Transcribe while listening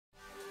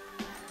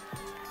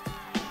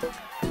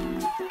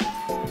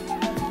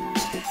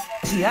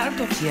The Art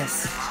of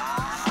Yes.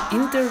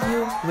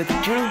 Interview with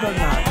Jill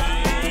Bernard.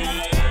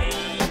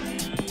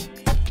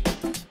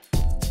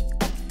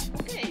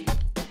 Okay.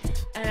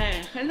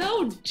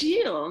 Hello,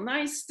 Jill.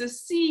 Nice to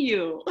see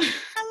you.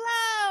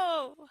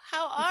 Hello.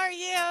 How are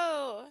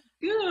you?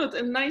 Good,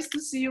 and nice to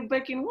see you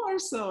back in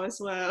Warsaw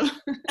as well.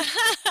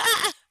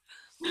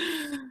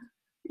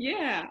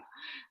 Yeah.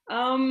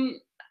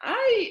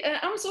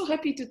 I'm so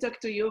happy to talk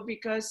to you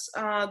because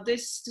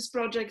this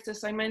project,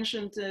 as I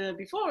mentioned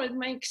before, it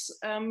makes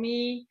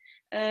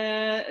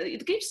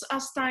it gives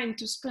us time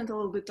to spend a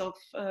little bit of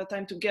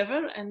time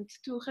together and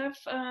to have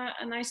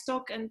a nice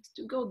talk and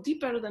to go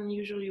deeper than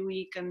usually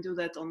we can do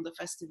that on the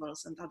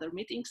festivals and other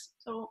meetings.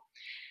 So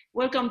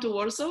welcome to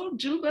Warsaw.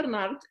 Jill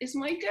Bernard is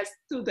my guest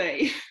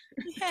today.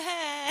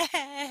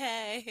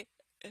 Yay.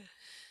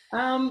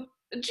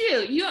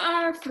 Jill, you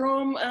are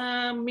from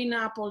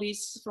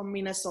Minneapolis, from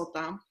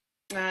Minnesota.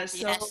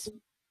 Yes.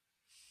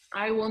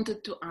 I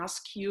wanted to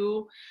ask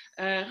you,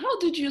 how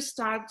did you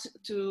start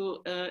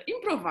to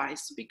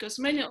improvise? Because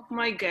many of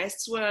my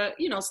guests were,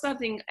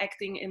 starting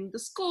acting in the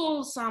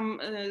school.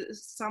 Some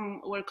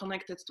were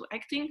connected to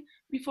acting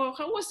before.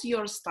 How was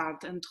your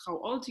start, and how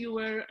old you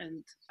were,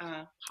 and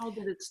how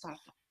did it start?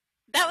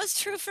 That was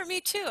true for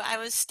me too. I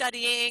was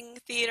studying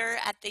theater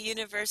at the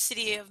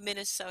University of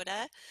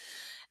Minnesota,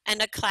 and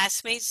a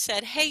classmate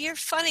said, "Hey, you're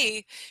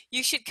funny.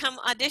 You should come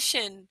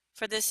audition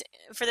for this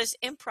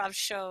improv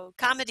show,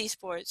 Comedy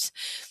Sports."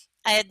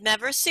 I had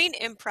never seen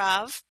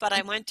improv, but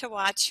I went to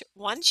watch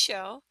one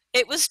show.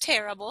 It was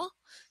terrible,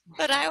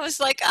 but I was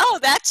like, "Oh,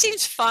 that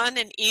seems fun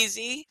and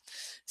easy."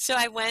 So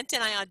I went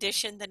and I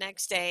auditioned the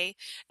next day,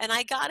 and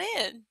I got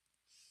in.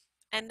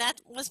 And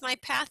that was my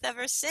path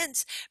ever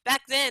since.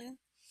 Back then,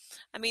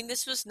 I mean,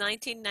 this was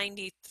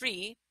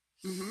 1993.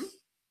 Mm-hmm.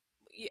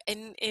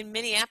 In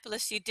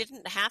Minneapolis, you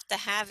didn't have to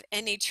have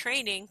any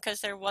training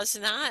because there was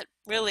not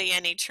really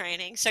any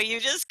training. So you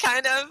just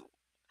kind of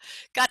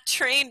got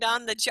trained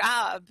on the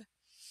job.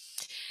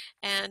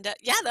 And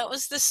yeah, that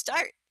was the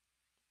start.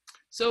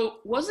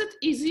 So was it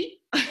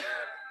easy?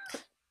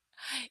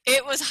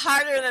 It was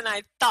harder than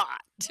I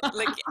thought.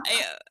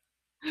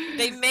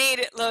 They made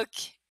it look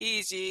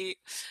easy,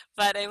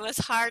 but it was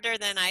harder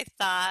than I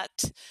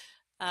thought.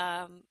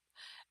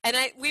 And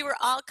we were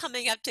all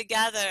coming up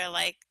together.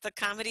 Like the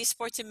Comedy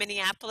Sports in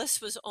Minneapolis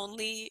was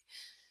only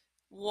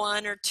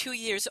 1 or 2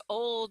 years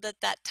old at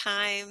that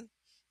time,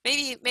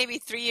 maybe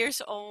 3 years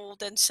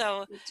old. And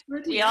so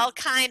we all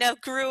kind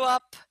of grew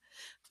up.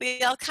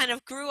 We all kind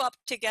of grew up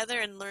together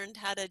and learned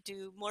how to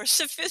do more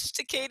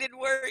sophisticated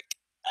work.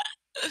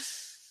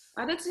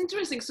 That's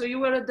interesting. So you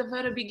were at the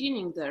very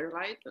beginning there,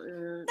 right?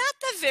 Not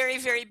the very,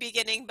 very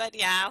beginning, but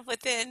yeah,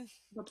 within.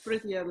 But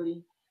pretty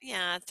early.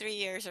 Yeah, 3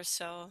 years or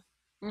so.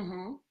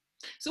 Mm-hmm.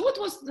 So what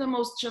was the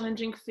most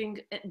challenging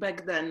thing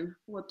back then?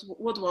 What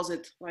was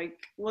it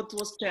like? What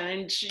was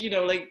challenge?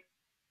 Yeah,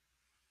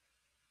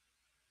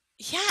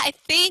 I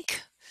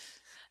think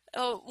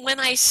when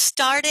I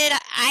started,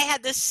 I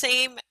had the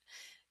same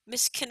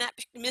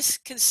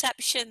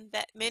misconception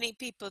that many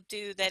people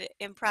do, that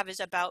improv is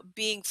about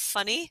being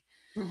funny.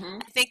 Mm-hmm.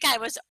 I think I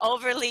was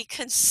overly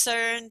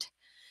concerned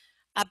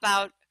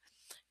about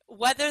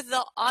whether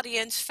the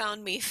audience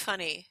found me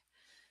funny.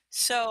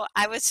 So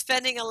I was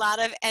spending a lot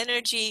of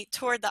energy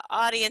toward the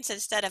audience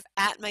instead of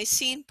at my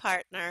scene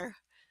partner.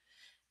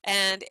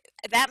 And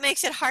that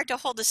makes it hard to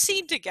hold a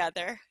scene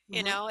together.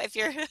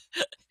 Mm-hmm.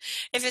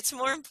 If it's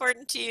more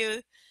important to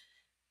you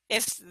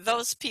if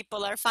those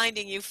people are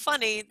finding you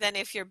funny than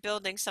if you're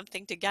building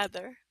something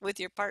together with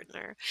your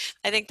partner.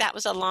 I think that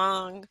was a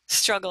long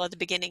struggle at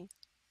the beginning.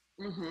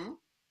 Mm-hmm.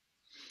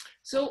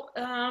 So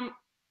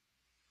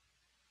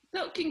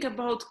talking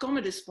about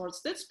comedy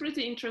sports, that's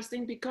pretty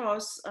interesting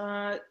because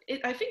I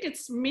think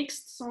it's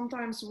mixed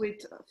sometimes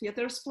with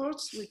theater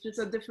sports, which is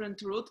a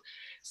different route.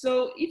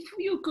 So if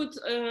you could,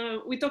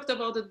 we talked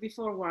about it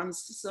before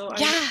once, so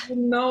Yeah. I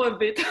know a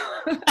bit.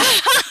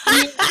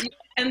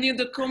 And in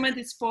the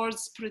comedy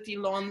sports pretty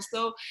long.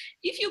 So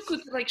if you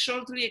could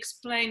shortly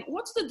explain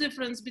what's the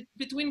difference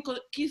between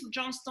Keith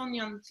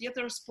Johnstonian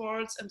theater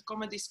sports and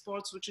comedy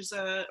sports, which is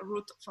a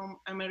route from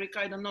America.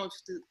 I don't know if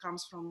it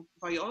comes from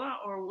Viola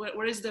or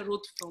where is the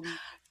route from?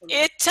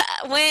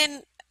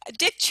 When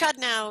Dick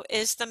Chudnow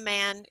is the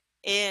man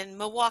in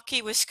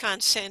Milwaukee,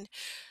 Wisconsin,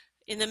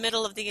 in the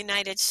middle of the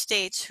United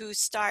States, who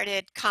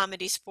started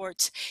Comedy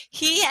Sports.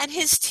 He and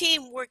his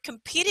team were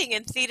competing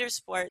in theater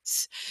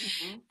sports,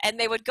 Mm-hmm. and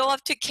they would go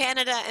up to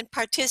Canada and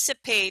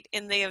participate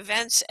in the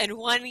events. And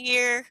one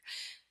year,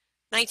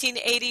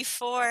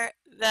 1984,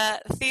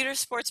 the theater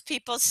sports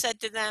people said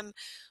to them,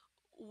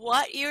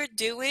 "What you're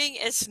doing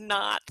is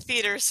not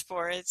theater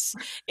sports.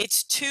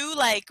 It's too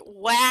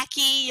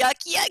wacky,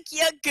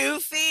 yuck,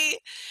 goofy."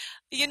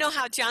 You know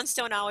how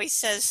Johnstone always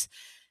says,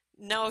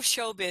 "No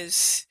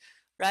showbiz."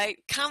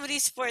 Right? Comedy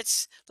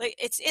sports,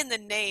 it's in the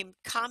name.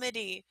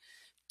 Comedy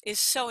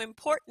is so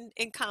important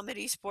in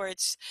comedy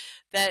sports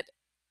that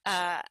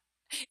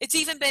it's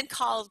even been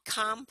called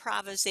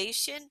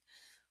comprovisation,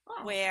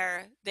 Oh.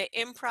 where the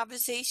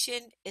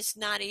improvisation is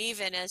not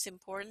even as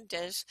important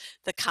as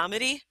the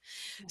comedy.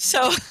 Mhm.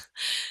 So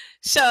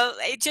so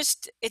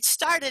it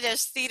started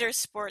as theater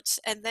sports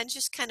and then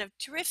just kind of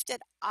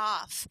drifted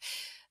off.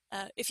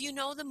 If you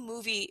know the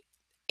movie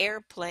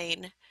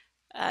Airplane,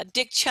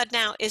 Dick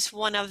Chudnow is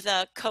one of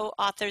the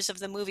co-authors of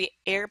the movie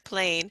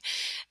Airplane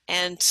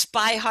and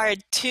Spy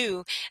Hard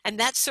 2, and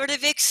that sort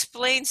of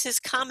explains his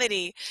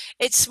comedy.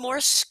 It's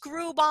more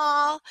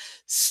screwball,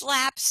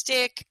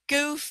 slapstick,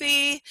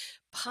 goofy,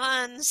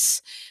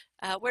 puns.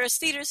 Whereas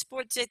theater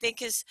sports, I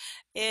think,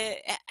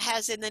 it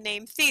has in the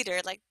name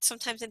theater. Like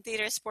sometimes in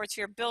theater sports,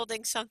 you're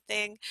building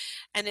something,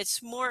 and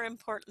it's more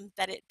important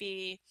that it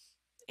be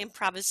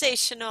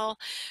improvisational.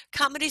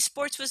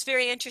 ComedySportz was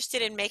very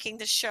interested in making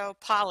the show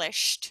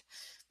polished.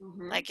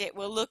 Mhm. Like it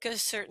will look a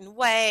certain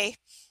way.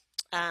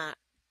 Uh,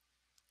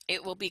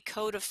 it will be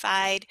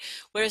codified.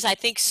 Whereas I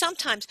think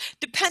sometimes,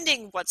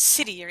 depending what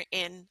city you're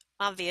in,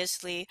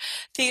 obviously,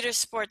 theater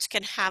sports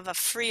can have a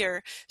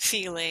freer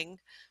feeling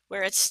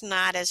where it's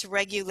not as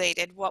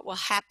regulated what will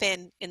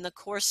happen in the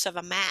course of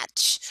a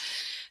match.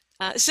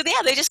 So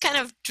yeah, they just kind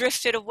of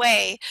drifted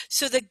away.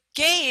 So the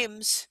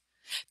games,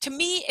 to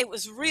me, it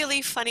was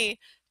really funny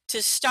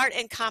to start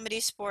in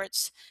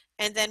ComedySportz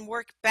and then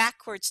work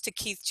backwards to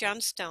Keith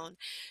Johnstone,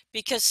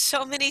 because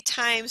so many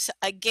times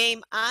a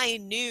game I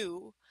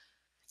knew,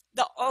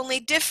 the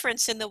only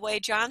difference in the way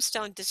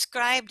Johnstone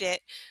described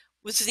it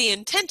was the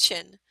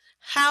intention,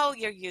 how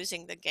you're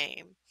using the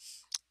game,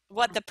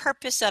 what the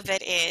purpose of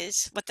it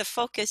is, what the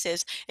focus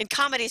is. In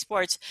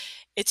ComedySportz,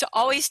 it's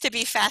always to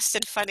be fast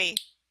and funny.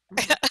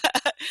 Mhm.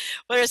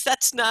 Whereas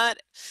that's not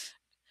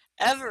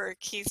ever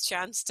Keith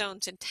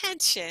Johnstone's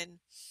intention.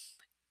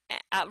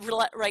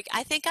 Like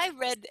I think I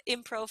read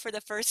improv for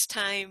the first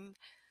time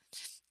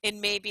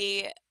in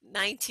maybe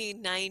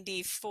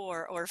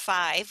 1994 or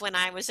 5 when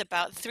I was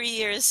about 3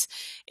 years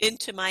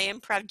into my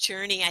improv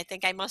journey. I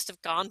think I must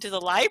have gone to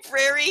the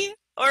library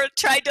or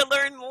tried to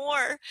learn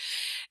more.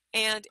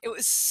 And it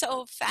was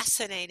so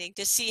fascinating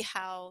to see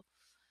how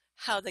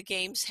the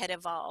games had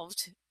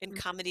evolved in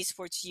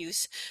ComedySportz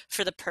use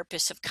for the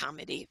purpose of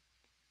comedy.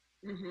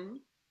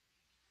 Mhm.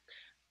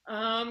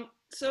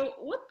 So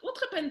what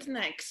happened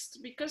next?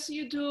 Because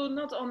you do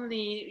not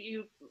only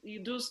you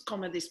do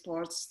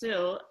ComedySportz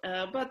still,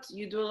 but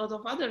you do a lot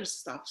of other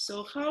stuff.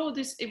 So how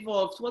this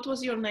evolved? What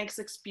was your next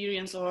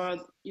experience, or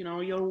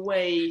your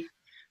way?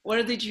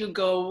 Where did you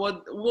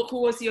go?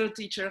 Who was your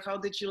teacher? How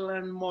did you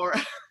learn more?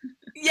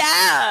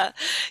 Yeah,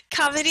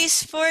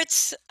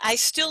 ComedySportz. I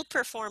still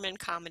perform in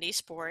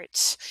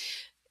ComedySportz,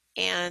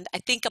 and I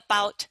think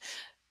about,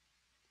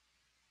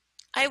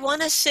 I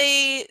want to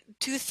say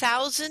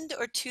 2000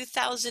 or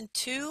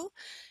 2002,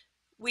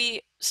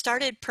 we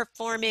started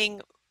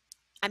performing.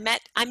 I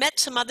met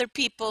some other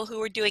people who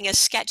were doing a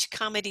sketch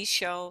comedy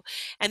show,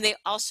 and they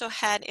also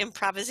had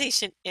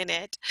improvisation in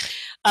it.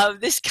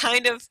 This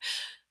kind of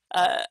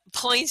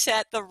points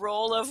at the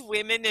role of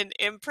women in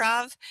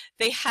improv.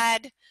 They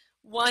had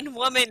one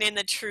woman in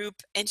the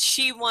troupe, and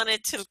she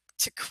wanted to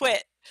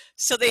quit,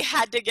 so they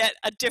had to get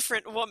a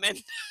different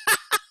woman.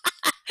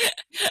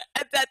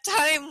 At that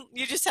time,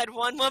 you just had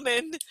one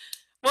woman,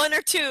 one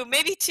or two,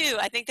 maybe two.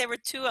 I think there were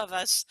two of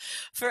us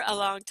for a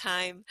long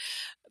time.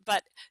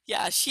 But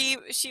yeah, she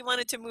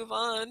wanted to move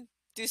on,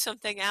 do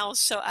something else,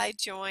 so I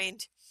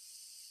joined.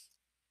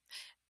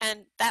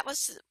 And that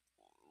was,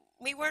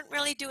 we weren't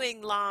really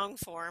doing long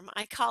form.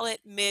 I call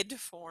it mid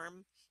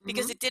form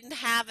because Hmm. it didn't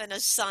have an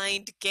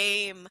assigned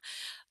game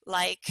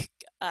like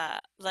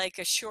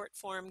a short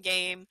form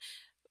game,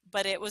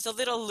 but it was a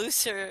little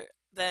looser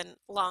than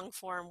long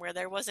form where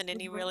there wasn't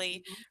any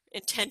really Hmm.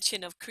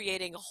 intention of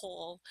creating a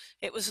whole.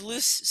 It was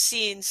loose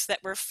scenes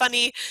that were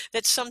funny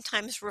that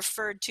sometimes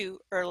referred to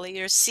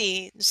earlier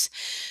scenes.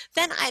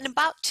 Then in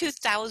about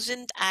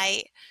 2000,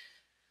 I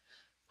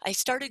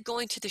started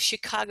going to the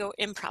Chicago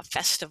Improv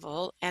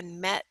Festival and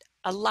met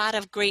a lot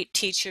of great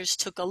teachers,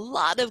 took a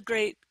lot of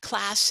great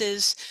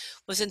classes,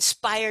 was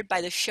inspired by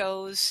the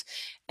shows,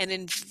 and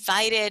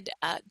invited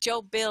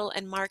Joe Bill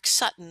and Mark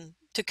Sutton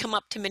to come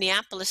up to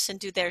Minneapolis and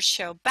do their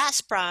show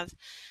Bassprov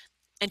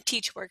and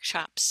teach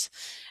workshops.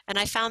 And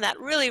I found that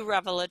really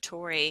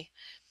revelatory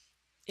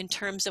in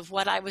terms of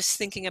what I was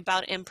thinking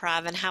about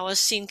improv and how a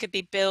scene could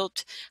be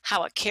built,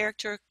 how a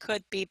character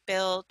could be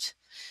built.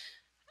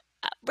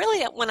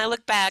 Really, when I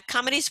look back,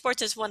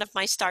 ComedySportz is one of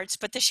my starts,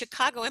 but the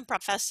Chicago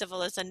Improv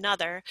Festival is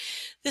another.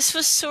 This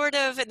was sort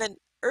of in the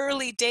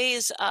early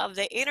days of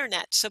the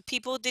internet, so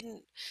people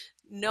didn't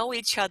know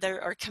each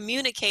other or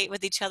communicate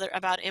with each other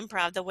about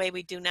improv the way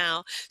we do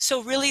now.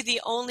 So really the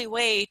only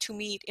way to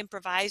meet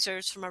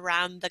improvisers from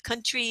around the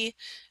country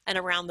and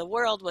around the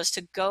world was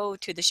to go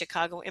to the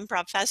Chicago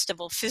Improv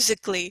Festival,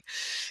 physically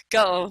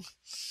go.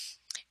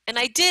 And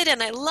I did,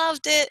 and I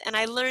loved it, and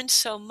I learned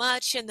so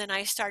much, and then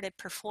I started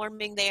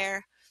performing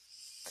there.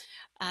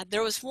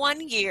 There was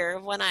one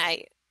year when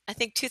I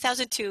think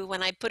 2002,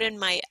 when I put in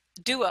my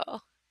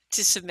duo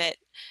to submit,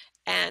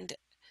 and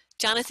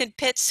Jonathan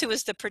Pitts, who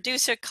was the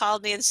producer,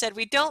 called me and said,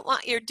 "We don't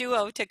want your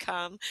duo to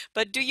come,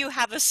 but do you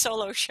have a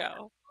solo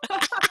show?"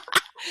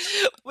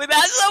 Well,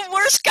 that's the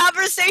worst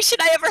conversation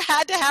I ever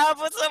had to have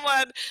with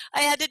someone.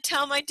 I had to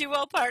tell my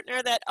duo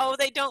partner that, oh,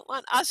 they don't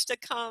want us to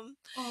come.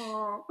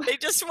 Oh. They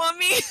just want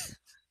me.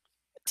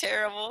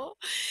 Terrible.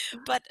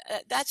 But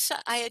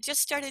I had just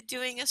started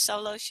doing a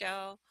solo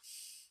show,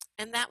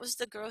 and that was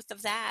the growth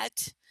of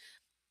that.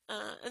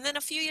 And then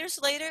a few years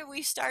later,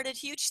 we started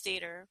Huge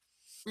Theater.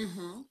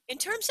 Mm-hmm. In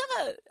terms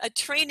of a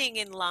training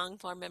in long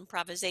form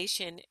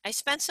improvisation, I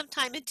spent some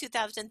time in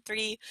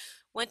 2003,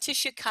 went to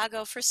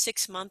Chicago for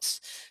 6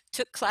 months,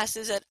 took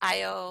classes at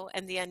IO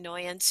and The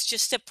Annoyance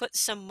just to put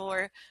some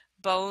more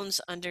bones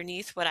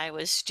underneath what I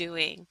was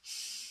doing.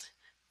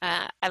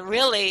 I've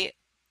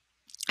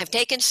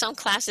taken some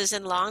classes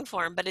in long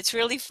form, but it's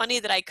really funny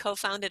that I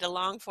co-founded a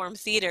long form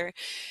theater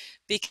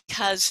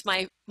because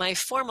my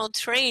formal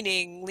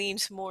training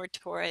leans more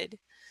toward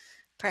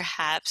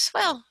perhaps,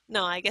 well,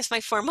 no, I guess my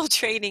formal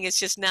training is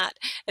just not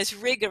as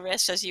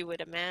rigorous as you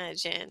would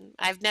imagine.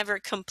 I've never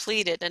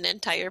completed an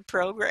entire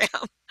program.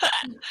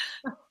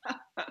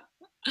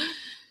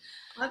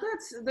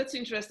 That's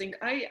interesting.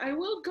 I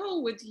will go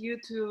with you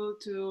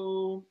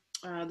to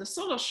the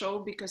solo show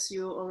because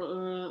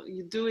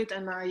you do it,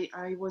 and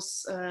I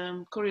was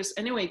curious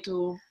anyway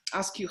to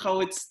ask you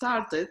how it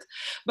started.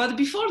 But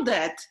before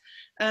that,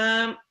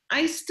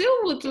 I still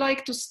would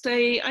like to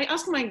stay. I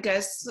asked my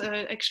guests,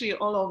 actually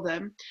all of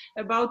them,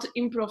 about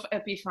improv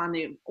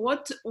epiphany.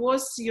 What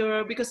was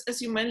your, because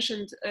as you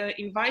mentioned,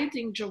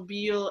 inviting Joe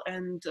Beal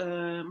and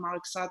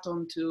Mark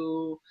Sutton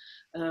to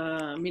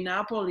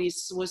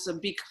Minneapolis was a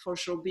big, for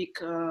sure, big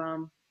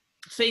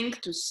thing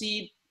to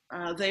see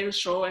their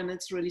show, and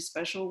it's really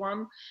special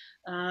one.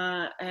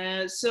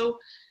 So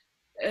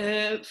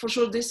for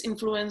sure, this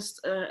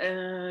influenced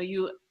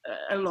you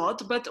a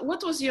lot. But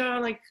what was your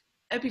like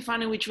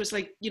epiphany, which was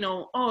like,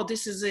 oh,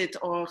 this is it,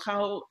 or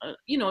how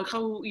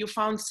how you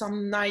found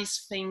some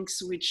nice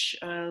things which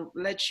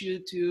led you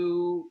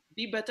to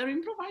be better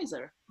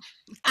improviser?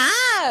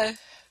 Ah,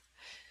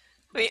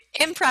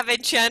 improv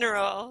in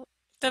general.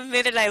 The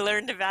minute I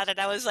learned about it,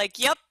 I was like,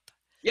 yep,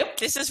 Yep.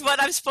 this is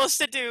what I'm supposed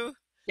to do.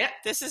 Yeah.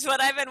 This is what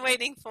I've been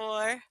waiting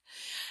for.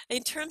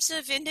 In terms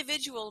of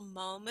individual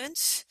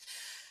moments,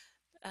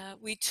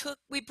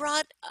 we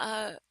brought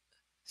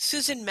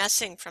Susan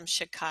Messing from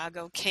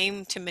Chicago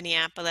came to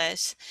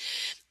Minneapolis,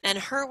 and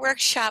her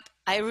workshop,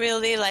 I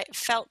really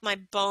felt my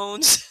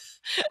bones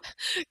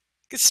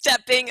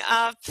stepping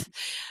up.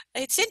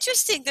 It's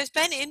interesting. There's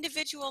been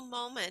individual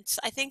moments.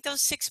 I think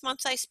those 6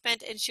 months I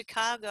spent in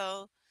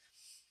Chicago,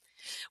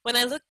 when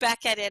I look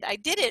back at it, I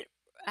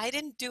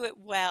didn't do it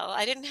well.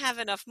 I didn't have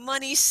enough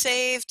money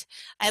saved.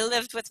 I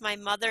lived with my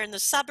mother in the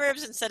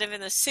suburbs instead of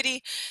in the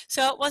city,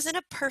 so it wasn't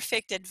a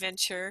perfect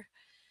adventure.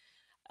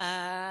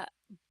 Uh,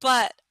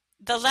 but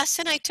the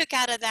lesson I took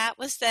out of that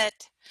was that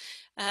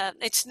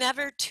it's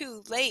never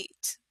too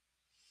late.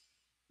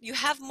 You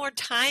have more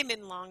time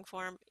in long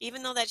form,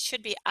 even though that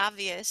should be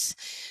obvious,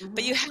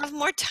 but you Mm-hmm. have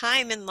more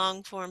time in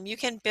long form. You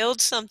can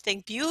build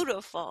something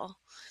beautiful.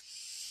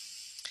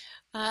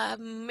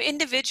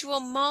 Individual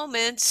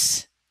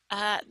moments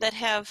that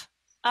have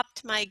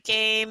upped my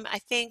game. I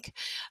think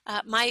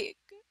my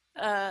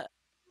uh,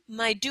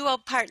 my duo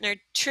partner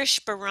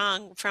Trish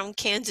Barong from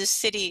Kansas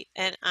City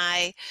and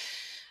I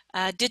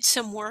did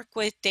some work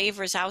with David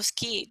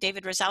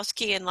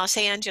Rosowski in Los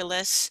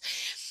Angeles,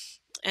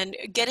 and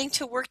getting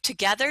to work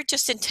together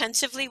just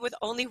intensively with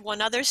only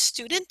one other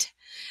student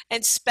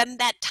and spend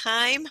that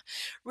time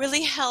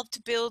really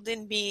helped build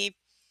in me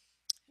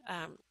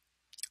um,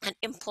 an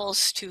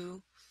impulse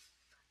to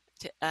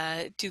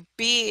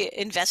be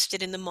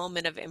invested in the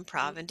moment of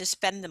improv and to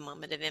spend the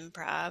moment of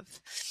improv.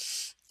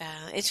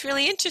 It's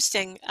really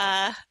interesting.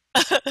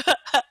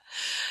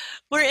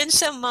 We're in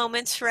some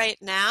moments right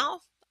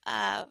now.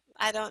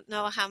 I don't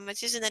know how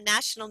much is in the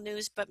national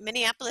news, but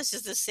Minneapolis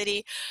is the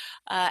city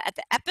at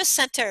the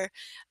epicenter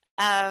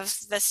of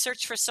the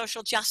search for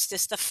social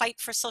justice, the fight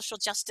for social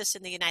justice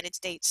in the United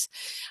States.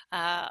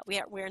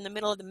 We're in the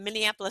middle of the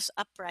Minneapolis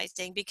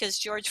uprising because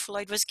George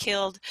Floyd was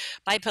killed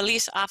by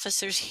police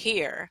officers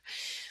here.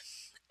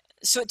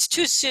 So it's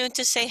too soon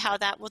to say how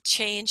that will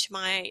change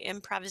my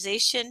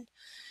improvisation,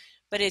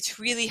 but it's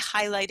really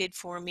highlighted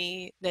for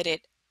me that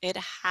it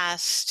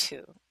has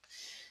to.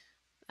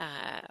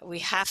 We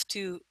have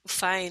to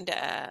find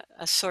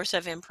a source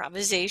of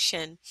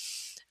improvisation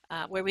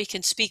where we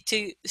can speak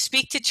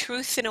to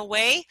truth in a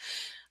way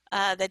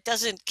that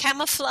doesn't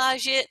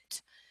camouflage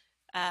it,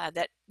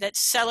 that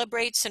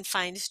celebrates and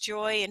finds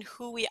joy in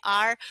who we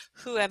are,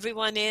 who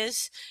everyone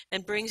is,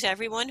 and brings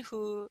everyone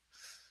who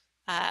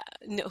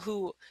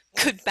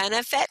could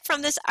benefit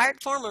from this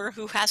art form or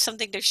who has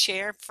something to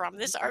share from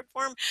this art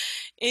form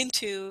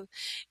into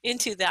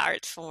the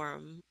art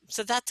form.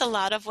 So that's a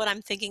lot of what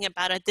I'm thinking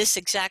about at this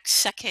exact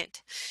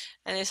second,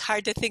 and it's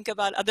hard to think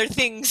about other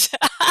things.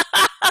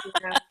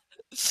 Yeah.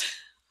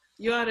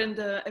 You are in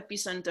the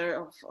epicenter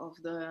of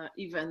the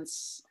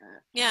events.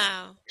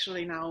 Yeah,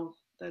 Actually, now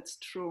that's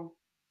true.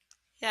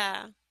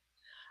 yeah.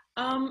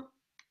 Um,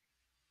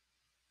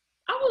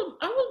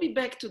 I will be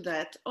back to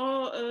that.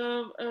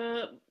 Or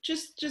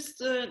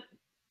just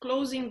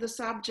closing the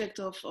subject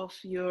of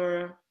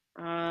your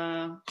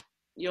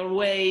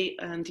way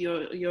and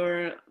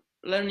your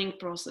learning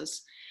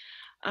process.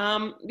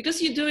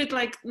 Because you do it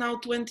like now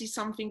 20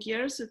 something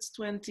years, it's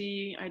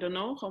 20, I don't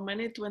know how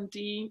many,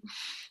 20.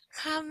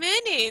 How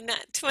many?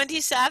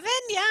 27?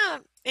 Yeah.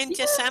 In Yeah,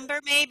 December,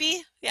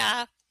 maybe?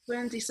 Yeah.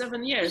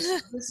 27 years.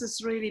 This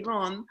is really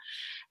long.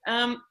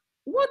 Um,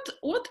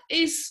 what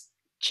is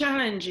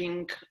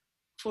challenging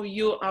for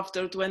you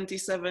after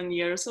 27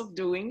 years of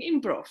doing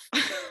improv?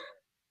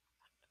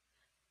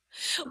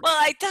 Well,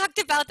 I talked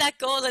about that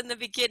goal in the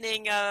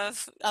beginning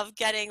of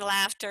getting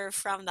laughter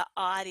from the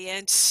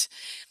audience.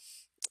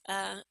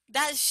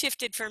 That has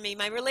shifted for me.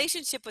 My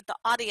relationship with the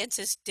audience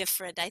is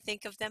different. I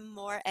think of them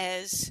more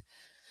as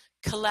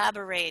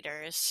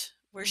collaborators.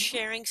 We're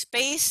sharing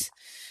space,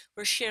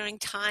 we're sharing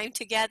time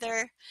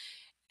together,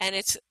 and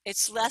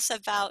it's less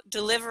about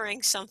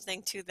delivering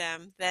something to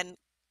them than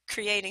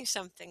creating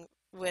something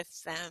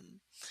with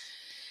them.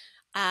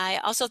 I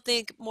also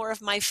think more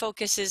of my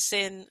focus is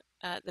in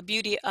the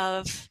beauty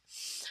of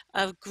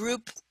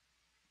group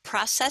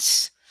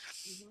process,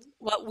 Mhm,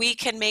 what we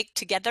can make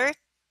together,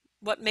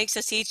 what makes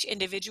us each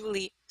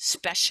individually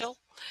special.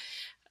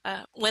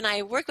 When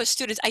I work with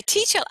students, I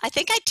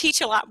think I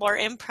teach a lot more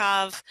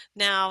improv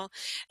now.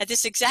 At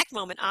this exact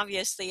moment,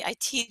 obviously, I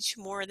teach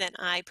more than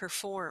I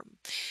perform.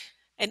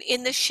 And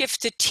in the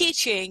shift to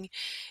teaching,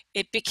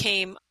 it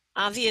became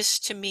obvious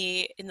to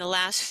me in the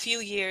last few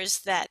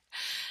years that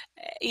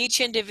each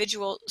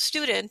individual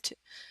student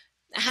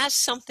has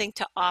something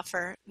to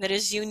offer that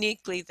is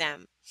uniquely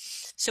them.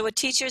 So a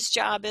teacher's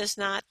job is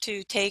not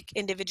to take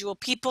individual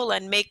people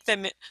and make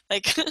them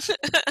like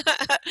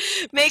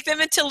make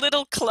them into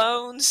little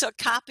clones or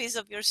copies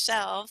of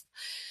yourself.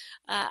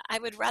 I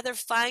would rather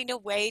find a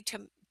way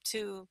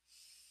to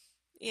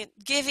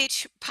give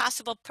each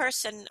possible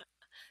person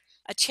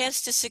a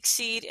chance to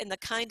succeed in the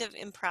kind of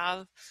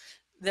improv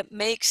that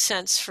makes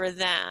sense for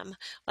them.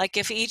 Like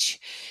if each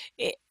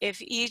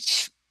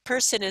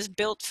person is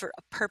built for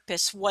a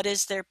purpose, what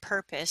is their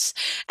purpose?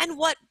 And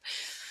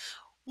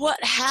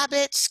what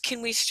habits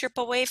can we strip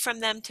away from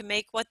them to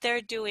make what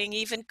they're doing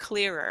even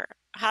clearer?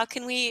 How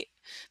can we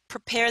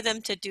prepare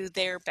them to do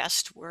their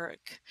best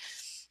work?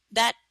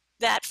 That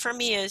that for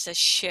me is a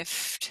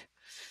shift.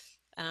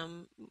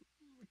 Um,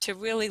 to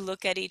really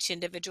look at each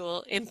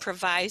individual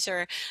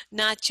improviser,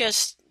 not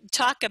just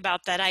talk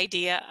about that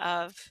idea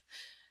of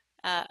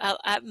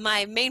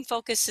my main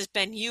focus has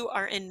been you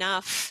are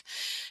enough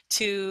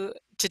to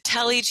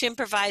tell each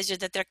improviser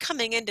that they're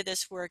coming into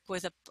this work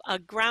with a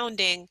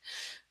grounding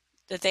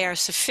that they are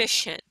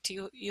sufficient.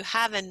 You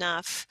have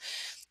enough.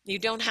 You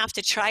don't have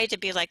to try to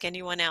be like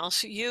anyone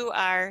else. You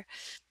are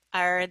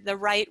the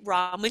right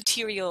raw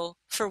material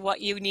for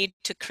what you need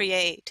to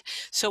create.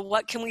 So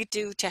what can we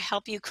do to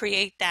help you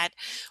create that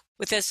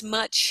with as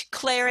much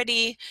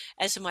clarity,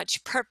 as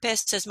much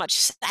purpose, as much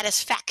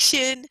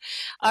satisfaction,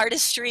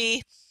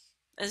 artistry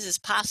as is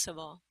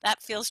possible?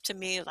 That feels to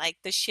me like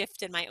the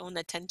shift in my own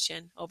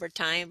attention over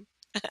time.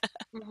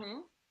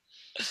 mhm.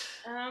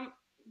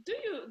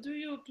 Do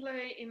you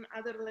play in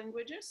other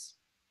languages?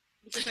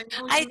 Because I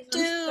know I you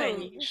learn do.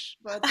 Spanish,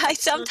 but I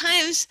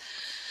sometimes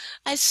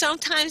I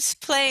sometimes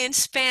play in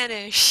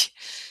Spanish,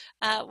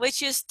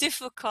 which is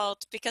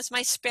difficult because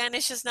my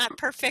Spanish is not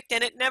perfect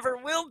and it never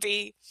will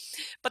be.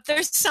 But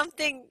there's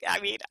something, I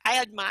mean, I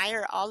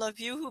admire all of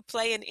you who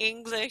play in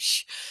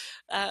English.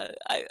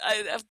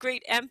 I have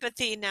great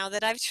empathy now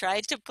that I've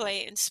tried to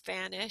play in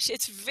Spanish.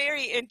 It's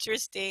very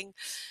interesting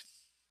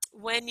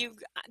when you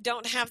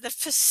don't have the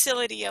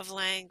facility of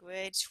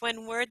language,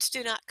 when words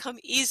do not come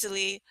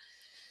easily.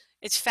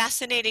 It's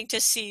fascinating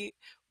to see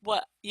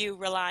what you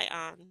rely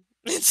on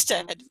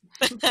instead,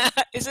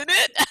 isn't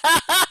it?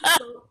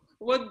 so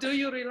what do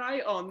you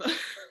rely on?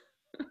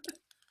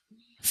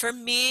 For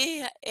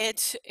me,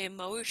 it's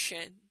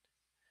emotion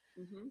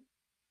Mhm,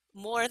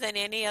 more than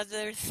any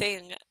other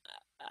thing.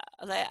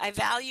 I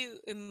value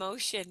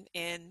emotion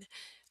in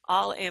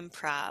all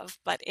improv,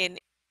 but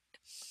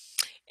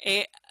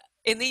eh,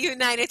 in the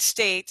United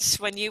States,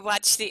 when you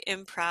watch the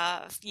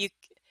improv,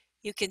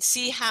 you can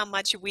see how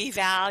much we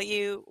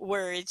value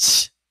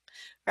words,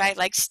 right?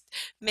 Like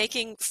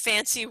making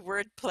fancy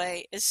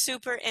wordplay is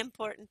super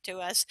important to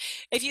us.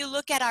 If you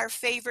look at our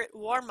favorite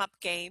warm-up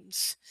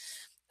games,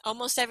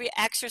 almost every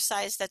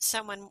exercise that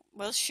someone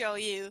will show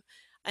you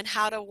on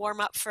how to warm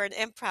up for an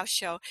improv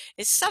show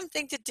is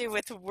something to do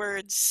with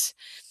words.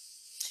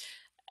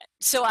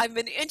 So I've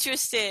been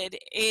interested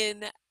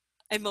in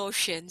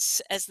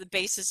emotions as the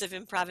basis of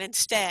improv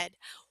instead.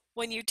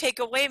 When you take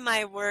away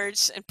my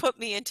words and put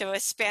me into a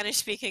Spanish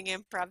speaking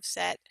improv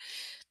set,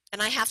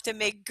 and I have to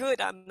make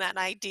good on that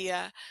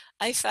idea,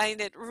 I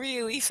find it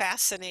really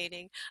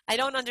fascinating. I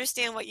don't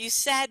understand what you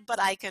said, but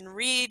I can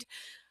read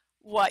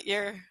what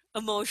your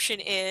emotion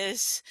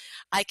is.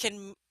 I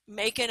can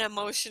make an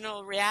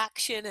emotional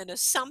reaction and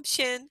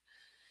assumption.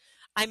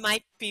 I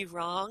might be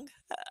wrong.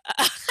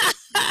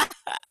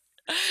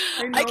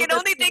 I I know can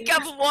that only think feeling.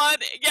 of one,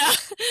 yeah,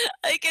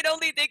 I can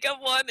only think of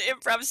one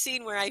improv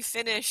scene where I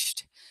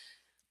finished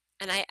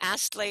And I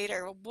asked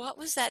later, what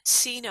was that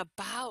scene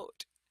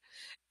about?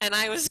 And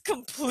I was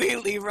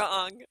completely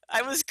wrong.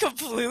 I was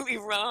completely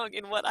wrong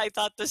in what I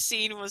thought the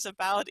scene was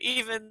about,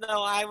 even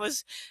though I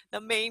was the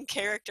main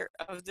character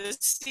of the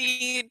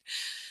scene,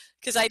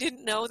 because I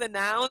didn't know the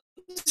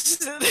nouns.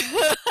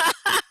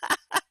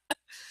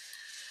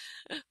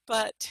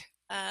 But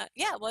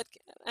yeah, what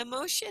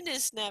emotion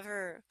is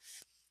never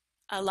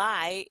a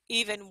lie,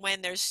 even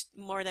when there's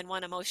more than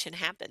one emotion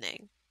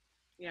happening.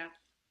 Yeah,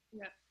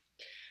 yeah.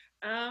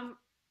 Um,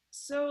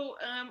 so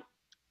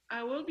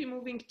I will be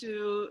moving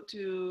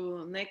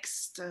to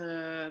next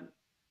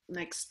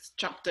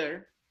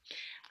chapter.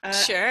 Uh,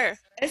 Sure.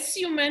 as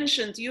you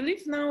mentioned, you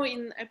live now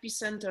in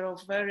epicenter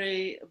of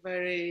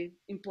very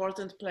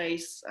important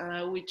place,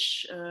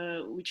 which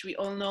we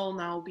all know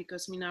now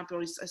because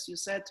Minneapolis, as you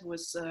said,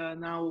 was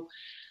now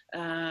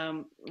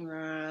a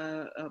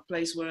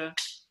place where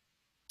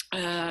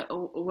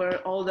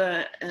all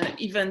the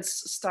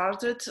events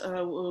started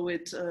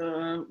with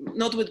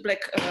not with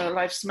Black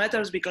Lives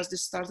Matters because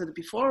this started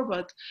before,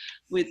 but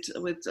with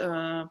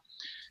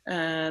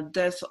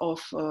death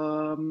of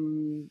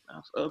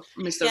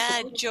Mr. Yeah,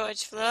 Floyd,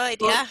 George Floyd.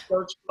 Yeah.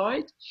 George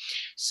Floyd.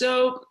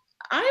 So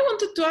I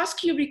wanted to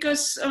ask you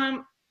because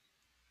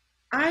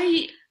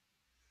I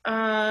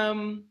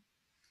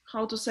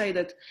how to say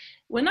that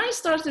when I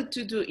started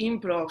to do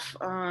improv.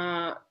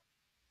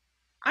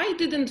 I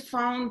didn't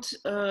found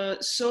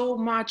so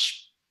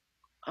much,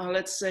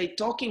 let's say,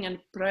 talking and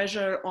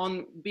pressure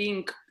on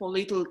being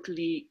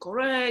politically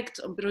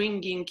correct,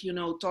 bringing,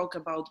 talk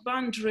about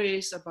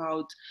boundaries,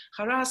 about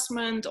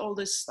harassment, all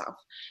this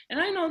stuff. And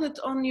I know that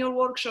on your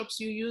workshops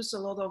you use a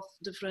lot of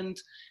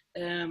different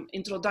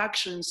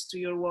introductions to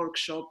your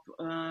workshop,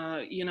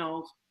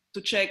 to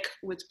check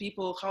with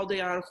people how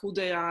they are, who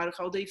they are,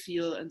 how they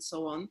feel, and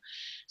so on.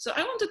 So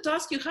I wanted to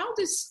ask you how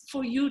this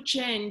for you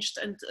changed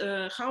and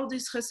how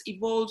this has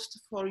evolved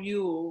for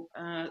you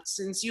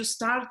since you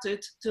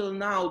started till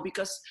now,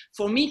 because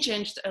for me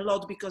changed a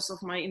lot because of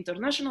my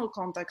international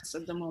contacts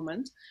at the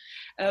moment.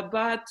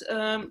 But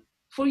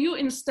for you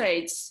in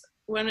States,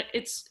 when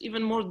it's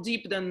even more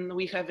deep than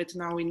we have it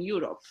now in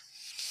Europe.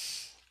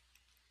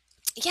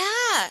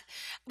 Yeah.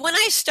 When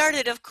I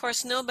started, of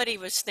course, nobody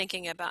was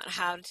thinking about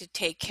how to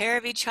take care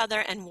of each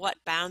other and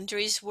what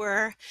boundaries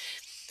were.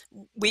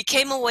 We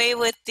came away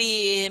with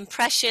the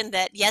impression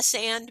that yes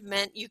and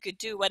meant you could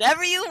do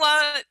whatever you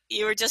want.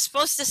 You were just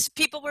supposed to,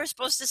 people were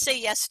supposed to say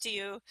yes to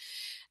you,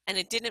 and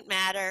it didn't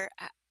matter.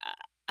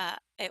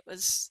 It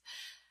was,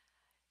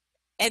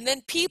 and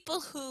then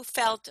people who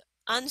felt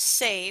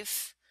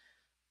unsafe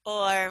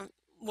or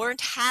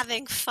weren't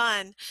having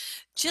fun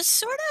just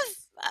sort of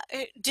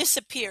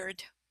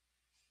disappeared.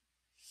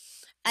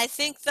 I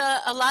think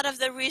a lot of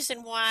the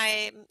reason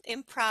why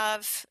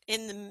improv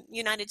in the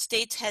United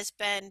States has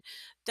been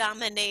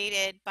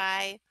dominated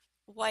by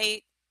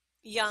white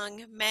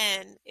young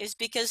men is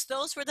because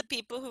those were the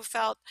people who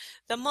felt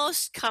the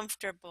most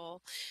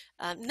comfortable.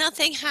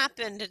 Nothing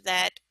happened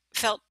that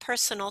felt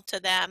personal to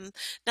them.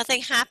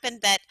 Nothing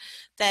happened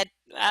that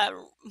uh,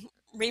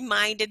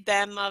 reminded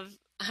them of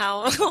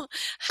how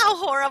how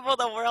horrible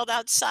the world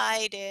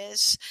outside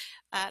is.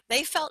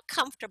 They felt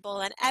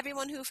comfortable, and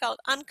everyone who felt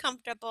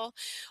uncomfortable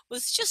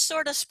was just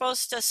sort of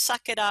supposed to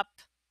suck it up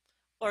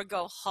or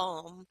go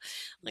home.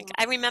 Like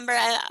I remember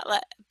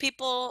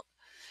people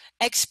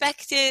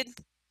expected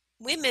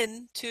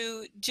women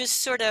to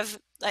just sort of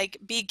like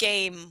be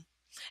game.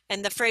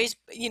 And the phrase,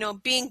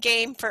 being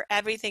game for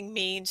everything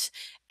means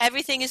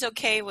everything is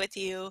okay with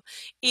you.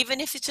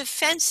 Even if it's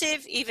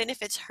offensive, even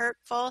if it's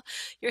hurtful,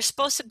 you're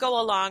supposed to go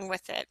along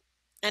with it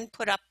and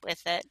put up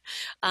with it.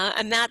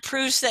 And that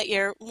proves that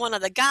you're one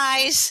of the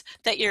guys,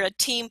 that you're a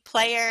team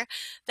player.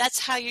 That's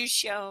how you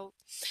show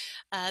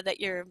that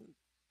you're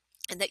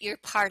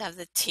part of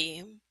the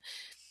team.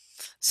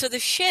 So the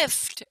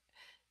shift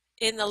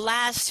in the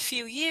last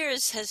few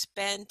years has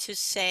been to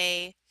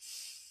say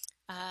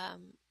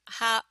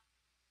how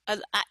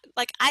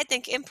I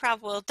think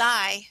improv will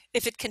die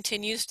if it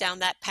continues down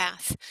that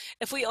path.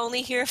 If we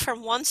only hear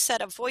from one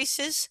set of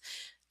voices,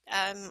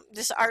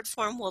 this art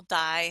form will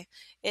die.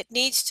 It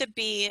needs to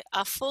be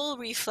a full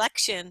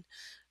reflection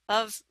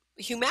of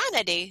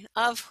humanity,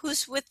 of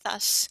who's with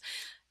us.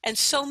 And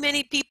so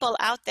many people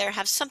out there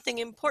have something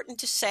important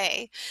to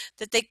say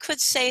that they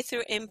could say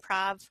through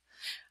improv.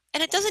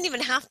 And it doesn't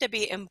even have to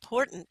be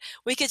important.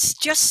 We could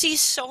just see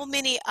so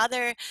many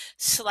other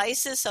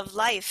slices of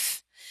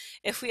life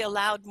if we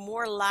allowed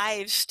more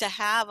lives to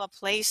have a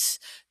place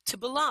to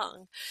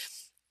belong.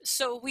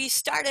 So we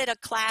started a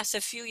class a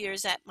few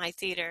years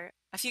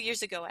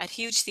ago at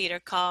Huge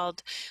Theater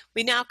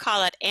we now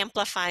call it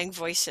Amplifying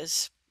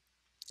Voices.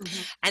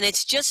 Mm-hmm. And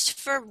it's just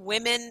for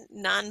women,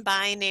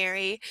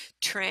 non-binary,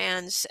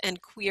 trans,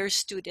 and queer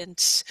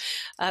students,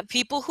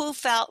 people who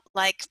felt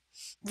like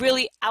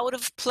really out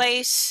of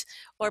place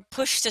or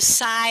pushed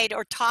aside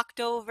or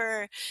talked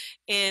over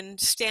in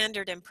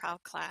standard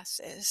improv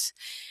classes.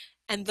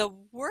 And the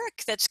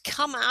work that's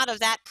come out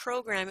of that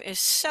program is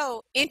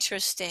so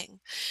interesting.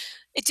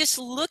 It just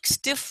looks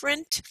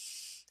different.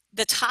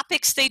 the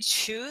topics they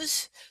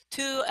choose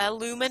to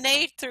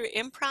illuminate through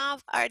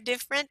improv are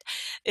different.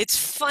 It's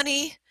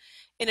funny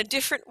in a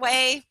different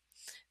way.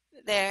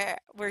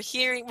 We're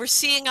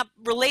seeing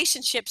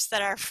relationships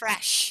that are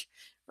fresh,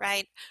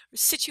 right?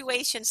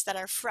 Situations that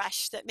are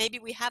fresh that maybe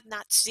we have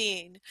not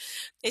seen.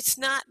 It's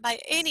not by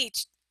any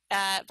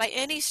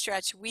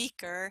stretch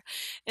weaker.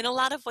 In a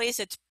lot of ways,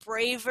 it's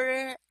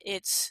braver.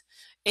 It's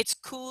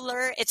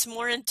cooler. It's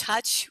more in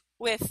touch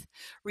with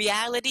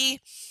reality,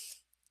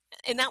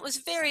 and that was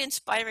very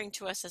inspiring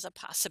to us as a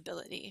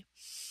possibility.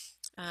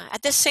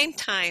 At the same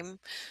time,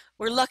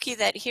 we're lucky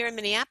that here in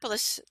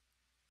Minneapolis,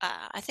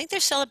 I think they're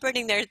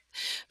celebrating their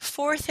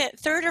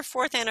third or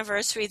fourth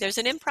anniversary. There's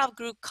an improv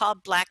group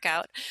called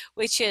Blackout,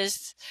 which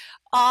is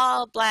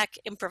all Black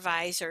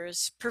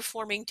improvisers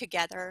performing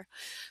together.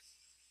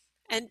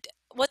 And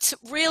what's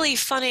really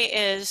funny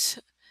is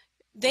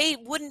they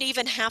wouldn't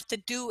even have to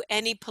do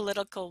any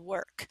political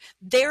work.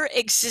 Their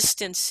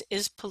existence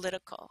is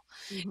political.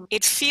 Mm-hmm.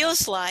 It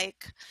feels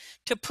like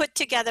to put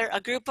together a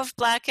group of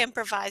Black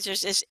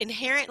improvisers is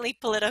inherently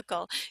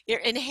political. You're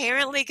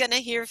inherently going to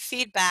hear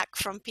feedback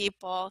from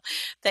people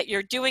that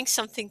you're doing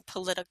something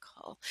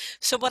political.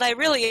 So what I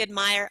really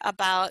admire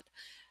about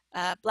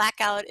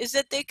Blackout is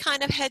that they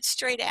kind of head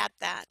straight at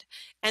that,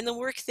 and the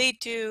work they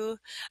do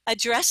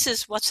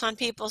addresses what's on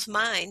people's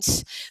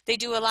minds. They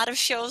do a lot of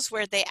shows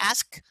where they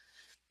ask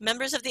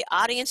members of the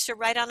audience to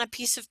write on a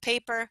piece of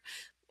paper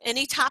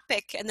any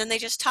topic, and then they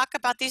just talk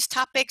about these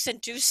topics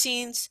and do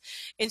scenes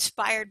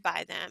inspired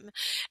by them.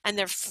 And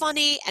they're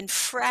funny and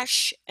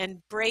fresh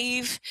and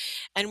brave,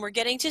 and we're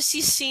getting to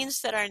see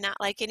scenes that are not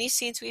like any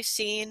scenes we've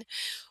seen.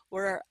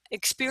 We're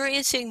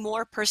experiencing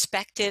more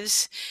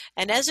perspectives,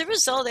 and as a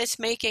result, it's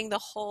making the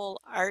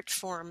whole art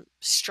form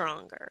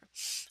stronger.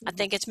 Mm-hmm. I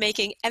think it's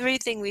making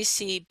everything we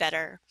see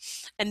better.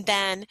 And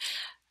then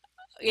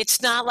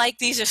it's not like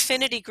these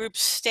affinity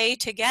groups stay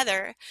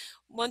together.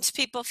 Once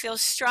people feel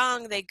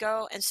strong, they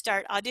go and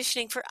start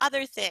auditioning for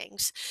other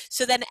things.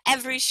 So then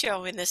every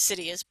show in the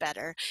city is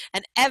better,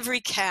 and every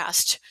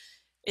cast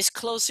is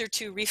closer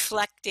to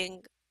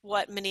reflecting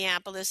what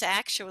Minneapolis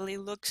actually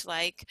looks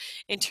like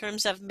in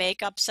terms of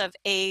makeups of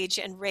age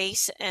and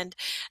race and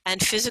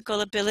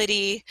physical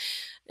ability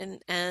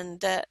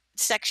and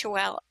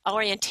sexual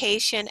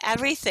orientation.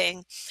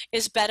 Everything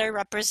is better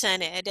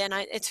represented, and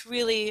it's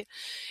really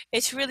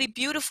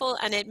beautiful,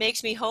 and it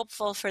makes me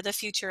hopeful for the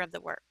future of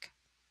the work.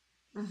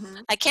 Mm-hmm.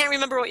 I can't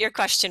remember what your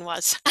question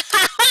was.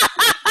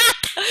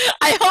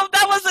 I hope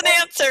that was an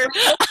answer.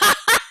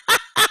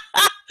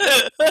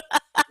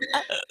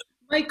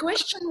 My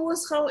question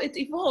was how it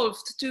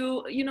evolved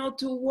to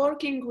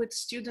working with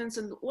students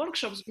and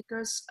workshops,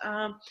 because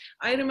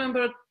I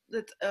remember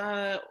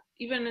that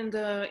even in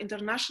the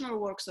international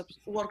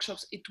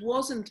workshops, it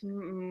wasn't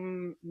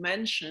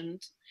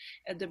mentioned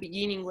at the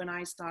beginning when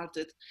I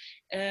started.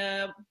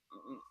 And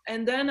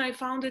then I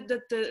found it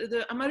that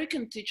the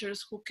American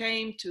teachers who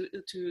came to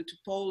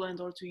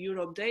Poland or to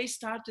Europe, they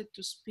started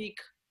to speak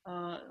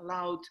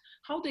loud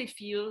how they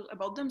feel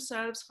about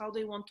themselves, how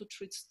they want to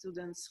treat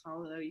students,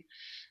 how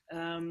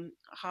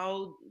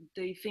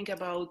they think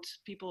about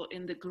people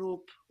in the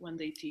group when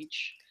they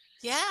teach.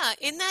 Yeah,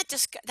 in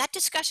that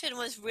discussion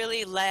was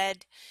really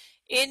led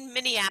in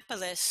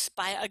Minneapolis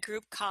by a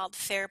group called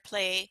Fair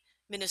Play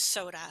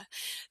Minnesota.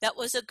 That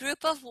was a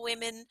group of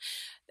women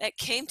that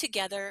came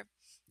together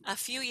a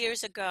few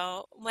years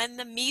ago when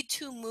the Me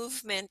Too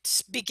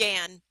movement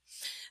began.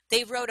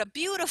 They wrote a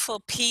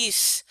beautiful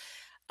piece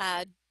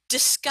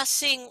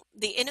discussing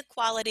the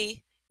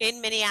inequality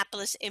in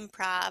Minneapolis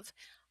improv,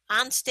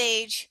 on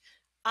stage,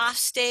 off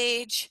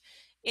stage,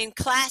 in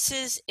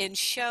classes, in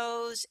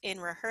shows, in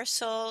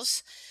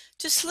rehearsals,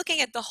 just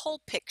looking at the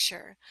whole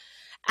picture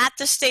at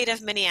the state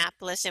of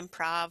Minneapolis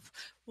improv,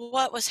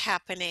 what was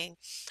happening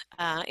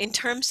in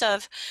terms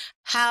of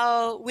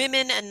how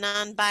women and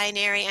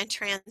non-binary and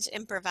trans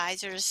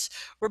improvisers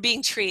were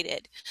being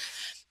treated.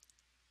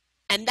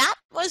 And that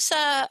was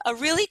a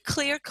really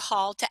clear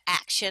call to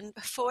action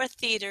for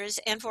theaters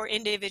and for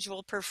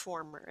individual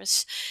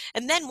performers.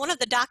 And then one of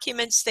the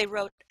documents they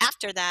wrote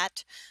after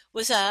that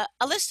was a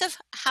list of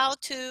how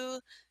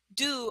to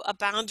do a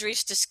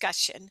boundaries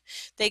discussion.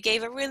 They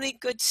gave a really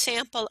good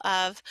sample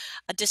of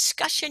a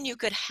discussion you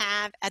could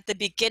have at the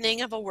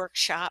beginning of a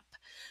workshop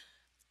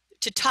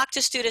to talk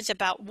to students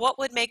about what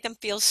would make them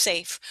feel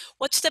safe.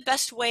 What's the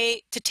best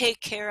way to take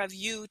care of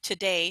you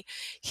today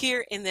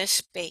here in this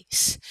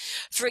space?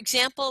 For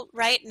example,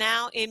 right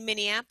now in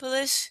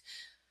Minneapolis,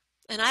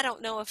 and I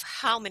don't know of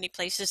how many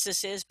places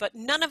this is, but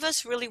none of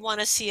us really want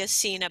to see a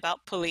scene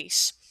about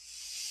police.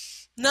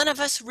 None of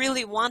us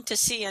really want to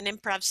see an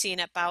improv scene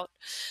about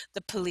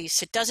the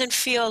police. It doesn't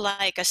feel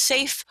like a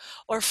safe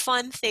or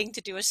fun thing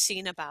to do a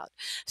scene about.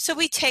 So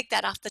we take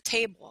that off the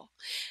table.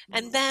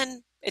 And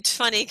then It's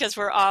funny because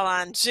we're all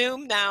on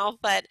Zoom now,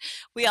 but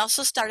we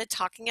also started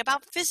talking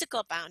about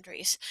physical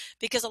boundaries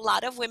because a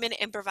lot of women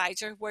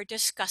improvisers were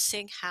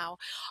discussing how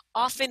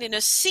often in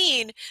a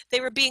scene they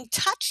were being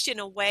touched in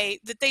a way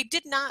that they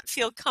did not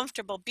feel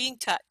comfortable being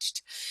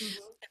touched.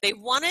 Mm-hmm. They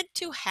wanted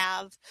to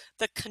have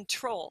the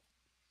control,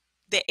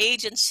 the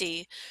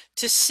agency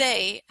to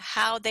say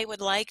how they would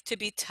like to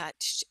be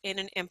touched in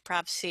an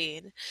improv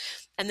scene.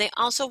 And they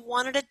also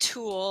wanted a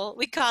tool,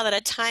 we call it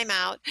a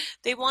timeout.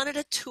 They wanted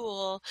a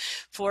tool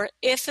for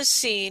if a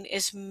scene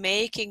is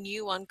making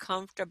you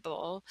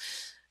uncomfortable,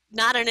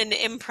 not in an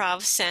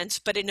improv sense,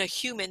 but in a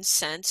human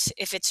sense,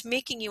 if it's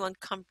making you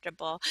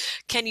uncomfortable,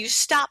 can you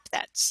stop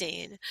that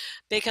scene?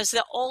 Because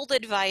the old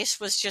advice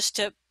was just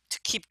to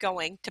keep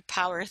going, to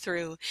power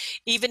through.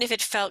 Even if it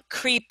felt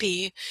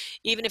creepy,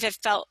 even if it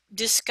felt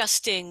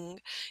disgusting,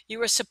 you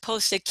were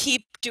supposed to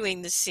keep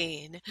doing the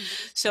scene.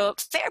 Mm-hmm. So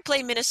Fair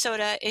Play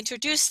Minnesota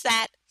introduced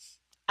that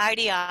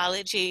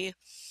ideology.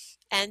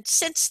 And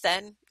since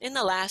then, in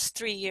the last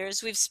 3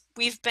 years,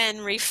 we've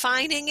been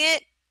refining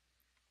it,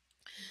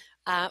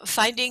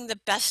 finding the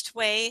best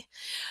way.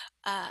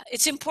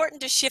 It's important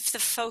to shift the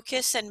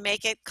focus and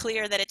make it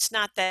clear that it's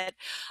not that,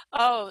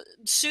 oh,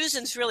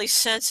 Susan's really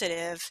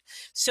sensitive,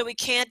 so we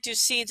can't do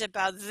scenes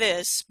about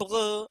this.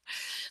 Blah.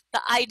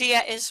 The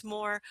idea is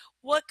more,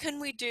 what can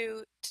we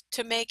do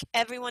to make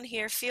everyone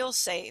here feel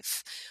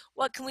safe?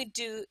 What can we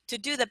do to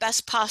do the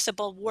best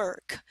possible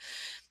work?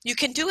 You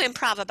can do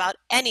improv about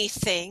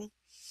anything,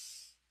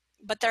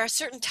 but there are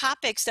certain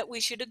topics that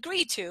we should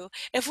agree to.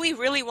 If we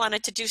really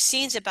wanted to do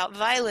scenes about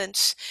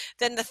violence,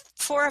 then the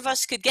four of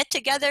us could get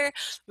together,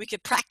 we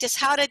could practice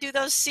how to do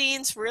those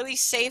scenes really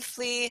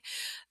safely,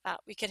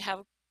 we could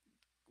have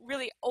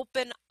really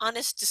open,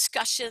 honest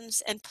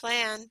discussions and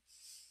plan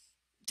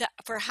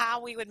for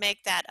how we would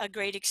make that a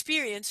great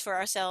experience for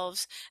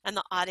ourselves and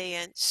the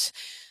audience.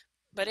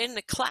 But in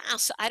the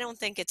class, I don't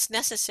think it's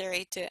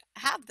necessary to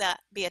have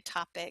that be a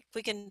topic.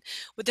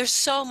 There's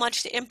so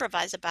much to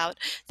improvise about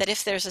that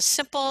if there's a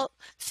simple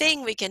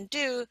thing we can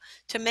do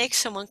to make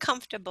someone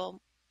comfortable,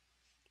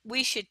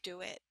 we should do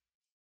it.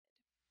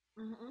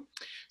 Mm-hmm.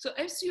 So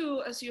as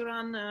you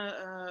run,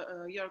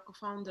 you're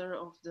co-founder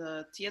of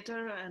the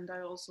theater, and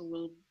I also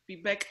will be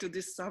back to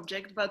this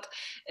subject. But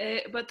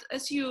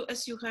as you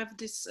have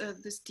this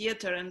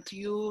theater and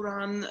you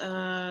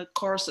run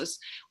courses,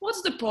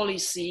 what's the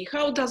policy?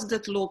 How does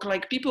that look?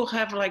 Like people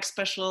have like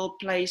special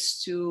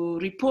place to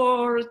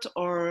report,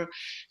 or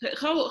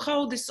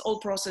how this whole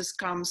process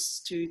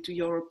comes to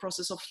your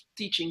process of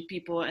teaching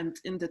people and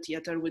in the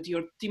theater with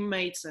your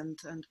teammates and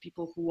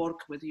people who work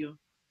with you.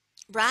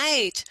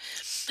 Right.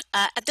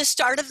 At the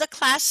start of the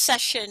class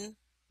session,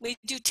 we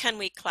do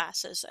 10-week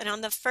classes. And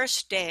on the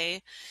first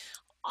day,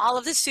 all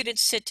of the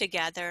students sit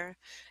together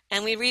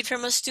and we read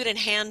from a student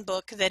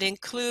handbook that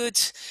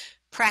includes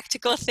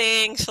practical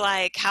things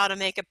like how to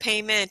make a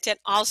payment and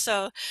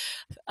also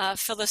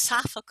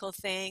philosophical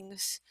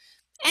things.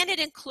 And it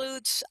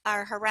includes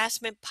our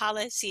harassment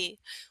policy,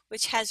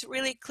 which has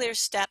really clear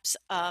steps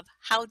of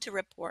how to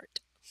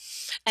report.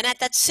 And at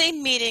that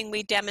same meeting,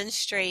 we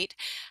demonstrate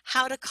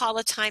how to call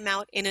a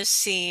timeout in a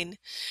scene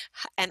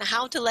and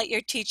how to let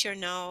your teacher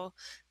know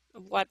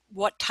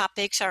what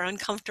topics are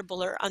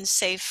uncomfortable or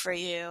unsafe for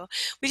you.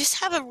 We just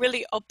have a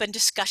really open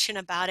discussion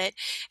about it,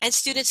 and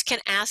students can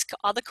ask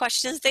all the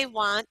questions they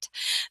want.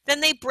 Then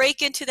they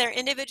break into their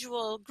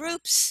individual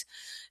groups.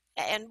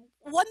 And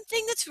one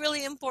thing that's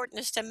really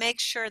important is to make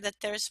sure that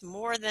there's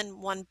more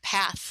than one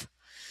path.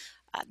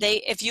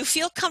 If you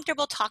feel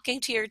comfortable talking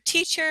to your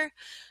teacher,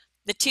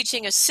 the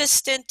teaching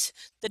assistant,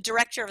 the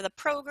director of the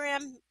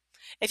program,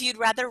 if you'd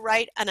rather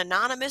write an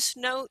anonymous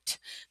note,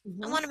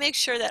 I want to make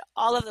sure that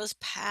all of those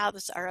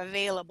paths are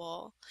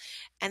available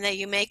and that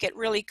you make it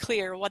really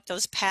clear what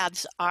those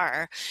paths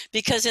are.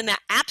 Because in the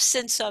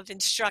absence of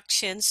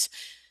instructions,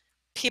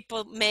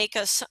 people make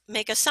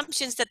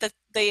assumptions that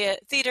the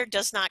theater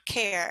does not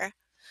care,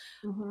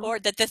 or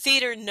that the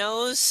theater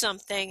knows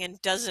something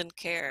and doesn't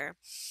care.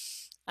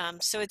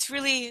 So it's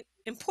really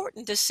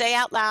important to say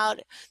out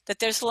loud that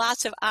there's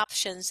lots of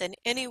options in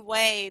any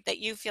way that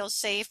you feel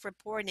safe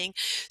reporting.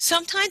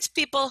 Sometimes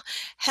people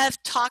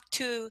have talked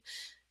to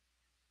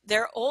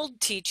their old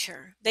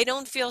teacher. They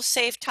don't feel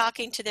safe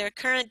talking to their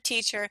current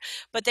teacher,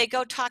 but they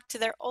go talk to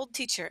their old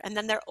teacher, and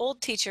then their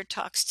old teacher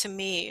talks to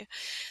me.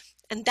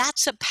 And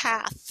that's a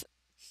path,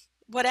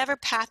 whatever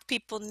path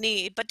people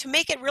need. But to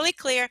make it really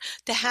clear,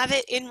 to have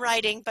it in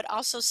writing, but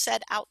also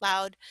said out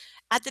loud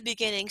at the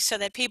beginning so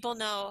that people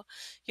know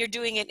you're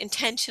doing it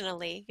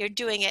intentionally, you're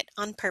doing it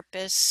on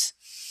purpose.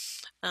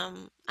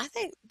 I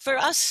think for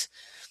us,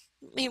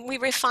 we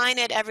refine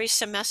it every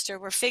semester.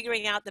 We're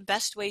figuring out the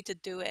best way to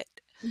do it.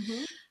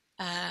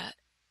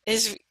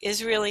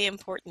 Is really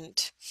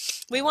important.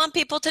 We want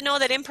people to know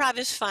that improv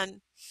is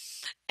fun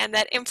and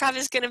that improv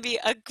is going to be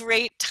a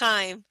great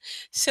time.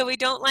 So we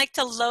don't like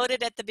to load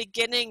it at the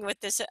beginning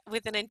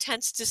with an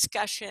intense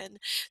discussion.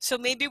 So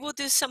maybe we'll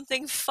do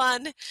something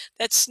fun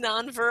that's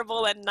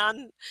nonverbal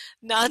and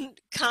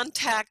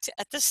non-contact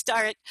at the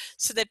start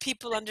so that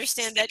people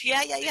understand that,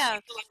 yeah.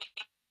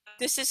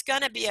 this is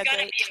going to be a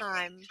great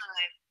time.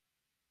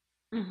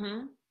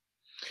 Mm-hmm.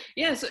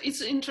 Yeah, so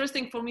it's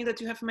interesting for me that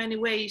you have many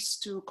ways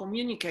to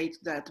communicate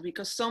that,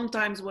 because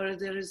sometimes where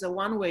there is a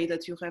one way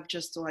that you have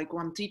just like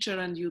one teacher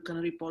and you can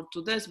report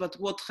to this, but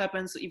what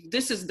happens if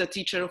this is the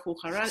teacher who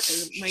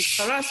makes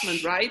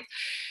harassment, right?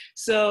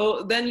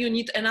 So then you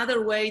need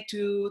another way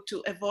to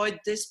avoid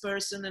this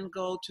person and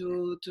go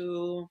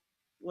to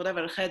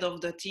whatever head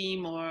of the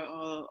team or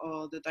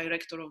the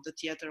director of the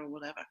theater or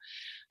whatever.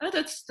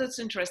 That's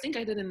interesting.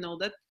 I didn't know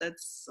that.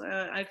 That's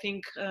I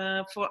think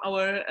for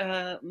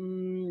our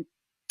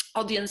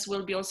audience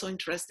will be also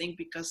interesting,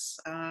 because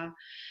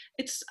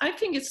I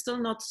think it's still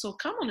not so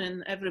common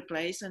in every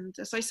place. And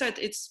as I said,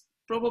 it's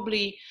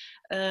probably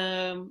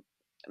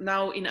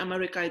now in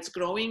America it's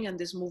growing and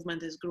this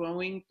movement is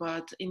growing,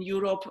 but in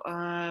Europe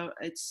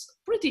it's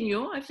pretty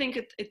new. I think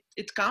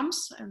it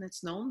comes and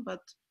it's known,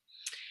 but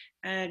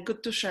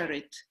good to share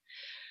it.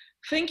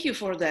 Thank you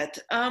for that.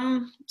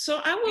 So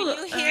I will.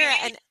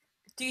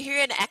 Do you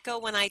hear an echo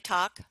when I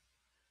talk?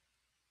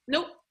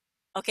 No.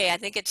 Okay, I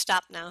think it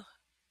stopped now.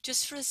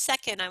 Just for a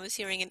second, I was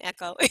hearing an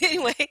echo.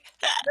 Anyway.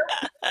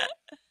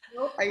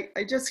 No,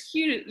 I just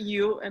hear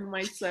you and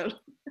myself.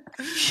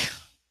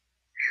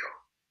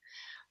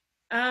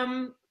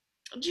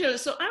 Jill,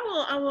 so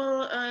I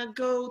will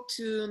go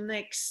to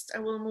next. I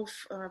will move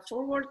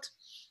forward.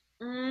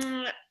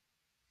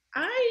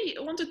 I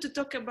wanted to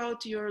talk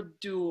about your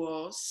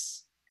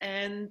duos,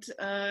 and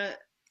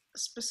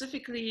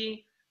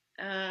specifically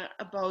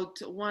about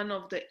one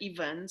of the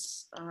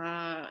events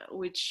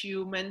which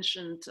you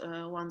mentioned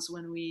once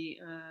when we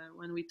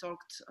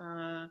talked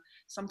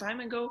some time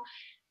ago.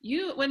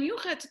 When you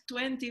had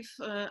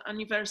 20th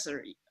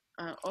anniversary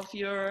of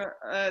your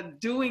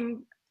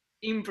doing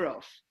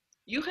improv,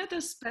 you had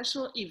a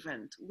special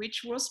event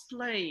which was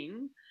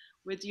playing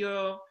with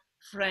your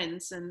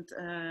friends and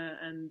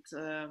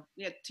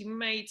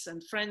teammates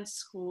and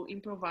friends who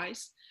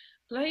improvise.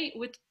 Play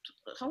with,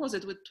 how was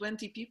it, with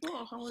 20 people?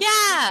 Or how was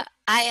it?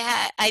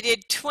 I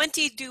did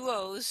 20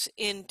 duos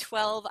in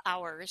 12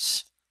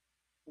 hours.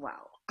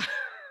 Wow.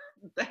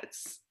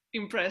 That's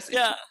impressive.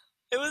 Yeah,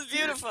 it was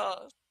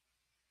beautiful.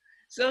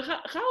 So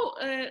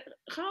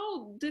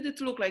how did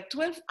it look like?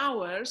 12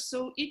 hours.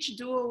 So each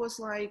duo was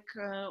like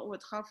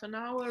what, half an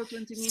hour,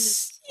 20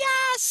 minutes? Yeah,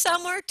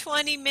 some were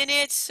 20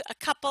 minutes. A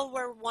couple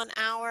were 1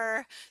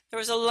 hour. There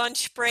was a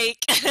lunch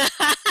break.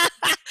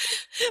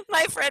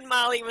 My friend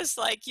Molly was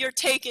like, "You're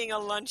taking a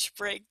lunch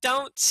break.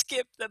 Don't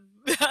skip the."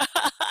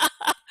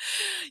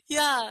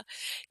 Yeah,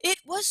 it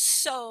was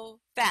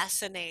so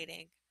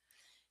fascinating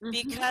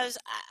because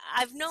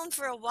I've known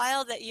for a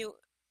while that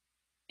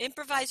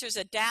improvisers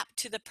adapt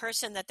to the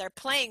person that they're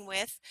playing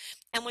with,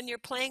 and when you're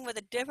playing with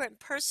a different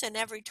person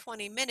every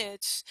 20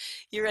 minutes,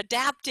 you're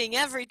adapting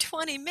every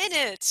 20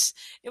 minutes.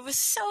 It was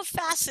so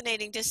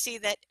fascinating to see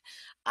that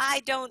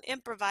I don't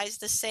improvise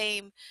the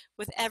same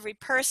with every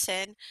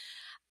person.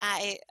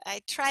 I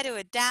try to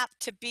adapt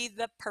to be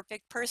the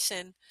perfect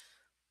person,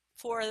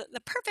 for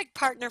the perfect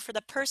partner for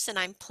the person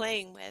I'm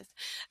playing with.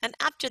 And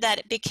after that,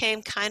 it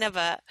became kind of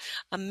a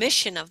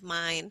mission of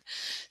mine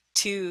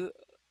to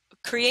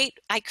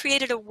I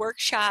created a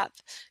workshop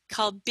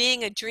called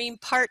Being a Dream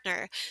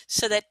Partner,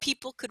 so that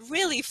people could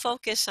really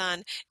focus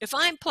on, if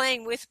I'm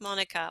playing with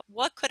Monica,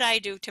 what could I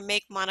do to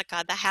make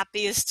Monica the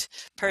happiest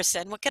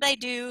person? What could I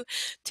do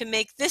to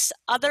make this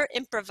other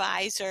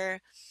improviser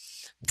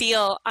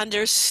feel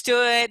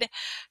understood,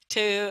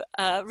 to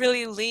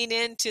really lean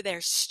into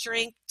their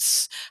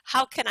strengths?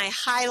 How can I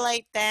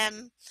highlight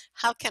them?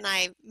 How can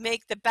I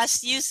make the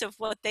best use of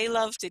what they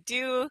love to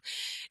do?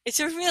 It's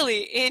a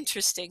really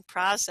interesting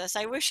process.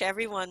 I wish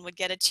everyone would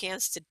get a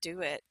chance to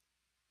do it.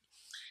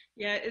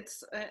 Yeah,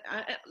 it's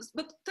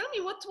but tell me,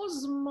 what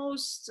was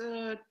most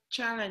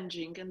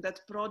challenging in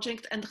that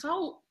project, and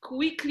how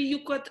quickly you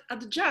could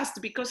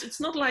adjust? Because it's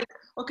not like,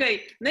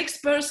 okay,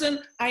 next person,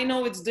 I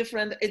know it's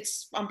different,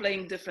 I'm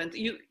playing different.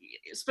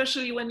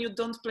 Especially when you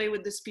don't play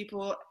with these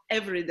people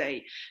every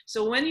day.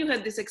 So when you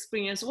had this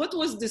experience, what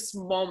was this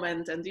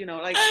moment? And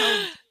like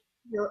how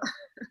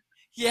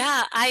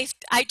Yeah, I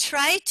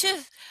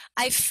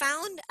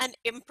found an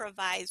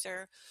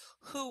improviser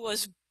who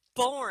was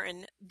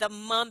born the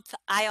month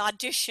I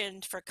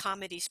auditioned for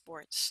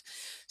ComedySportz.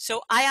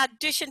 So I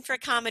auditioned for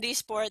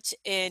ComedySportz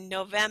in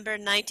November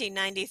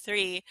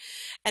 1993,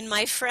 and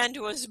my friend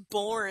was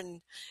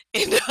born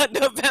in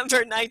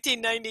November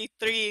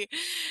 1993.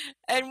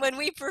 And when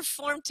we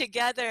performed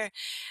together,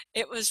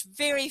 it was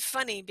very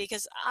funny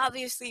because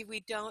obviously we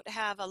don't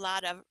have a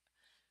lot of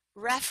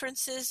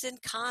references in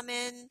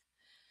common.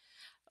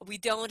 We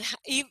don't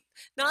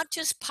not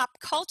just pop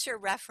culture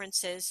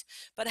references,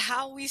 but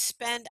how we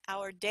spend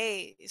our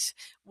days,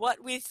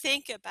 what we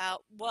think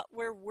about, what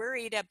we're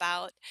worried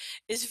about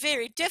is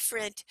very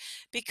different,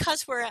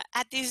 because we're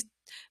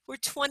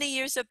 20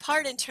 years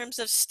apart in terms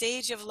of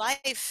stage of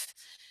life.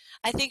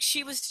 I think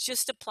she was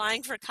just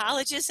applying for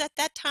colleges at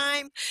that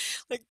time.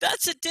 Like,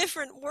 that's a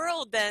different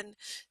world than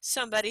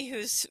somebody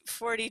who's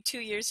 42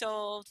 years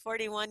old,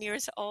 41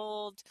 years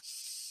old.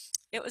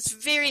 It was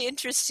very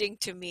interesting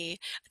to me.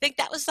 I think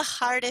that was the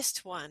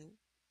hardest one.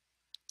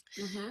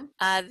 Mm-hmm.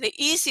 The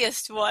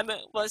easiest one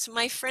was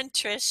my friend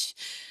Trish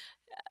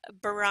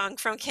Barong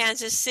from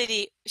Kansas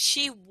City.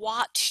 She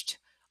watched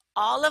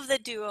all of the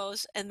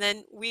duos, and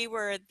then we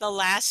were the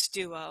last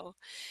duo.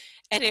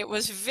 And it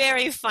was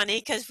very funny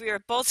because we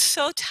were both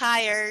so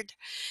tired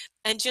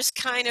and just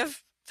kind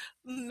of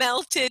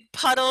melted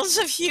puddles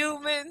of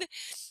human,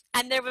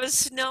 and there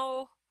was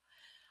no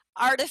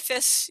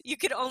artifice. You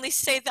could only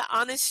say the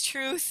honest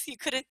truth. You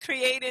couldn't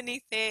create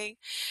anything.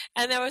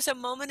 And there was a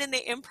moment in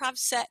the improv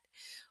set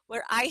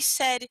where I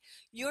said,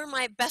 "You're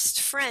my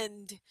best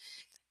friend."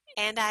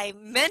 And I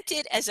meant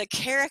it as a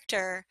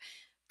character.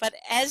 But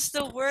as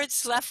the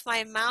words left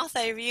my mouth,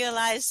 I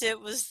realized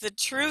it was the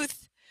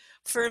truth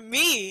for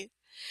me.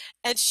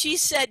 And she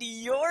said,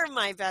 "You're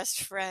my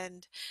best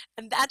friend."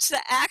 And that's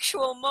the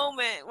actual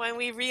moment when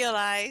we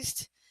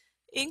realized,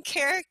 in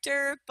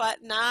character,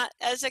 but not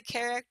as a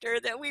character,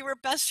 that we were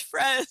best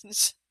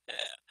friends.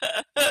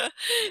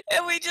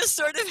 And we just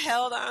sort of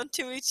held on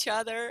to each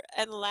other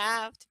and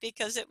laughed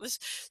because it was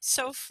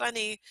so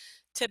funny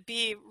to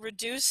be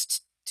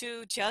reduced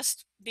to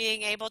just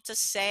being able to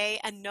say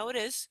and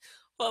notice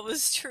what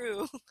was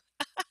true.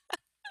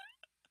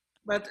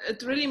 But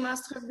it really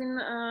must have been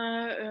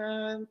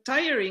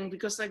tiring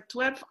because like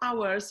 12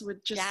 hours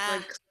with just Yeah.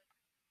 like,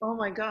 oh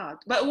my God.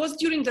 But it was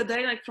during the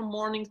day, like from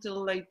morning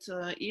till late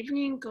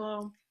evening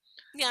or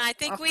Yeah, I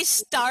think after? we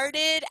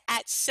started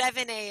at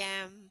 7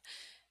 a.m.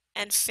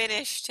 and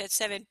finished at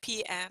 7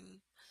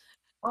 p.m.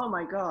 Oh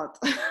my God.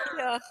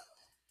 Yeah.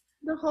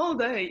 The whole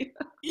day.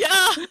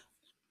 Yeah.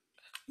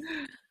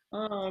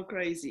 Oh,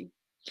 crazy.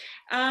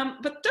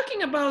 But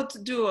talking about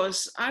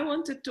duos, I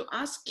wanted to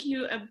ask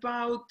you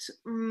about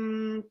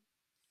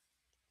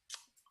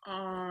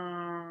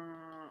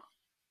uh,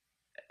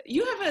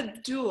 you have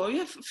a duo.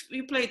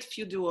 You played a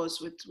few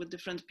duos with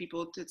different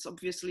people. It's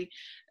obviously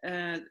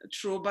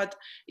true, but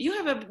you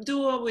have a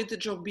duo with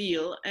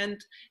Jobil,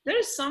 and there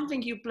is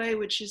something you play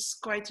which is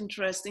quite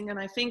interesting, and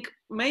I think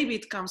maybe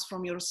it comes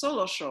from your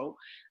solo show.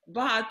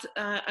 But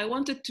I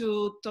wanted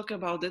to talk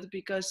about it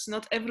because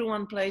not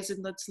everyone plays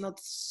it. That's not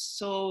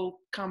so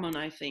common,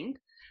 I think.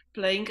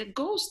 Playing a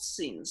ghost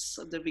scenes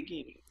at the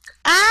beginning.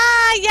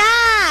 Ah,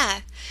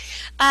 yeah.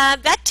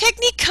 That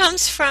technique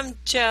comes from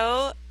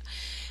Joe.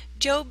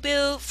 Joe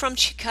Bill from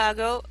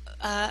Chicago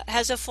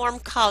has a form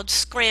called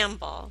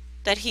Scramble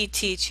that he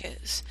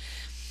teaches.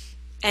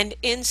 And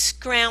in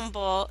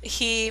Scramble,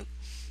 he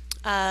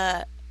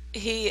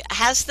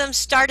has them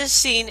start a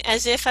scene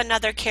as if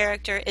another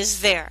character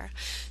is there.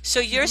 So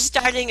you're Mm-hmm.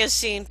 starting a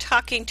scene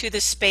talking to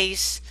the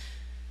space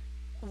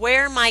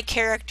where my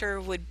character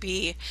would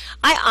be.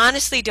 I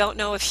honestly don't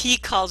know if he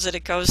calls it a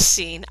ghost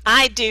scene.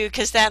 I do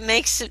because that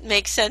makes it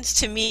make sense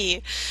to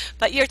me.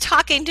 But you're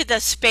talking to the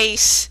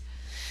space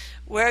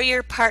where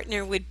your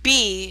partner would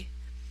be,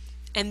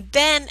 and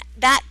then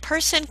that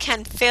person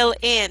can fill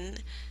in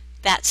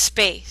that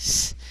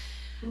space.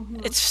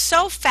 Mm-hmm. It's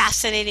so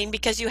fascinating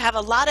because you have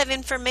a lot of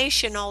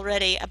information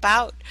already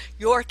about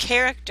your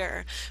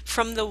character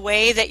from the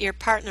way that your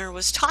partner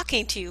was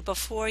talking to you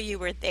before you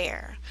were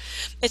there.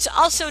 It's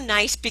also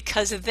nice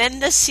because then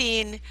the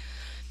scene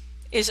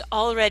is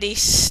already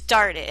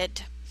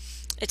started.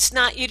 It's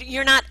not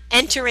you're not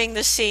entering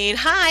the scene.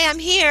 "Hi, I'm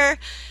here."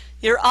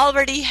 You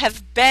already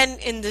have been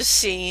in the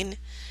scene,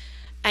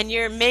 and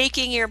you're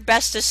making your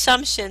best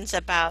assumptions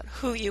about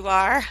who you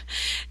are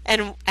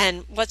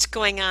and what's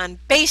going on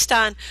based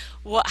on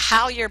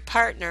how your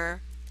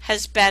partner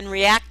has been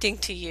reacting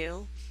to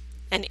you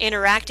and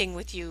interacting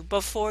with you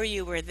before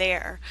you were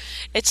there.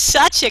 It's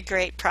such a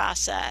great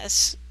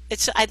process.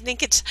 I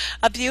think it's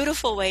a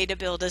beautiful way to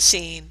build a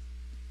scene.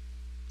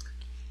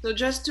 So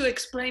just to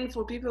explain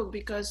for people,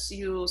 because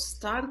you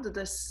started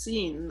the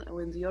scene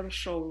with your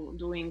show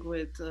doing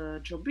with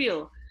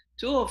Jobil,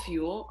 two of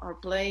you are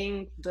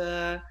playing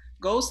the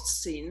ghost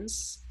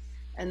scenes,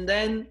 and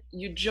then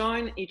you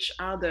join each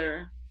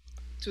other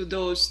to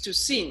those two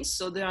scenes.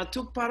 So there are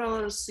two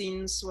parallel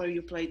scenes where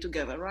you play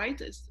together, right?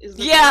 Is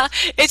that Yeah, right?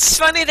 it's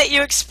funny that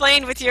you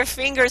explained with your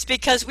fingers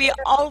because we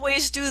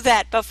always do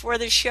that before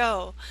the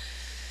show.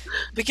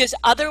 Because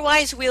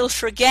otherwise we'll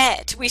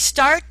forget. We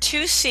start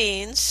two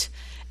scenes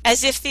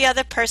as if the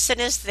other person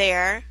is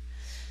there,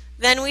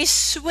 then we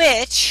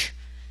switch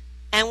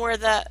and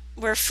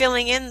we're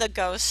filling in the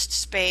ghost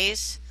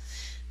space.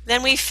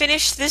 Then we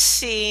finish this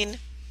scene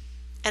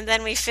and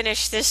then we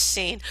finish this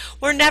scene.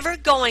 We're never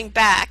going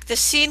back. The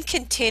scene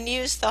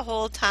continues the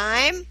whole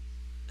time.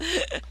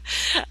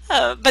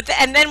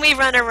 And then we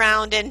run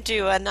around and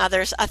do a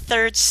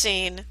third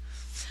scene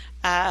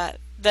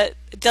that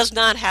does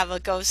not have a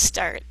ghost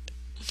start.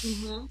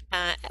 Mm-hmm.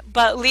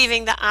 But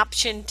leaving the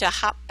option to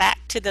hop back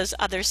to those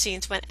other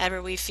scenes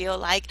whenever we feel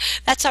like.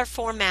 That's our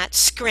format,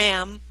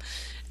 Scram.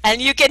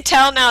 And you can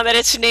tell now that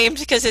it's named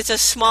because it's a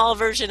small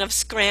version of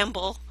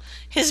Scramble,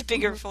 his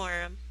bigger Mm-hmm.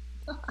 form.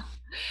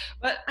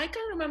 But I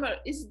can remember,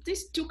 is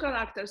these two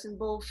characters in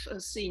both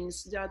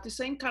scenes? They are the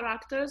same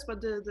characters,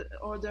 but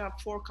or there are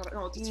four characters?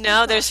 No, it's four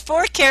No, there's characters.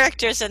 4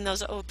 characters in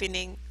those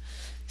opening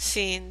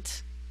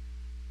scenes.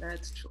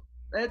 That's true.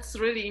 That's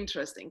really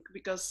interesting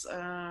because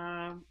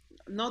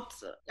not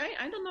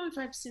I don't know if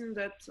I've seen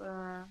that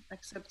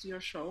except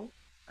your show.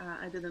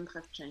 I didn't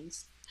have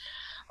chance.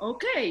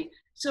 Okay,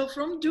 so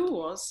from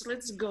duos,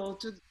 let's go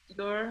to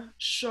your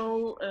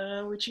show,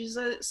 which is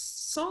a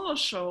solo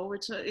show,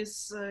 which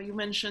is you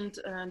mentioned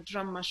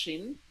drum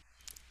machine.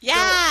 So I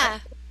Yeah.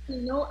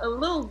 know a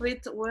little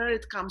bit where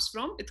it comes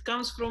from. It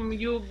comes from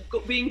you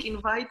being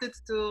invited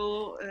to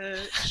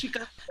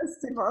Chicago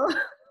Festival.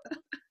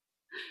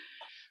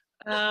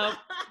 uh,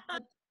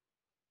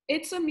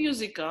 it's a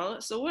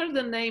musical. So where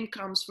the name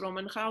comes from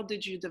and how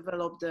did you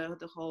develop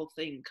the whole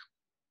thing?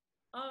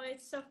 Oh,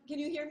 it's so. Can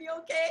you hear me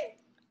okay?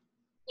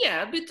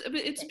 Yeah, it's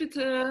a bit.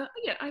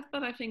 Yeah,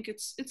 but I think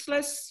it's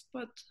less.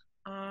 But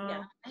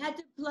Yeah, I had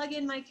to plug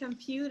in my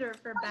computer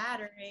for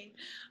battery.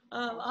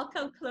 I'll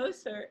come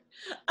closer.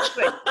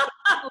 great.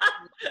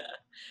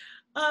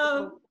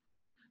 um,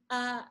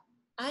 uh,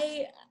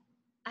 I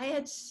I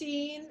had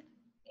seen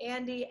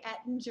Andy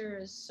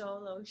Ettinger's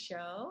solo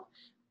show,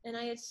 and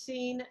I had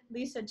seen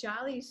Lisa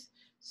Jolly's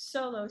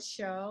solo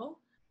show,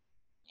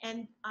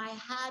 and I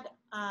had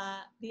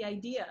the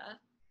idea.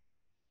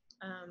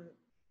 Um,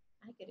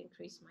 I could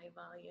increase my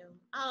volume.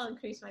 I'll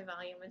increase my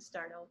volume and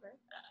start over.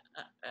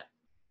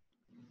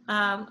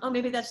 Oh,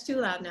 maybe that's too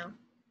loud now.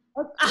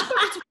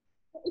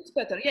 It's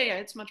better. Yeah,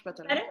 it's much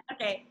better. Better?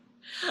 Okay.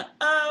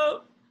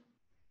 Um,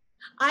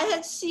 I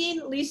had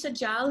seen Lisa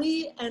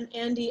Jolly and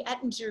Andy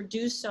Ettinger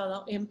do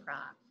solo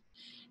improv.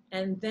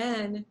 And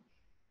then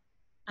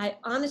I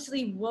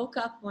honestly woke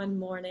up one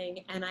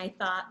morning and I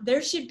thought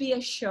there should be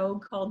a show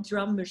called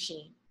Drum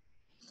Machine.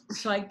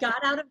 So I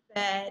got out of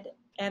bed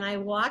and I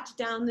walked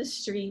down the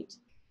street.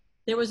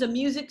 There was a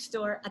music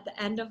store at the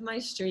end of my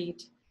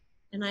street.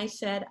 And I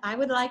said, I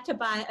would like to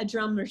buy a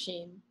drum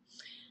machine.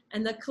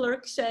 And the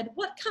clerk said,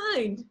 what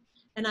kind?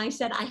 And I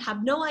said, I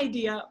have no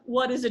idea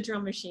what is a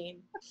drum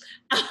machine.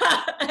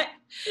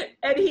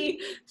 And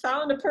he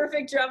found a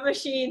perfect drum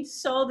machine,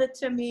 sold it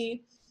to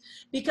me,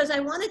 because I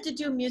wanted to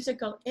do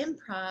musical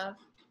improv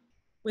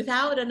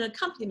without an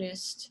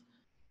accompanist,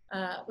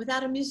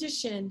 without a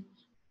musician.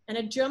 And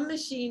a drum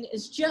machine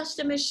is just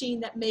a machine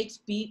that makes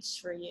beats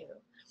for you.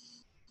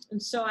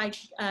 And so I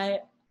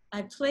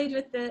played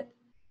with it,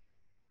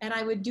 and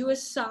I would do a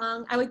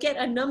song. I would get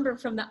a number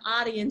from the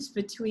audience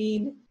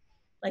between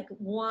like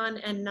 1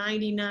 and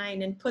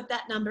 99 and put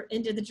that number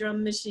into the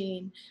drum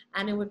machine,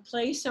 and it would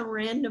play some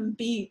random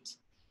beat,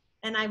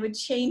 and I would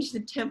change the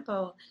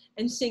tempo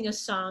and sing a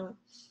song.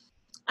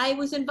 I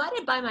was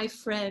invited by my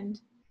friend,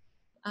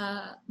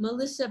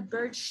 Melissa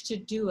Birch, to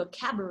do a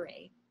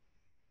cabaret,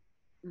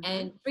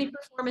 and 3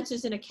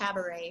 performances in a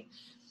cabaret.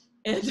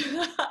 And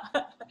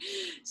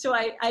so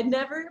I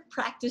never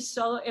practiced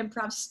solo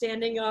improv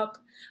standing up.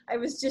 I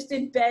was just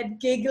in bed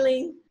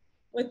giggling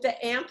with the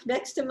amp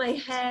next to my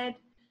head.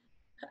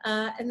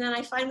 And then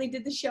I finally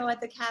did the show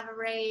at the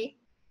cabaret,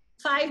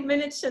 5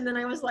 minutes, and then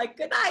I was like,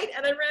 good night,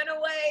 and I ran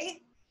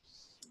away.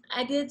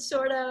 I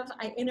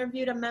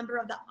interviewed a member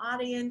of the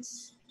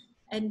audience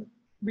and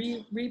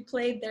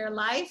replayed their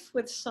life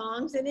with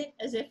songs in it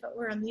as if it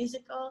were a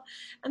musical.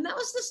 And that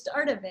was the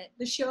start of it.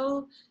 The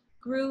show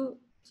grew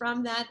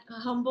from that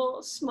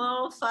humble,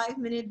 small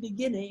 5-minute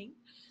beginning.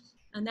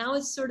 And now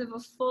it's sort of a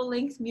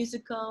full-length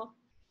musical.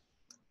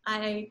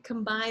 I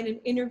combine an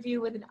interview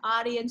with an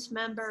audience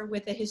member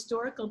with a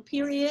historical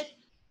period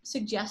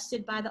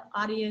suggested by the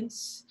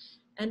audience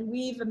and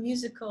weave a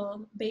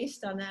musical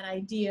based on that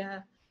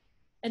idea.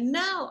 And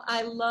now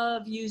I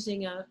love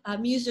using a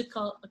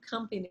musical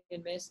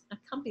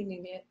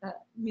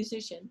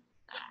musician.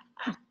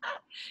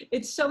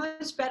 It's so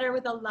much better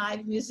with a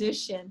live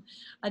musician.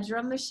 A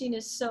drum machine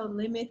is so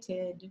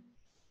limited.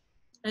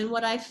 And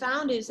what I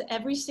found is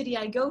every city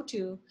I go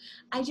to,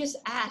 I just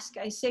ask,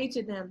 I say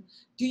to them,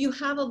 do you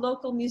have a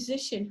local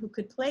musician who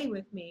could play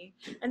with me?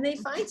 And they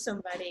find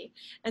somebody.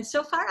 And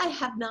so far I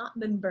have not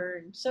been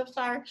burned. So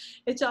far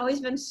it's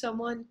always been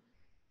someone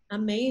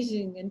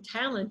amazing and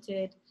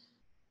talented.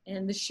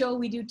 And the show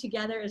we do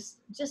together is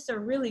just a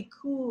really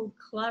cool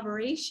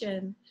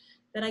collaboration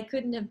that I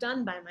couldn't have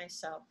done by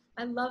myself.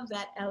 I love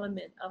that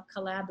element of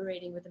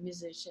collaborating with a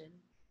musician.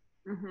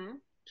 Mm-hmm.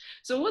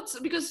 So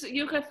because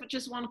you have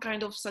just one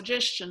kind of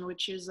suggestion,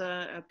 which is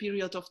a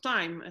period of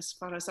time, as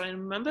far as I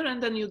remember,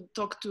 and then you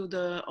talk to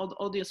the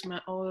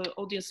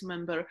audience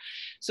member.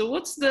 So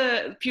what's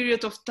the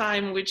period of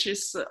time which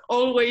is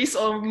always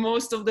or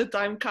most of the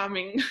time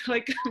coming,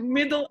 like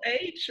middle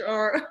age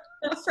or?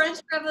 The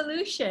French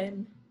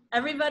Revolution.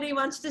 Everybody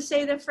wants to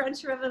say the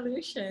French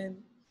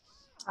Revolution.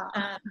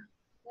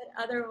 What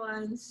other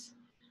ones?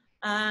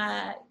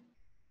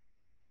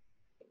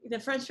 The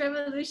French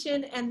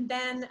Revolution, and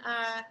then,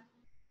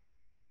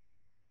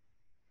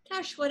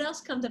 gosh, what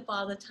else comes up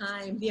all the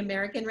time? The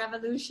American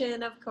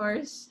Revolution, of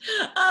course.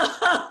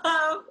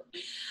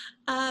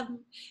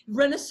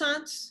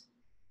 Renaissance.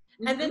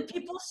 Mm-hmm. And then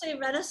people say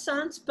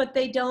Renaissance, but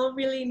they don't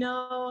really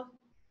know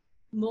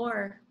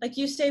more. Like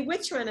you say,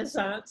 which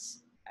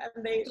Renaissance?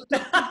 And they,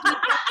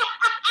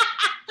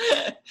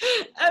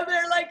 and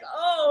they're like,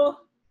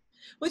 oh,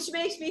 which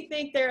makes me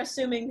think they're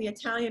assuming the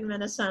Italian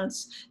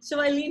Renaissance. So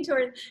I lean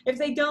toward, if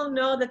they don't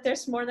know that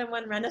there's more than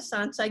one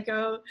Renaissance, I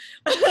go.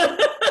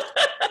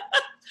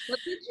 But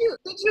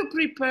did you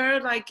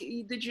prepare, like,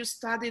 did you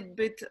study a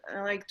bit,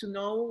 like, to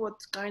know what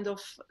kind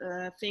of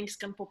things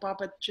can pop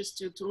up at just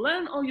to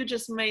learn, or you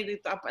just made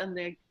it up and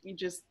you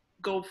just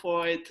go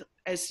for it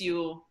as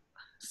you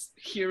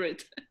hear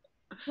it?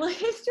 Well,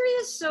 history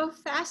is so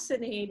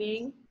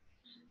fascinating,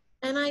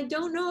 and I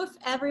don't know if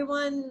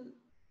everyone,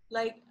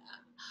 like,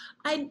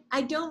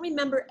 I don't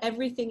remember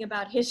everything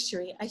about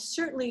history. I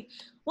certainly,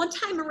 one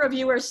time a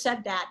reviewer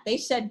said that. They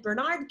said,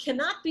 Bernard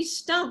cannot be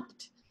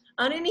stumped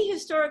on any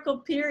historical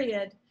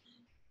period.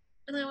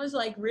 And I was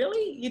like,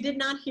 really? You did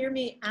not hear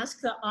me ask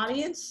the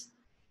audience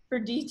for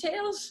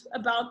details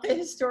about the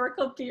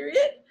historical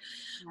period?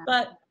 Yeah.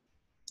 But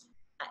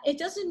it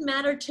doesn't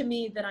matter to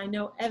me that I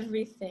know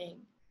everything.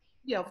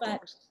 Yeah, of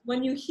course.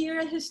 When you hear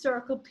a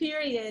historical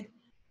period,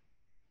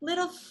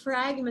 little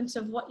fragments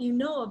of what you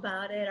know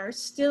about it are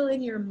still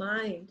in your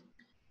mind.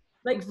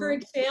 Like, for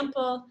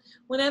example,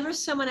 whenever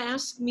someone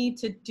asks me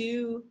to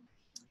do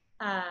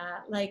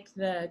like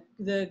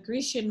the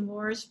Grecian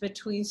wars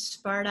between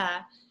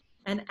Sparta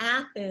and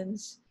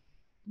Athens,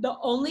 the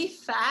only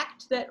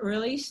fact that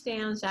really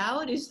stands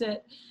out is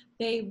that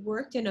they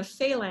worked in a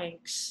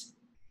phalanx,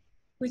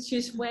 which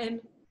is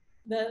when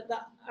the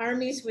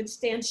armies would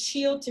stand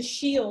shield to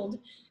shield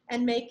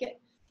and make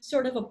it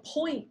sort of a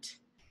point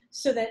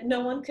so that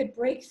no one could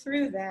break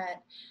through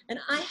that. And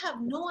I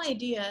have no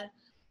idea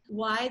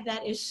why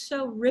that is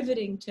so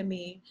riveting to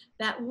me,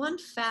 that one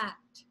fact.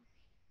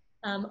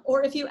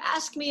 Or if you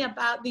ask me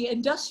about the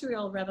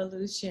Industrial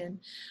Revolution,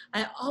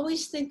 I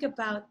always think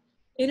about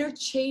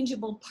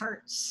interchangeable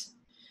parts,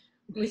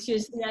 which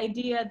is the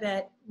idea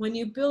that when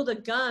you build a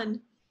gun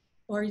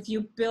or if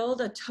you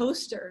build a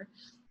toaster,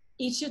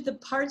 each of the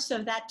parts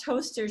of that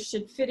toaster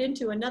should fit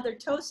into another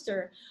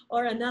toaster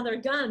or another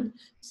gun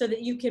so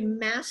that you can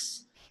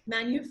mass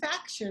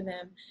manufacture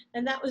them.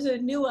 And that was a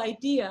new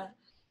idea.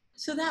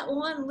 So that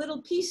one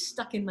little piece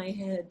stuck in my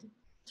head.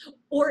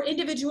 Or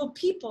individual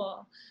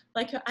people.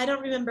 Like, I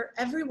don't remember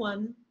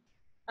everyone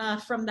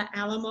from the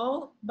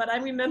Alamo, but I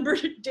remember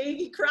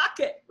Davy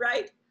Crockett,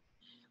 right?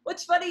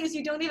 What's funny is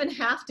you don't even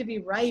have to be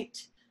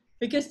right,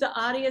 because the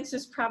audience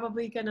is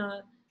probably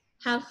gonna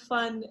have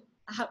fun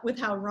with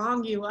how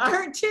wrong you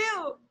are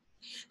too.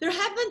 There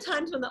have been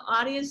times when the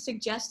audience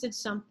suggested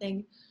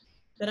something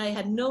that I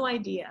had no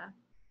idea,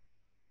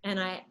 and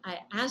I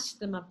asked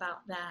them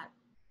about that.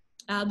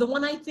 The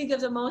one I think of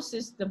the most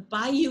is the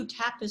Bayeux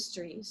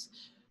Tapestries.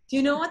 Do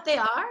you know what they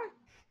are?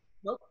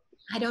 Nope.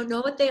 I don't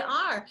know what they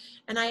are.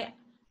 And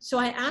so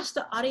I asked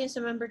the audience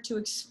member to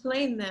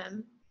explain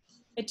them.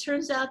 It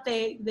turns out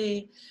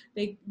they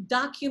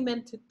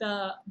document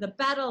the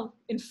battle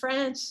in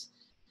France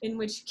in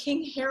which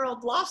King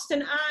Harold lost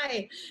an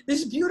eye.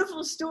 This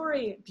beautiful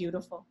story,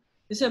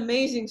 this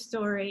amazing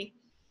story.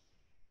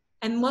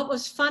 And what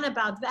was fun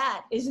about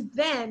that is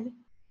then,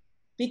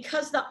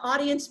 because the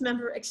audience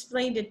member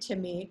explained it to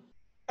me,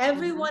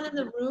 everyone in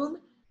the room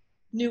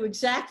knew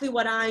exactly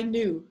what I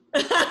knew.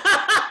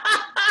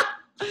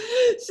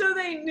 So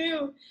they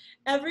knew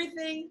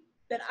everything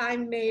that I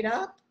made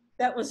up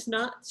that was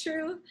not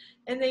true,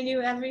 and they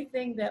knew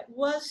everything that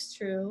was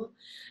true,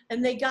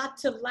 and they got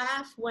to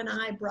laugh when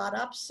I brought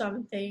up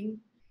something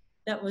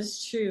that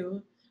was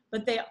true,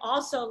 but they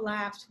also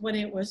laughed when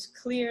it was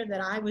clear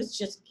that I was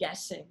just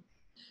guessing.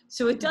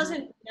 So it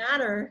doesn't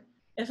matter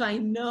if I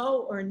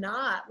know or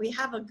not. We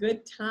have a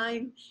good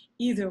time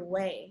either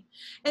way.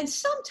 And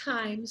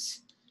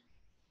sometimes,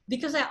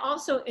 because I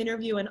also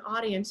interview an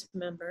audience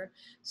member,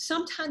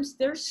 sometimes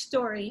their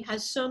story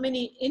has so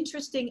many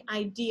interesting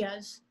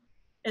ideas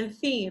and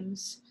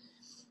themes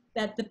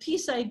that the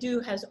piece I do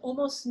has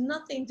almost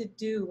nothing to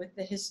do with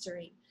the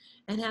history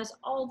and has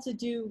all to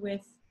do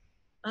with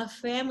a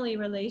family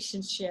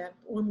relationship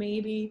or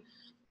maybe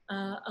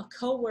a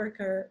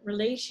coworker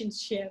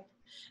relationship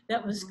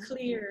that was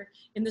clear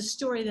in the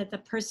story that the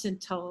person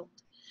told.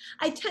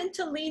 I tend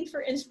to lean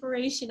for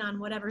inspiration on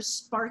whatever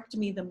sparked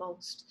me the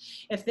most.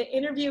 If the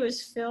interview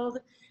is filled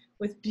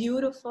with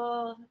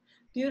beautiful,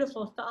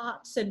 beautiful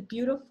thoughts and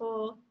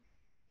beautiful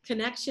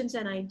connections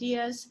and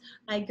ideas,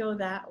 I go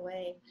that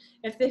way.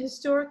 If the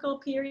historical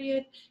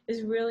period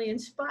is really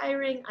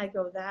inspiring, I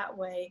go that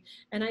way.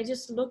 And I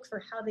just look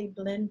for how they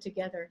blend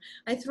together.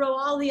 I throw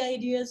all the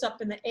ideas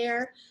up in the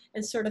air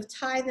and sort of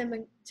tie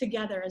them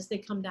together as they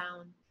come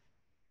down.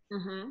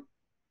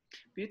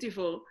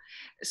 Beautiful.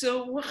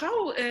 So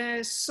how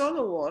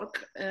solo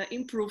work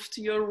improved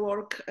your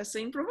work as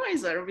an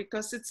improviser?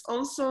 Because it's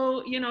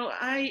also, you know,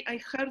 I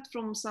heard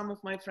from some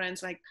of my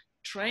friends, like,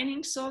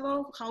 training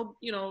solo, how,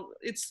 you know,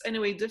 it's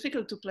anyway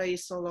difficult to play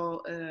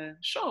solo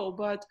show,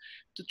 but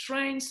to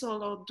train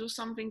solo, do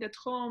something at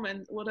home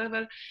and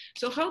whatever.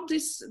 So how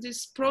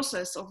this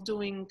process of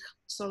doing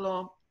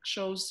solo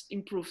shows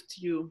improved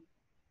you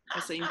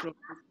as an improviser?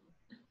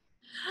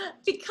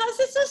 Because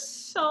it's a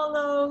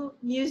solo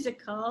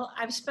musical,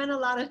 I've spent a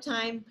lot of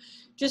time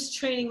just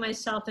training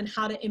myself in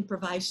how to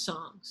improvise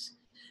songs.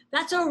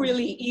 That's a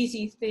really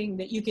easy thing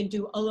that you can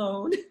do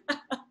alone.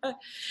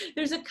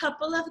 There's a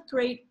couple of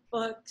great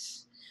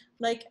books.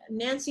 Like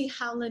Nancy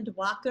Howland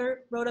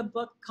Walker wrote a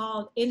book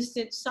called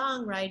Instant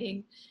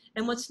Songwriting.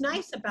 And what's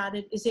nice about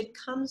it is it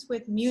comes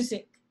with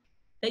music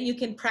that you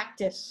can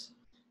practice.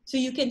 So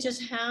you can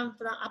just have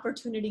the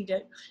opportunity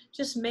to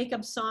just make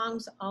up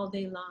songs all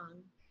day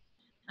long,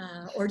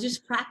 or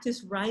just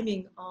practice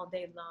rhyming all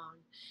day long.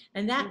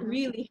 And that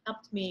really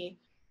helped me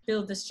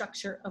build the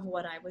structure of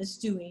what I was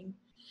doing.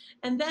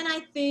 And then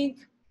I think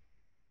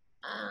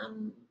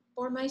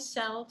for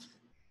myself,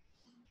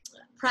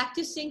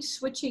 practicing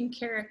switching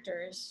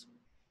characters.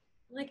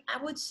 Like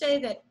I would say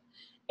that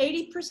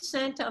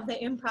 80% of the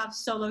improv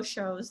solo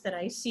shows that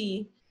I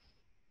see,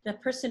 the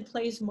person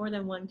plays more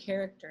than one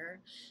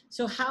character.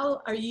 So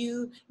how are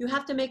you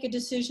have to make a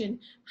decision.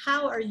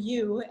 How are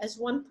you as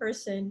one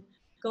person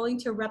going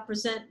to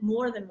represent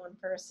more than one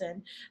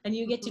person? And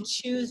you get to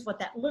choose what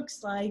that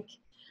looks like,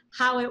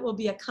 how it will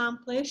be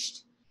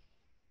accomplished,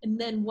 and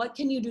then what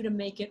can you do to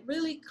make it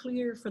really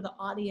clear for the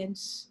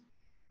audience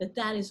that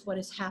that is what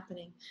is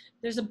happening.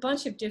 There's a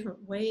bunch of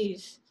different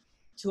ways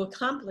to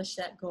accomplish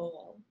that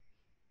goal.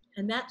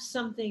 And that's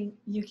something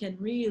you can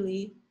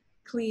really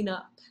clean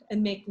up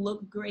and make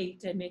look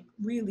great and make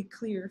really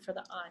clear for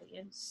the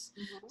audience.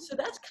 So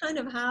that's kind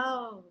of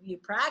how you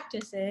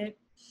practice it.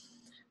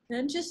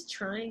 And just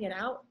trying it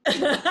out.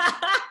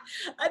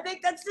 I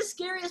think that's the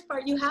scariest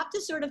part. You have to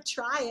sort of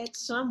try it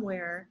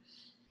somewhere,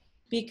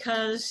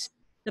 because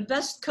the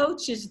best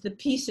coach is the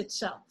piece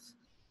itself.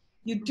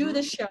 You do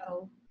the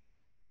show,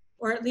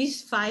 or at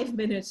least 5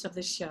 minutes of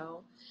the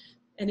show,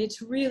 and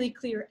it's really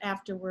clear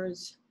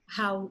afterwards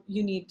how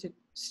you need to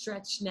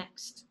stretch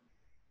next.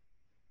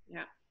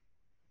 Yeah.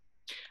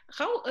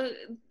 How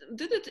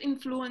did it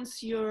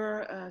influence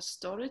your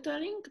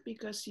storytelling?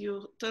 Because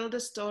you tell the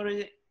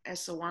story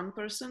as a one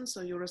person,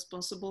 so you're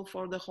responsible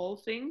for the whole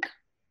thing?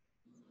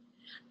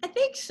 I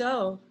think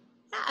so.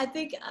 Yeah, I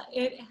think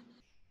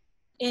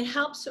it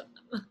helps.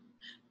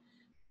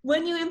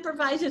 When you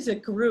improvise as a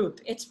group,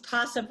 it's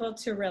possible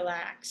to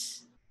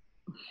relax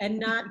and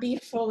not be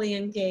fully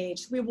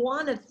engaged. We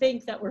want to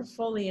think that we're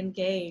fully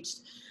engaged.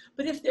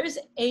 But if there's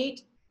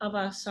 8 of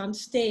us on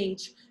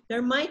stage,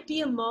 there might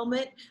be a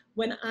moment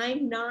when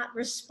I'm not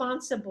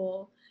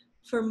responsible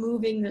for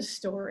moving the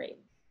story.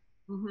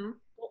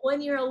 But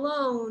when you're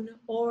alone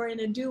or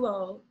in a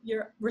duo,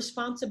 you're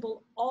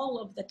responsible all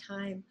of the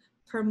time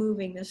for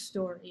moving the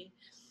story.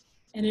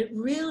 And it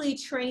really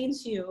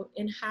trains you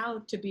in how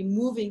to be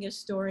moving a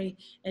story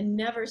and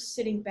never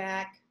sitting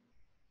back,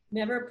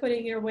 never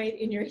putting your weight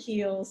in your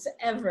heels,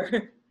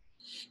 ever.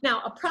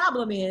 Now, a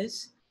problem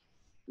is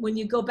when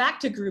you go back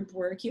to group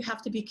work, you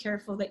have to be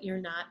careful that you're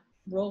not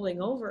rolling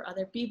over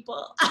other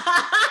people,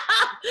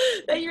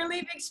 that you're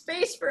leaving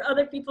space for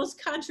other people's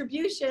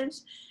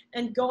contributions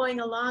and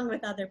going along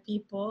with other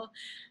people.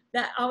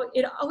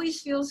 It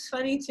always feels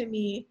funny to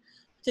me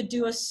to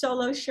do a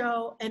solo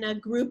show and a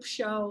group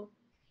show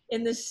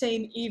in the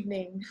same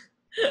evening,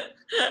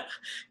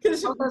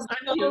 because I'm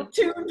all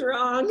tuned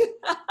wrong.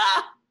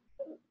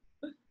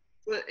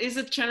 Is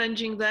it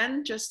challenging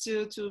then, just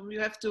to you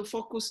have to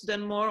focus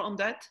then more on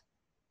that?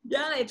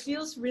 Yeah, it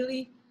feels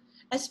really,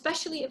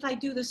 especially if I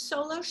do the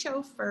solo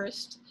show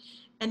first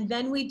and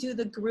then we do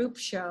the group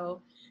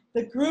show.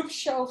 The group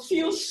show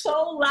feels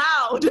so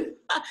loud.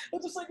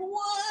 It's just like,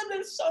 what?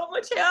 There's so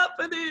much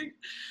happening.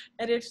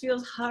 And it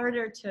feels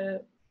harder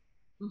to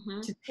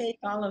take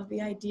all of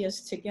the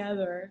ideas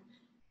together.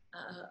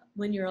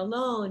 When you're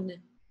alone,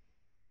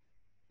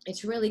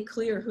 it's really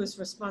clear who's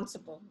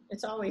responsible.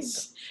 It's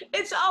always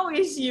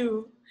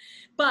you.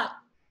 But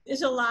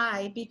it's a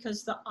lie,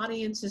 because the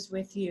audience is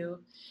with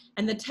you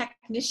and the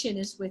technician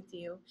is with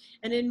you.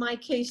 And in my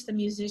case, the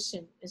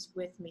musician is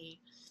with me.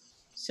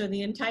 So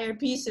the entire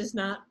piece is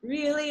not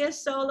really a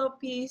solo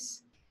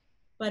piece,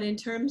 but in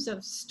terms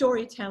of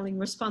storytelling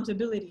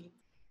responsibility,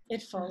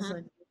 it falls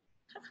on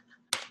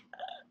you.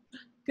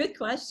 Good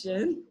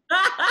question.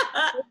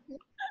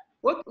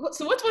 What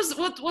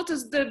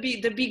is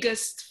the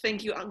biggest thing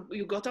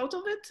you got out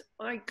of it?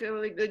 Like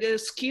the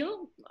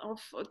skill of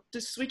the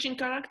switching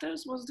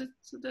characters? Was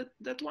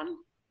that one?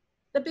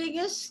 The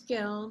biggest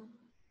skill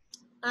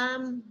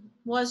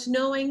was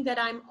knowing that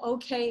I'm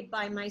okay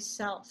by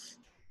myself.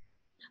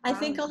 I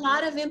think a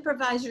lot of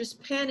improvisers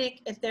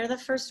panic if they're the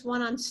first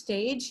one on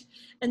stage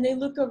and they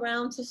look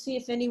around to see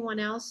if anyone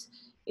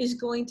else is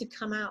going to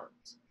come out.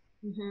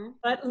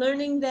 But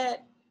learning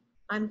that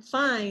I'm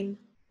fine,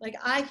 like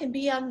I can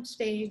be on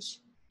stage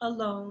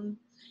alone,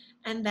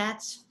 and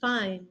that's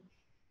fine,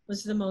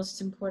 was the most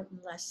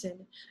important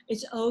lesson.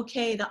 It's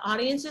okay. The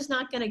audience is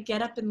not going to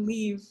get up and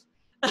leave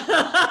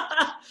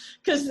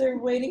because they're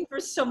waiting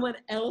for someone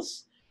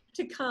else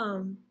to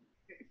come.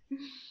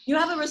 You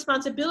have a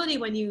responsibility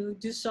when you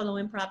do solo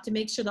improv to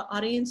make sure the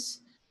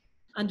audience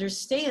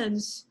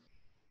understands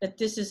that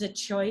this is a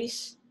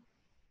choice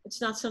It's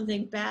not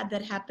something bad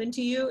that happened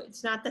to you.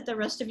 It's not that the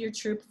rest of your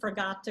troupe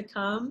forgot to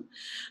come.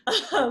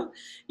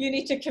 You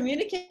need to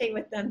communicate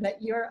with them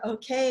that you're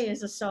okay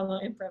as a solo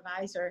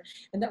improviser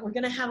and that we're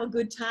going to have a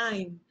good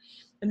time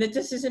and that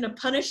this isn't a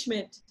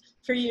punishment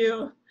for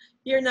you.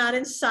 You're not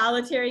in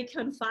solitary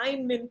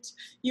confinement.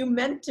 You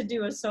meant to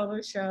do a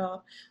solo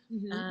show.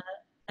 Mm-hmm.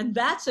 And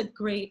that's a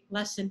great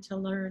lesson to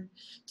learn,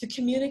 to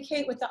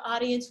communicate with the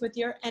audience with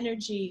your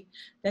energy,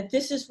 that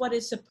this is what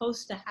is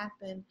supposed to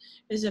happen,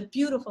 is a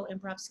beautiful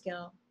improv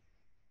skill.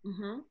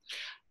 Mm-hmm.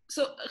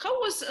 So how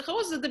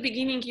was at the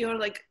beginning your,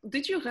 like,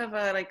 did you have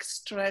a like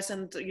stress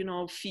and, you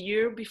know,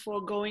 fear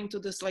before going to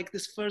this, like,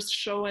 this first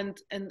show,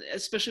 and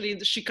especially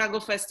the Chicago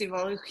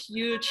festival,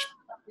 huge,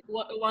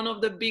 one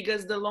of the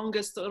biggest, the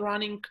longest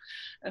running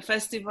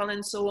festival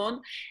and so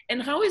on.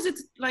 And how is it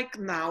like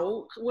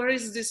now? Where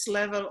is this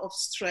level of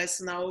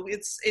stress now?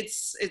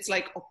 It's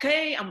like,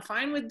 okay, I'm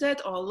fine with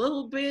that, or a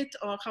little bit,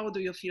 or how do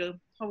you feel?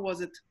 How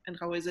was it and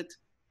how is it?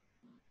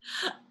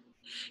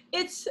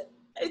 It's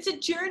a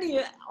journey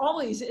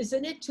always,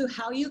 isn't it, to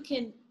how you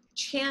can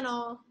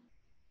channel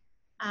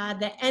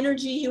the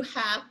energy you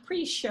have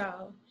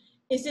pre-show.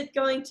 Is it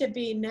going to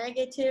be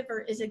negative or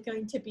is it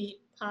going to be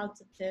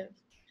positive?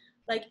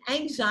 Like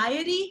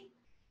anxiety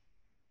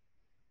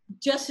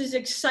just is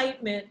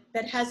excitement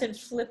that hasn't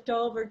flipped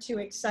over to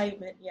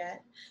excitement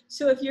yet.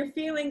 So if you're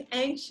feeling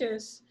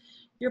anxious,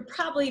 you're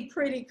probably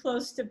pretty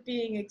close to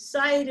being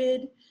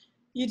excited.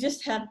 You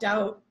just have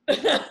doubt.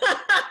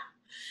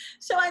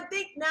 So I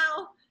think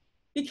now,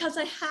 because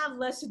I have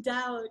less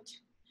doubt,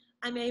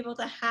 I'm able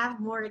to have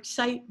more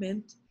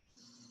excitement,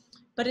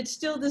 but it's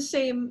still the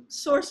same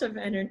source of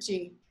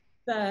energy.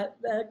 The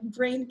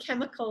brain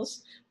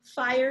chemicals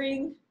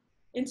firing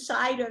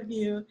inside of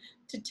you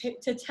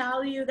to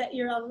tell you that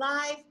you're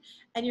alive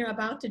and you're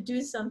about to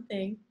do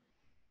something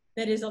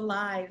that is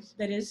alive,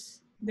 that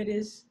is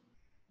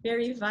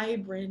very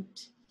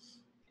vibrant,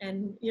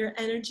 and your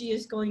energy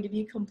is going to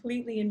be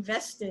completely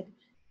invested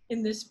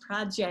in this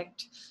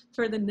project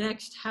for the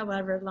next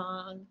however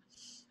long.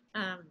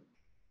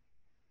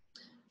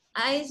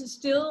 I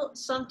still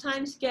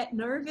sometimes get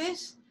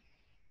nervous,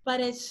 but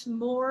it's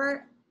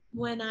more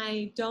when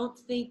I don't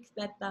think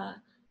that the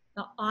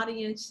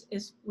audience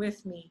is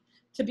with me.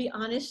 To be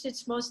honest,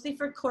 it's mostly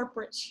for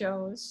corporate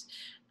shows.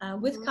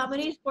 With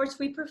Comedy Sports,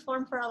 we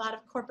perform for a lot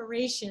of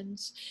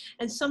corporations,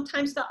 and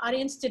sometimes the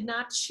audience did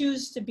not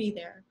choose to be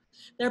there.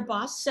 Their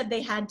boss said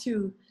they had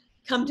to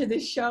come to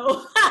this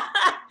show,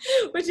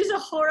 which is a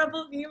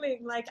horrible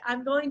feeling. Like,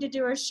 I'm going to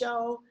do a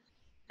show,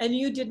 and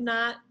you did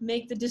not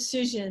make the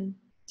decision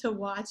to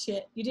watch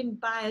it. You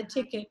didn't buy a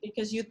ticket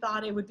because you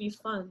thought it would be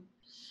fun.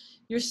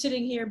 You're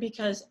sitting here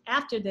because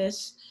after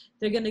this,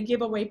 they're going to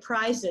give away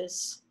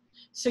prizes.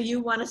 So you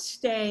want to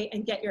stay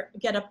and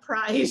get a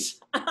prize.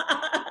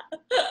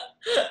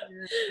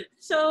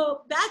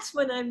 So that's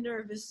when I'm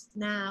nervous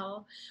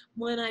now,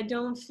 when I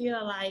don't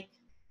feel like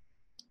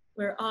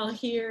we're all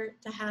here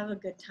to have a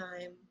good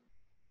time.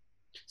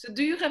 So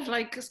do you have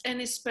like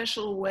any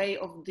special way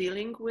of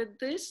dealing with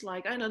this?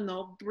 Like, I don't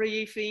know,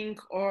 breathing,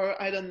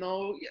 or I don't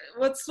know,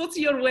 what's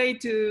your way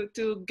to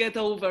get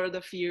over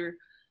the fear?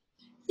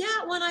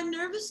 Yeah, when I'm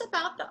nervous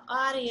about the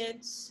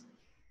audience,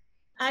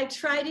 I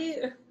try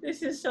to,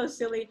 this is so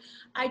silly,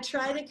 I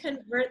try to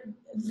convert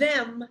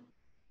them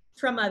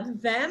from a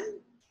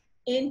them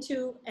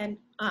into an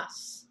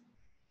us.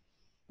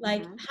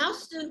 Like, how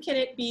soon can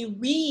it be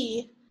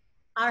we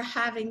are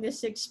having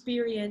this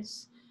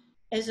experience,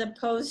 as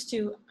opposed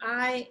to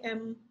I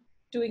am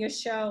doing a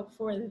show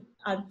for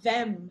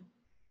them.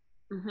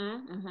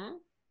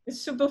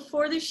 So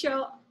before the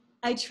show,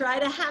 I try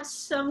to have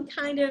some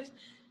kind of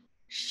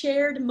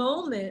shared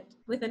moment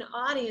with an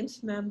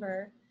audience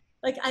member.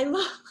 Like, I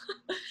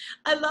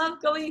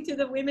love going to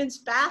the women's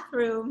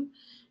bathroom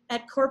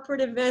at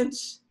corporate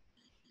events,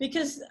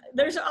 because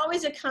there's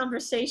always a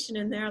conversation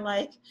in there,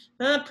 like,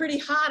 pretty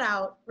hot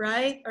out,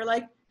 right? Or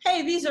like,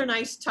 hey, these are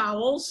nice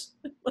towels.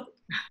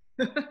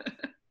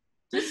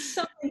 Just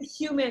something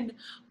human.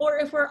 Or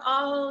if we're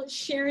all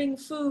sharing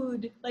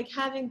food, like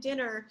having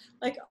dinner,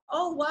 like,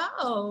 oh,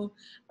 wow,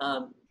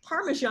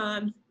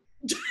 Parmesan.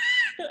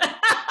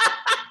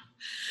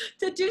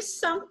 To do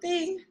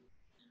something,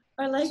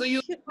 or like, so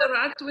you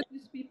interact with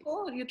these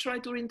people, you try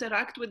to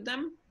interact with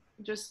them,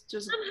 just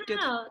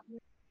somehow,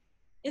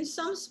 in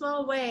some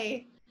small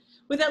way,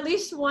 with at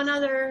least one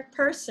other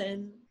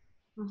person,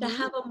 to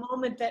have a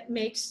moment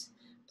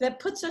that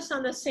puts us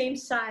on the same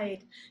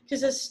side,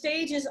 because a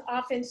stage is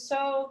often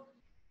so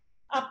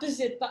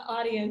opposite the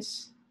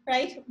audience,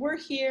 right? We're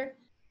here,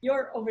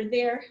 you're over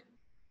there.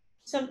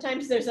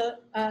 Sometimes there's a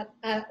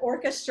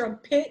orchestra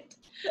pit,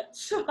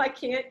 so I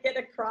can't get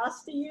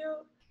across to you.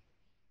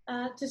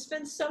 To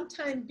spend some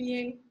time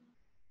being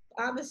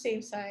on the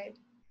same side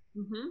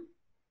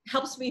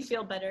helps me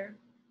feel better.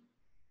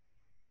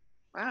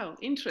 Wow,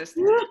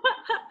 interesting.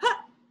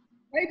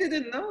 I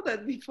didn't know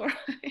that before.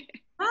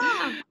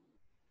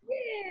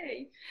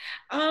 Yay!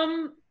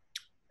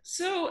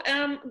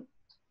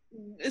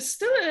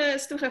 Still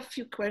have a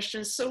few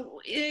questions. So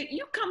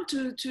you come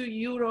to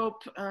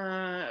Europe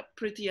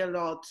pretty a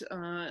lot.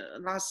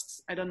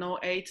 Last, I don't know,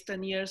 8,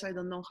 10 years. I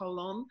don't know how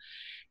long.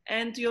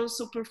 And you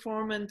also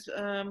perform and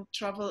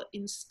travel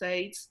in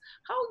States.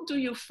 How do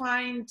you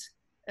find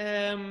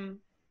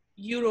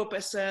Europe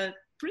as a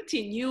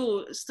pretty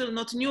new, still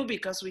not new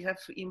because we have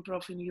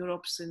improv in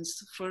Europe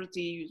since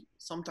 30,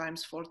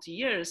 sometimes 40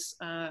 years,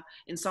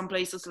 in some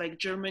places like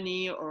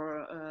Germany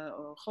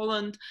or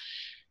Holland.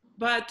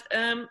 But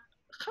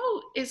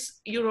how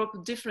is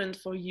Europe different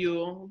for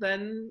you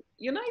than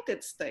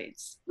United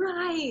States?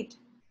 Right.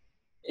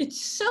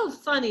 It's so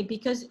funny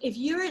because if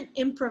you're an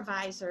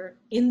improviser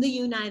in the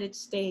United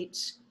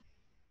States,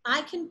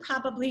 I can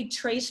probably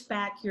trace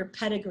back your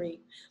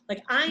pedigree.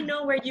 Like, I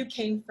know where you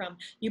came from.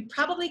 You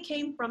probably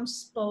came from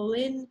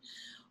Spolin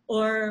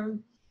or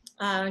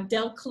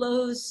Del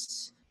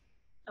Close,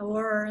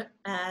 or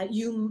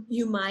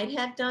you might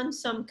have done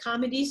some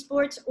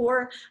ComedySportz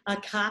or a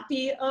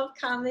copy of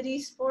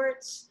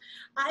ComedySportz.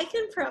 I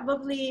can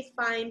probably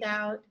find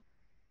out,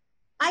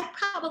 I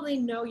probably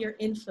know your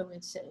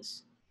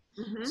influences.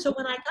 Mm-hmm. So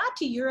when I got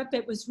to Europe,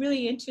 it was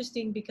really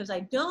interesting because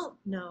I don't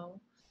know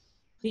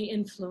the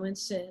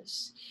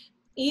influences.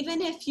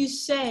 Even if you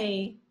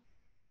say,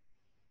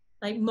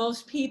 like,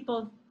 most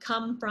people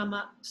come from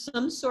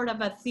some sort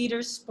of a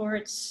theater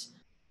sports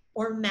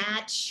or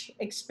match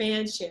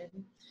expansion,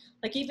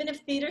 like even if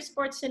theater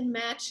sports and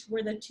match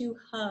were the two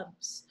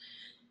hubs,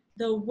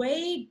 the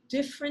way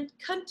different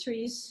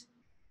countries,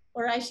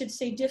 or I should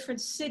say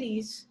different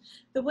cities,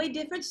 the way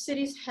different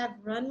cities have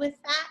run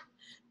with that,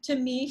 to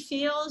me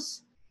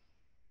feels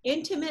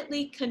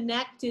intimately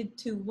connected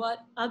to what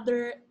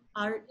other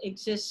art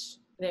exists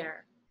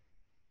there.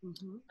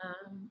 Mm-hmm.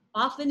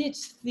 Often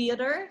it's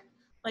theater,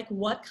 like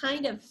what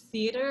kind of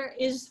theater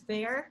is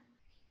there?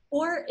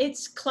 Or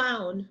it's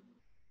clown.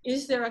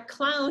 Is there a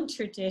clown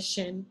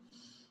tradition?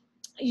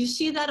 You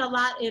see that a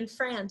lot in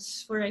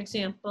France, for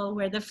example,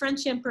 where the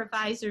French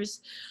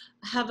improvisers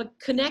have a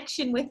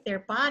connection with their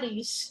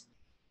bodies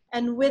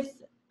and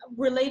with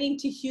relating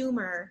to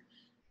humor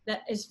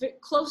that is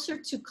closer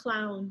to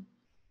clown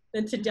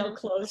than to Del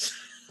Close.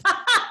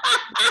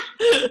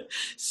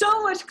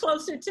 So much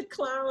closer to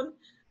clown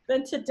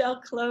than to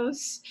Del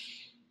Close,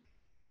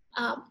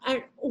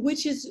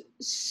 which is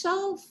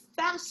so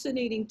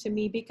fascinating to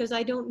me because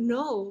I don't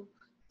know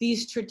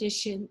these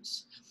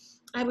traditions.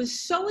 I was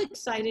so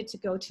excited to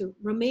go to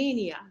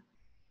Romania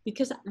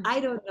because I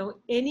don't know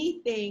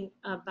anything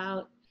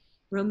about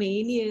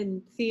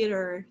Romanian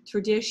theater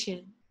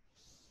tradition,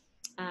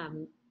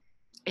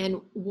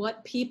 and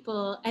what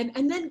people,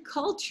 and then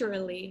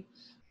culturally,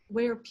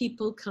 where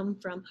people come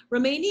from.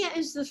 Romania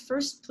is the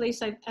first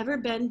place I've ever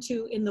been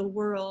to in the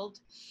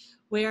world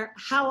where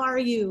 "how are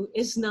you"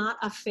 is not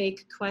a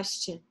fake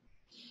question.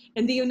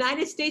 In the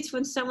United States,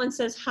 when someone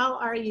says, "how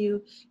are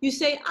you?" you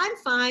say, "I'm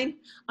fine,"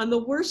 on the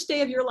worst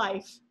day of your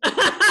life.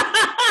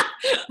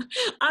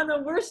 On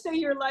the worst day of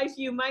your life,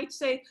 you might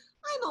say,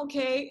 "I'm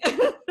okay."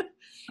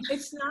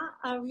 It's not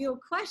a real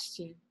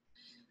question.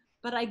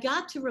 But I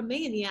got to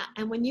Romania,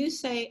 and when you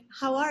say,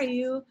 "how are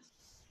you?"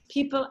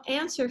 people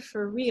answer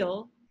for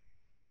real.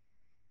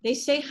 They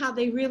say how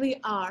they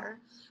really are,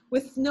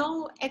 with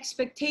no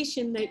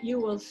expectation that you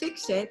will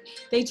fix it.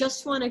 They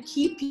just want to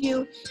keep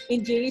you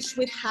engaged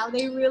with how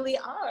they really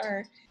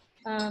are.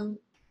 I'm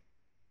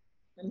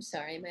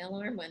sorry, my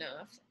alarm went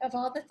off. Of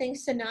all the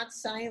things to not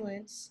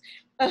silence,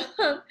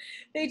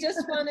 they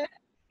just want to,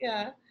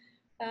 yeah.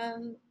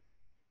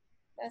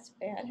 That's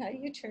bad. How do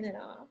you turn it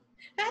off?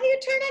 How do you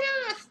turn it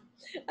off?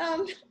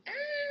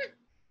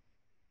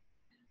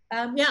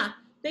 Yeah,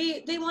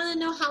 they want to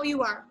know how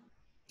you are,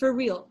 for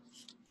real.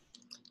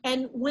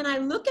 And when I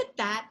look at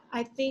that,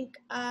 I think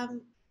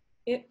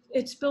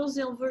it spills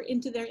over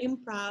into their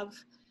improv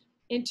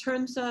in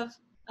terms of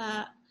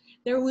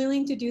they're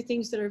willing to do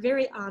things that are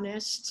very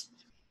honest.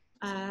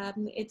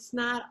 It's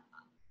not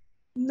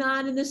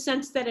in the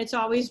sense that it's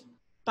always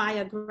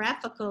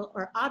biographical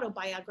or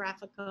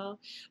autobiographical,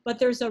 but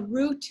there's a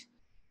root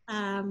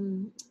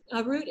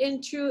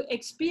in true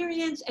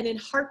experience and in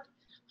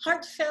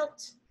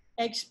heartfelt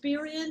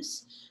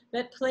experience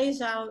that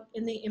plays out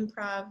in the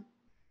improv.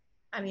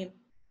 I mean,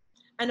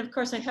 and of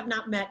course, I have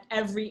not met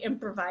every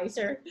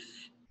improviser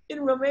in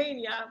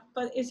Romania,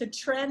 but it's a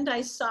trend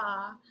I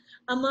saw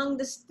among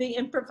the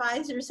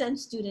improvisers and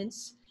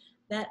students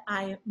that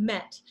I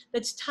met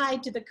that's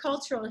tied to the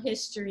cultural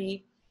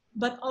history,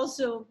 but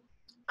also,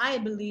 I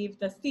believe,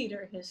 the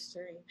theater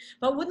history.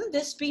 But wouldn't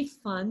this be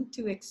fun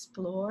to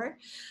explore?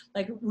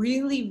 Like,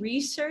 really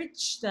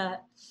research the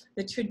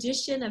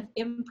tradition of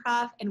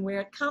improv and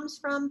where it comes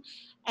from,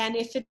 and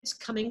if it's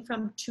coming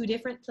from two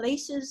different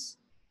places.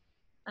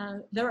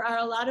 There are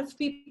a lot of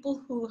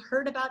people who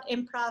heard about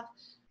improv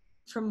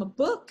from a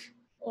book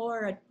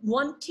or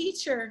one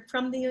teacher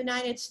from the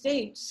United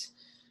States.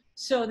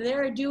 So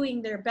they're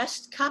doing their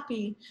best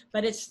copy,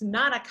 but it's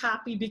not a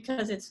copy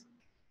because it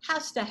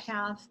has to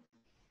have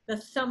the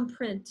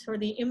thumbprint or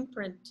the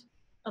imprint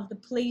of the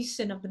place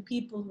and of the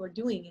people who are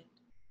doing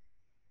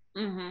it.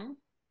 Mm-hmm.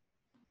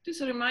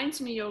 This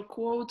reminds me your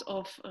quote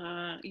of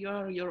you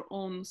are your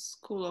own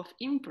school of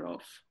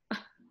improv.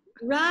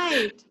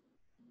 Right.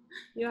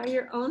 You are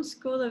your own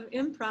school of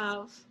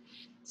improv.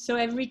 So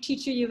every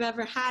teacher you've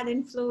ever had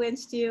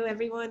influenced you,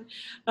 everyone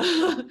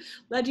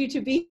led you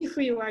to be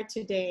who you are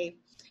today.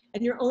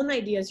 And your own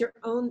ideas, your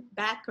own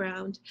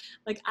background.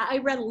 Like I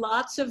read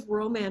lots of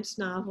romance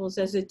novels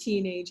as a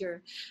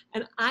teenager,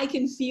 and I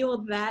can feel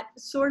that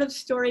sort of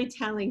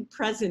storytelling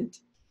present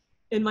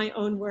in my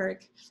own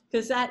work,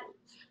 because that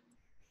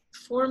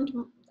formed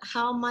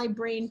how my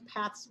brain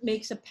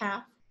makes a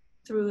path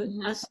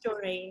through a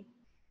story.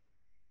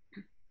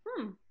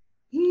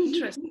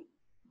 Interesting.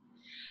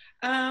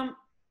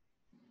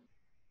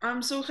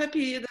 I'm so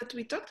happy that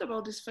we talked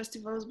about these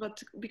festivals,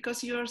 but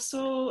because you are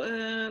so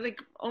like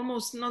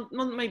almost not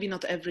maybe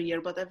not every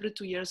year, but every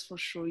 2 years for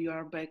sure you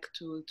are back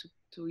to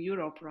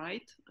Europe,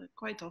 right?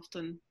 Quite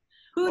often.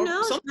 Who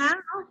knows now?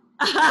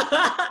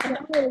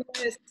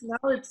 Yes,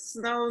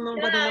 now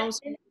nobody knows.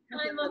 In the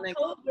time of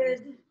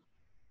COVID.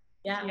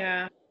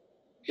 Yeah.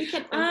 We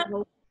can.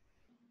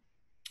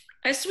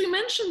 As we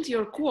mentioned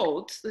your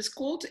quote, this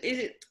quote,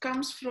 it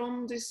comes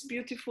from this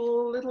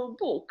beautiful little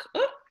book.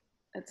 Oh,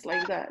 it's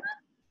like that.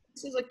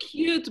 This is a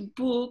cute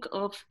book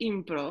of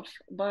improv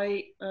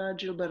by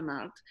Jill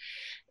Bernard,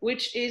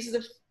 which is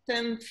the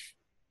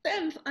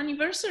 10th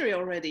anniversary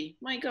already.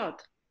 My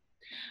God.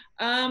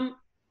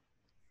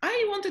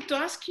 I wanted to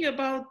ask you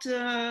about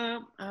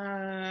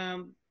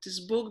this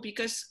book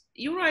because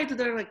you write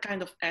there like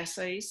kind of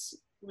essays,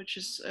 which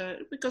is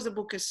because the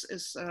book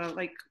is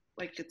like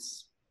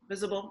it's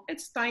visible.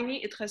 It's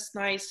tiny. It has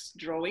nice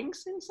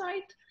drawings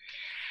inside.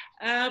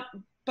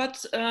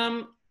 But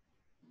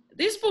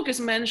this book is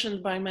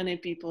mentioned by many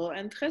people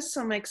and has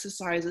some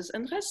exercises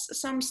and has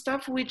some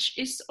stuff which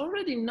is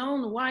already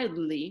known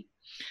widely.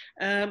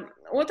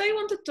 What I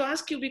wanted to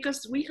ask you,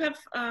 because we have,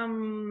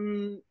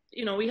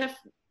 we have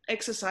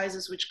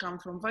exercises which come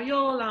from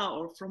Viola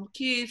or from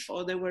Keith,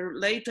 or they were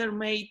later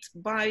made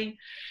by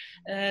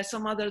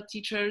some other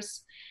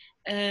teachers.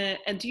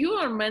 And you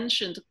are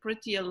mentioned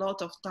pretty a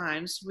lot of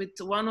times with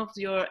one of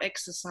your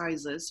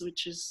exercises,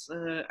 which is,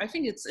 I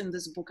think it's in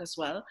this book as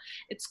well.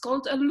 It's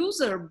called a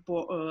loser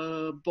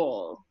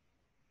ball.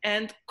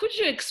 And could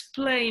you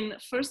explain,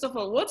 first of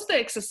all, what the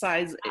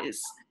exercise is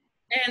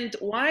and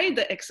why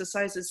the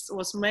exercise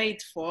was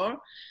made for,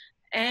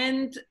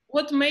 and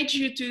what made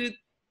you to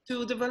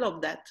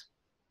develop that?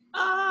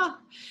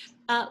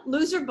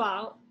 Loser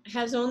ball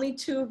has only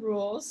 2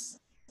 rules.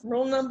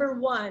 Rule number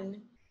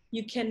 1,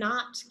 you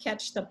cannot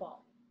catch the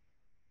ball.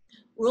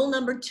 Rule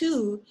number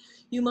 2,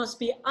 you must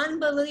be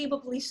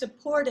unbelievably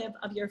supportive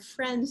of your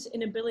friend's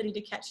inability to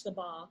catch the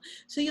ball.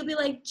 So you'll be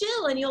like,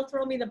 Jill, and you'll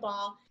throw me the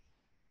ball.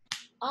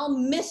 I'll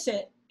miss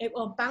it. It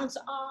will bounce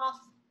off.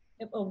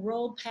 It will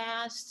roll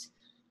past,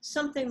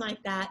 something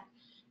like that.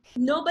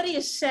 Nobody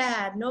is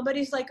sad.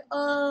 Nobody's like,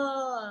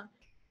 oh,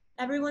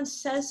 everyone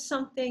says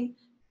something.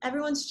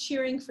 Everyone's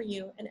cheering for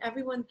you, and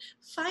everyone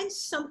finds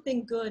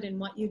something good in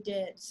what you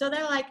did. So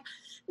they're like,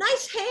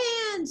 nice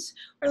hands,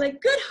 or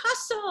like, good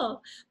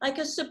hustle, like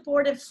a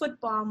supportive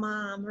football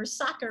mom or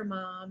soccer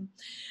mom,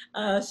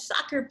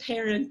 soccer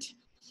parent.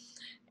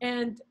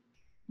 And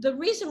the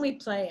reason we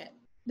play it,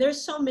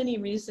 there's so many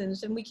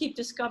reasons, and we keep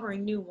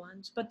discovering new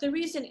ones, but the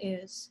reason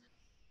is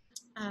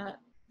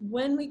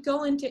when we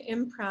go into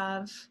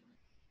improv,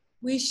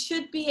 we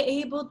should be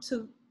able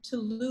to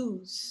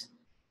lose.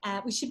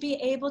 We should be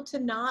able to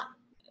not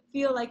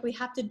feel like we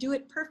have to do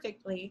it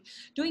perfectly.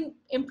 Doing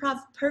improv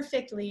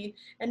perfectly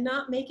and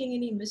not making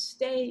any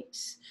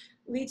mistakes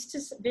leads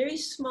to very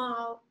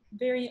small,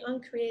 very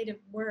uncreative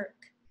work.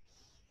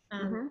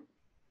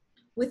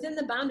 Within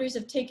the boundaries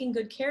of taking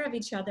good care of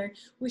each other,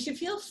 we should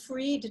feel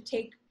free to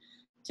take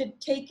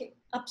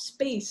up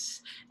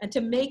space and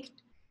to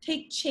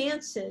take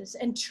chances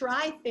and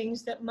try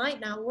things that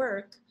might not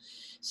work.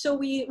 So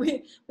we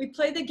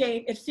play the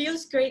game. It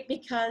feels great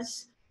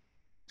because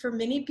for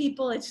many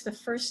people, it's the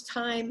first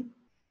time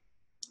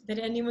that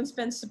anyone's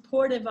been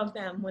supportive of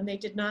them when they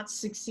did not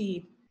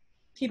succeed.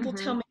 People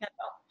tell me that,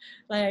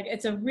 like,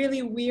 it's a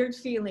really weird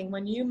feeling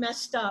when you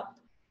messed up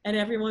and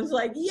everyone's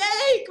like,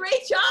 yay,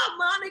 great job,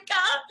 Monica.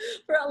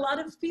 For a lot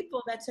of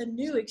people, that's a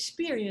new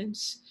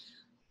experience.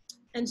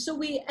 And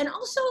so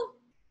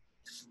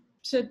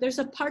so there's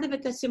a part of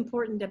it that's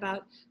important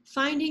about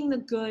finding the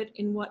good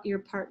in what your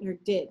partner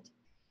did.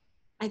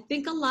 I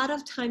think a lot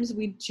of times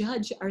we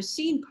judge our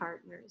scene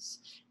partners,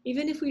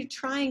 even if we're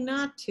trying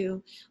not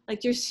to.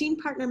 Like your scene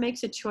partner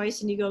makes a choice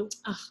and you go,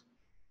 ugh,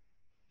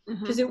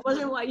 because it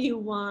wasn't what you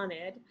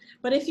wanted.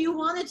 But if you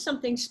wanted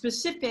something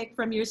specific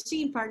from your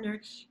scene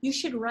partner, you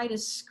should write a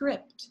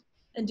script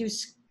and do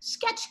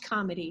sketch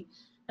comedy.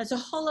 That's a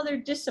whole other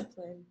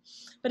discipline.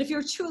 But if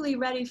you're truly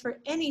ready for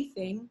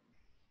anything,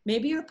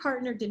 maybe your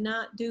partner did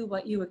not do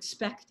what you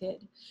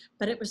expected,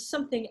 but it was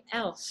something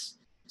else,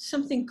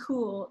 something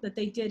cool that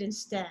they did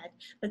instead,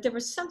 that there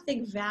was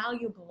something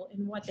valuable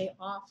in what they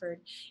offered,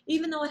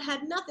 even though it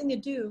had nothing to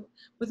do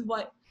with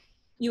what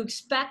you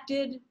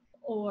expected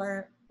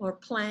or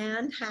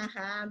plan.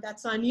 Haha,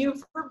 that's on you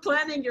for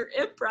planning your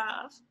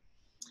improv.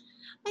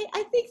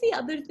 I think the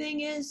other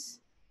thing is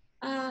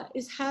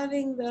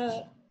having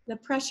the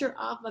pressure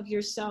off of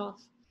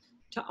yourself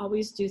to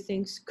always do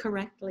things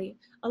correctly.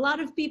 A lot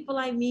of people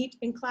I meet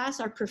in class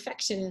are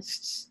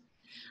perfectionists.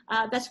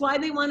 That's why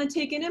they want to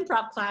take an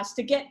improv class,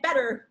 to get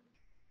better,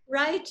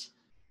 right?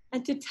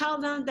 And to tell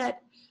them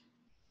that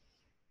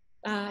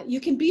you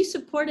can be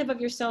supportive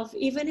of yourself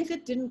even if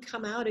it didn't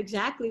come out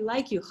exactly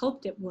like you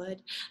hoped it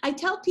would. I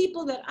tell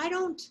people that I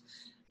don't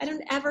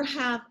ever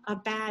have a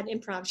bad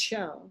improv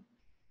show,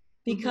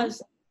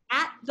 because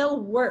at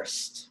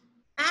worst,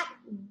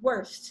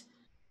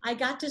 I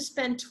got to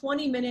spend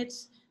 20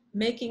 minutes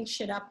making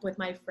shit up with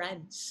my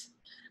friends.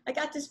 I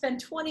got to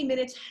spend 20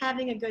 minutes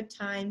having a good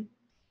time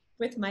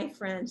with my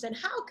friends. And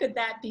how could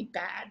that be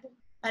bad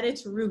at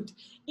its root?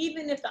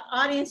 Even if the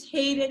audience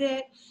hated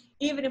it,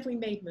 even if we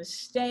made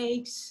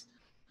mistakes,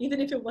 even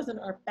if it wasn't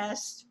our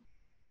best,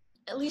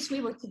 at least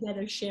we were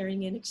together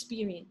sharing an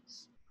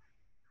experience.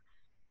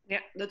 Yeah,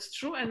 that's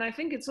true. And I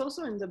think it's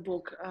also in the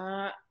book.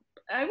 I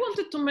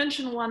wanted to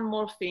mention one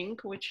more thing,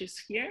 which is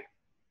here,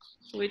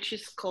 which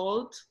is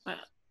called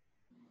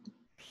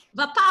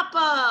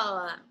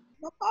Vapapo.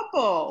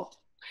 Vapapo.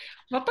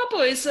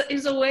 Vapapo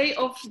is a way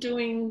of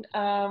doing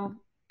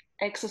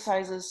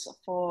exercises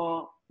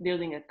for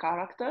building a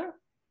character.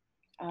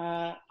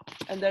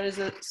 And there is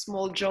a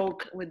small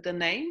joke with the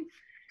name.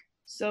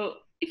 So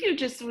if you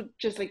would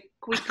just like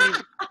quickly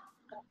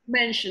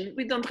mention,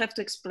 we don't have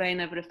to explain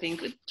everything.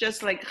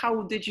 Just like,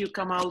 how did you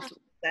come out with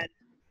that?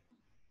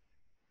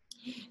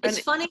 It's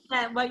funny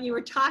that what you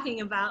were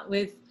talking about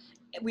with,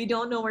 we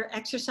don't know where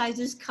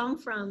exercises come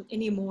from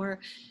anymore.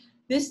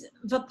 This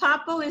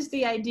Vapapo is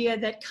the idea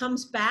that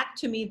comes back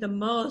to me the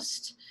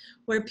most,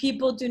 where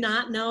people do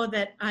not know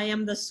that I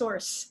am the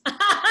source.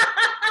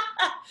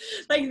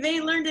 Like,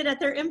 they learned it at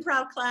their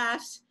improv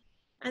class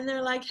and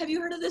they're like, have you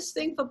heard of this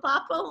thing,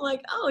 Vapapo? I'm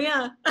like, oh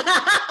yeah.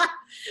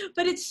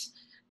 But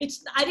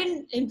I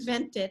didn't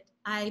invent it.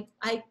 I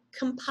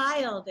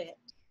compiled it.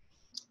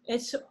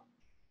 It's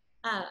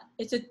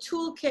a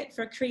toolkit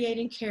for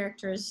creating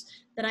characters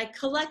that I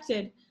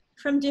collected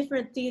from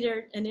different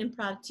theater and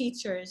improv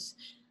teachers.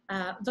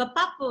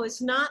 Vapapo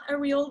is not a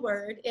real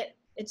word.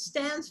 It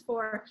stands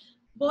for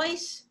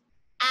voice,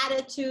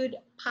 attitude,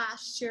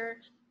 posture,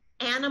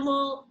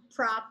 animal,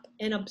 prop,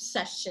 and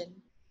obsession.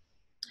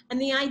 And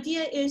the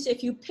idea is,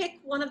 if you pick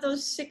one of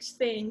those 6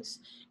 things,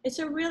 it's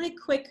a really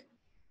quick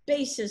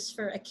basis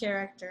for a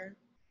character.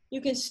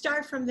 You can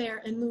start from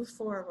there and move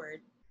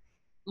forward.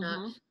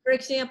 For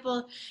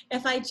example,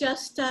 if I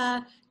just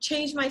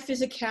change my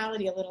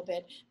physicality a little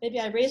bit, maybe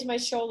I raise my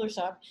shoulders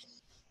up,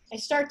 I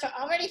start to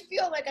already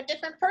feel like a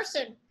different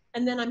person.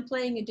 And then I'm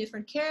playing a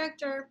different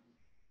character,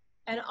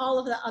 and all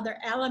of the other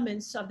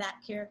elements of that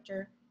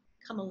character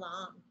come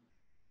along.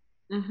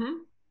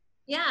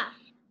 Yeah.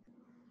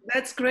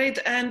 That's great.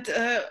 And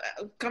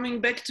coming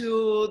back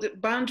to the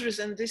boundaries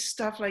and this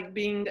stuff, like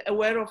being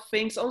aware of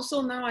things,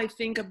 also now I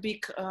think a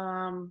big,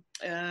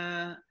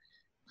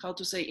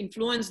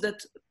 influence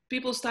that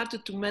people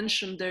started to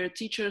mention their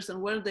teachers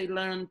and where they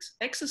learned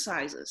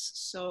exercises.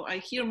 So I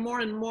hear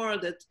more and more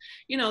that,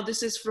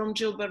 this is from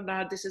Jill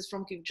Bernard, this is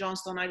from Keith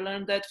Johnston, I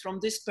learned that from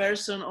this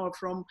person, or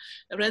from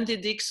Randy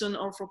Dixon,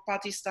 or from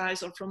Patty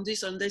Stiles, or from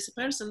this and this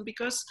person,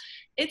 because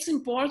it's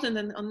important.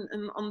 And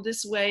on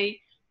this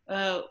way,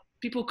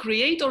 people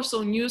create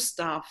also new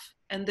stuff,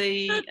 and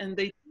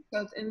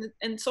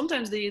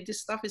sometimes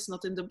this stuff is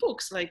not in the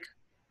books, like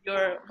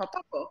your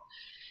Vapapo.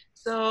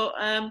 So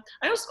I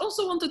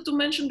also wanted to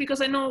mention, because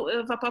I know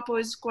Vapapo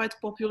is quite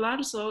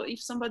popular, so if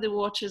somebody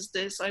watches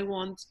this, I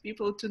want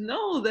people to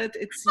know that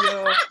it's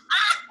your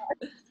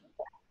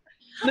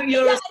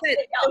set.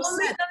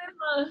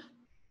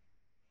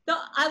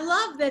 I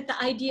love that the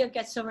idea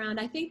gets around.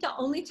 I think the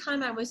only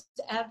time I was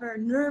ever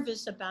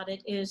nervous about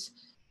it is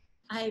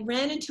I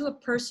ran into a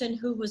person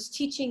who was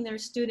teaching their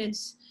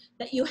students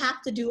that you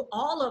have to do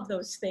all of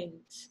those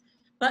things.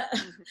 But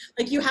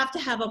like, you have to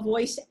have a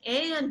voice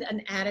and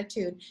an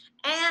attitude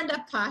and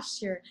a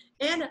posture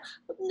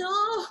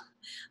no.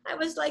 I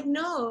was like,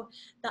 no,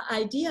 the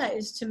idea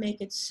is to make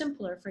it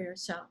simpler for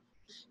yourself.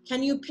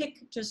 Can you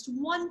pick just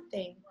one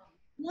thing,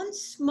 one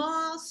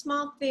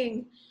small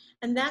thing,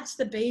 and that's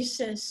the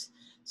basis,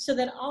 so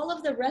that all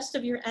of the rest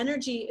of your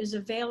energy is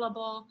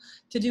available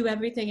to do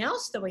everything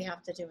else that we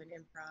have to do in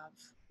improv.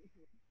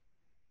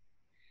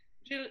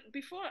 Jill,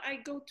 before I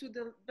go to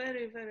the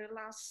very, very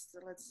last,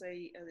 let's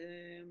say,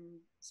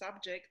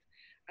 subject,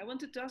 I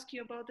wanted to ask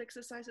you about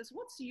exercises.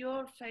 What's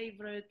your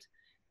favorite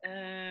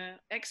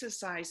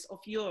exercise of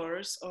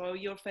yours, or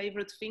your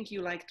favorite thing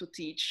you like to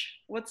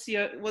teach? What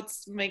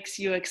makes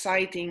you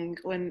exciting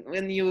when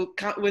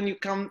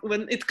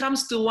it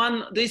comes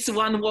to this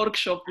one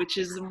workshop, which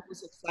is the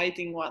most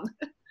exciting one?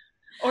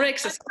 Or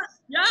exercise?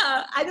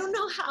 Yeah, I don't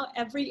know how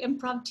every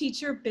improv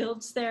teacher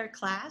builds their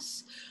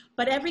class,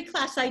 but every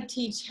class I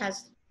teach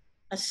has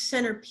a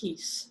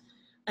centerpiece,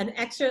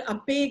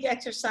 a big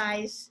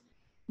exercise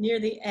near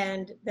the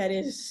end that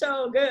is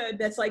so good.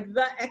 That's like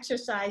the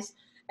exercise,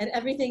 and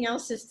everything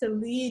else is to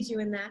lead you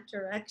in that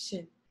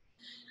direction.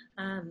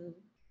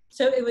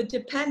 So it would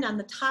depend on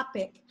the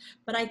topic,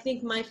 but I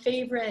think my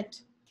favorite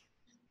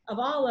of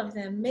all of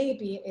them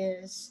maybe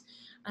is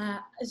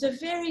a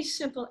very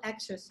simple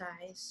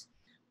exercise.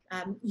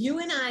 You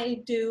and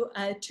I do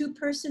a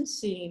two-person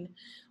scene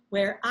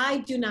where I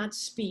do not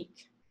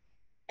speak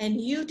and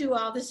you do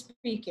all the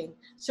speaking.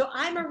 So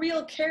I'm a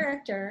real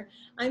character.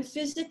 I'm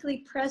physically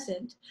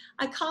present.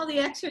 I call the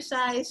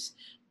exercise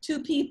Two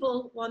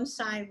People, One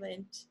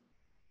Silent,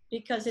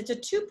 because it's a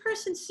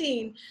two-person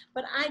scene,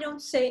 but I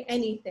don't say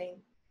anything.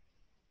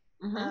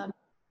 Mm-hmm.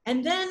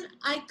 And then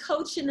I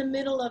coach in the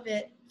middle of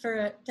it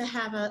to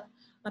have a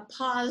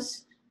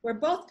pause where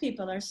both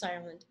people are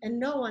silent and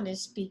no one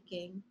is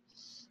speaking.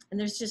 And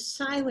there's just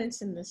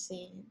silence in the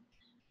scene.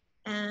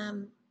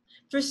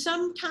 For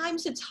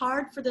sometimes it's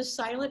hard for the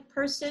silent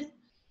person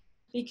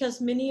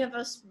because many of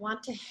us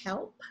want to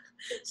help.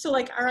 So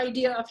like our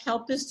idea of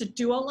help is to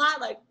do a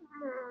lot, like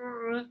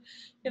you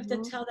have to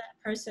tell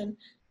that person,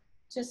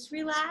 just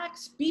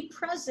relax, be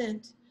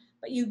present,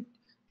 but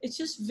it's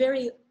just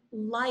very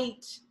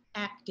light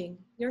acting.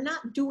 You're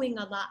not doing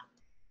a lot.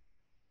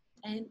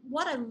 And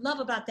what I love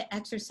about the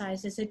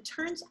exercise is it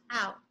turns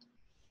out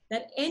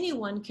that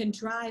anyone can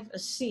drive a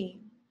scene.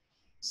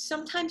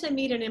 Sometimes I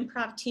meet an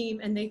improv team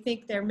and they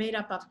think they're made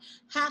up of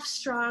half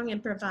strong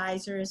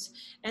improvisers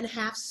and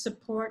half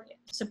support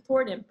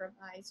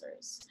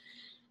improvisers.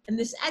 And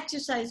this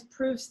exercise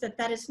proves that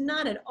that is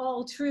not at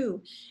all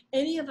true.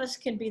 Any of us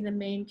can be the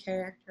main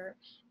character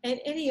and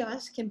any of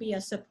us can be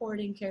a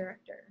supporting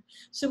character.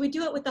 So we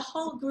do it with the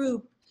whole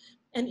group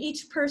and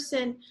each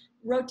person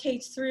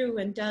rotates through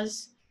and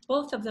does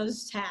both of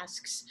those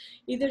tasks.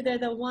 Either they're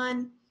the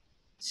one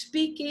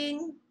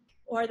speaking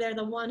or they're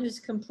the one who's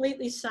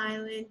completely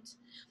silent.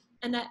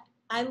 And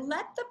I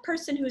let the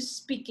person who's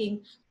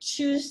speaking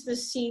choose the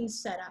scene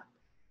setup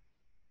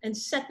and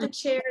set the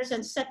chairs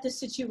and set the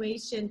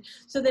situation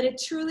so that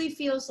it truly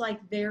feels like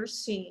their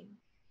scene.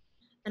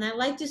 And I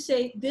like to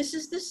say, this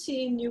is the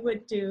scene you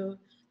would do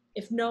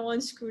if no one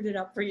screwed it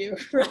up for you,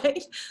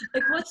 right?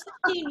 Like what's the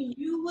thing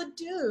you would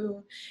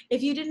do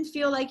if you didn't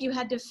feel like you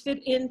had to fit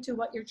into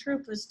what your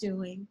troupe was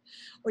doing,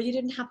 or you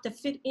didn't have to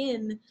fit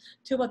in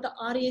to what the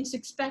audience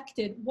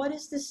expected? What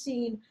is the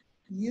scene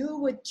you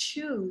would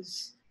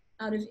choose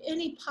out of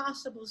any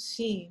possible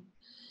scene?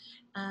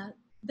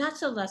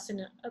 That's a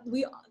lesson.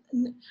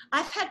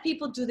 I've had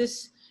people do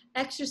this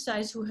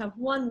exercise who have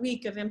 1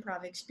 week of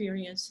improv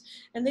experience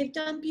and they've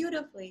done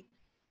beautifully.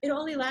 It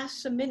only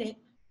lasts a minute.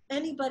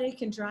 Anybody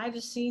can drive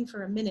a scene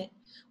for a minute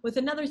with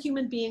another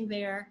human being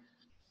there.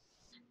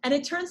 And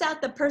it turns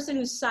out the person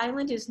who's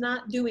silent is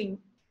not doing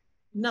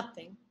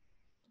nothing.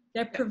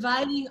 They're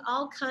providing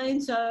all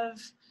kinds of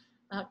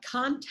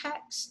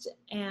context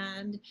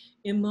and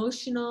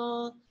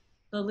emotional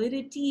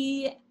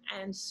validity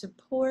and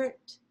support.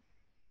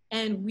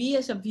 And we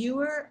as a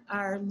viewer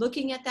are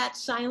looking at that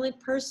silent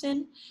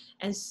person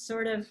and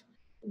sort of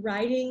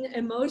writing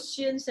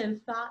emotions and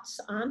thoughts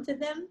onto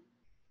them.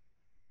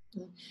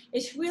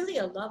 It's really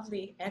a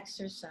lovely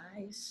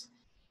exercise,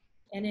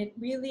 and it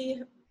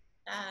really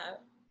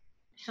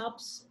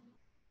helps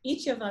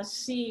each of us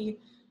see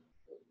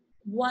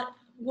what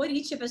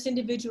each of us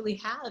individually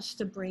has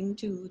to bring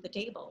to the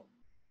table.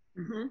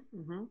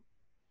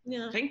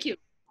 Yeah. Thank you.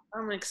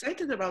 I'm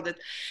excited about it.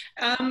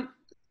 So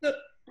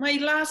my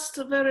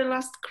very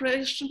last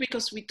question,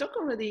 because we talk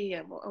already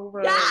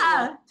over.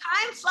 Yeah,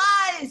 time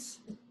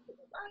flies.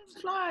 Time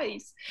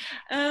flies.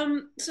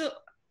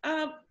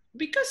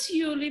 Because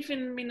you live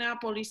in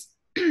Minneapolis,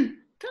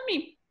 tell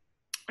me,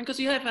 because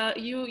you have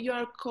you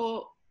are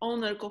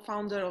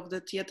co-founder of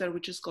the theater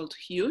which is called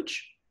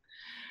Huge,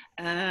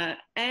 and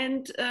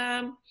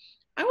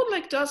I would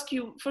like to ask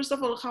you first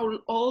of all how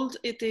old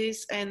it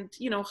is, and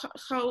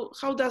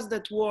how does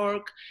that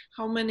work?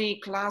 How many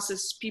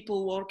classes,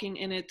 people working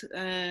in it?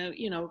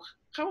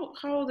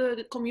 How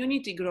the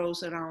community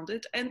grows around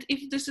it, and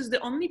if this is the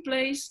only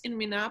place in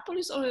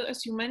Minneapolis, or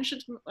as you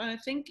mentioned, I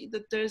think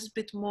that there's a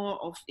bit more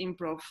of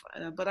improv,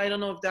 but I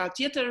don't know if there are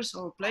theaters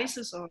or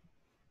places, or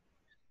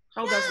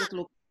how does it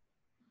look?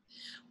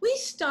 We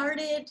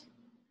started,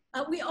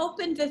 we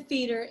opened the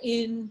theater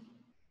in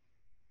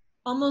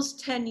almost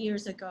 10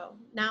 years ago,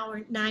 now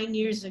or 9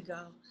 years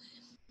ago.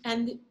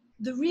 And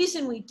the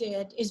reason we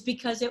did is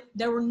because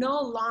there were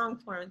no long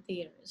form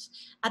theaters.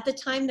 At the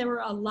time, there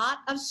were a lot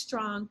of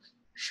strong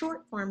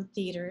short form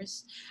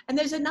theaters. And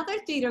there's another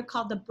theater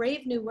called the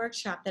Brave New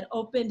Workshop that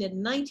opened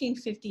in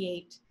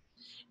 1958.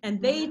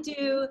 And they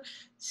do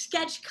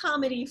sketch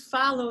comedy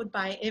followed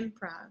by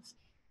improv.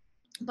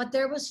 But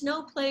there was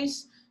no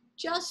place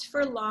just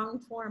for long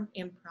form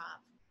improv.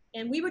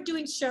 And we were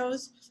doing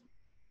shows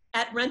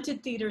at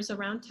rented theaters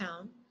around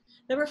town.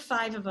 There were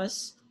 5 of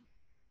us.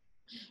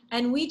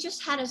 And we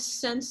just had a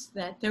sense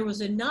that there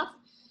was enough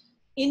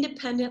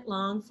independent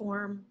long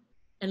form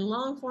and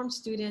long form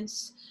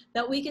students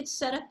that we could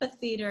set up a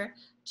theater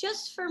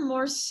just for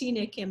more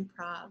scenic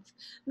improv,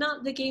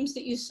 not the games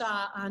that you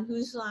saw on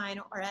Whose Line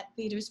or at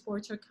Theater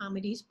Sports or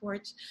Comedy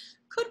Sports.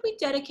 Could we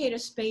dedicate a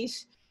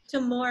space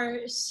to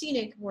more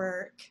scenic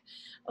work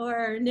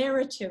or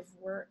narrative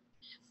work?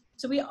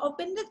 So we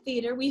opened the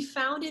theater, we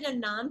founded a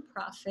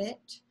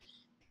nonprofit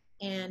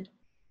and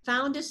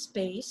found a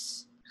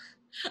space.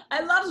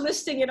 I love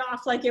listing it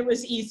off like it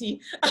was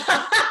easy.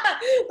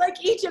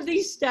 Like each of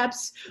these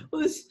steps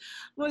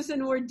was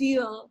an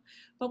ordeal.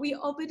 But we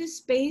opened a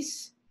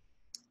space.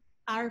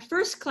 Our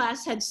first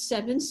class had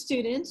 7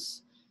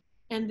 students,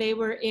 and they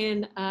were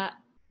in,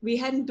 we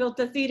hadn't built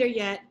the theater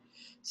yet,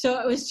 so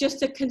it was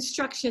just a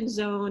construction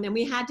zone, and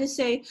we had to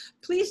say,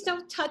 please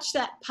don't touch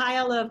that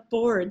pile of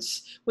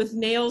boards with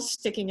nails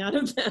sticking out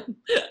of them.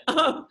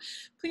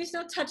 Please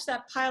don't touch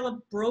that pile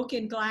of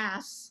broken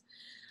glass.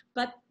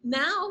 But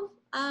now,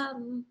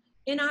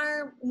 in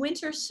our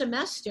winter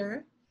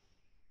semester,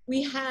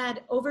 we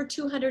had over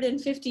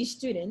 250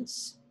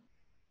 students.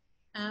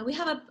 We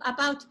have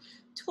about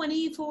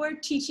 24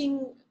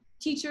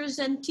 teachers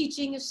and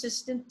teaching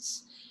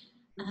assistants.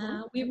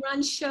 We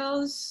run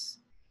shows.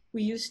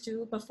 We used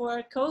to,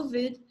 before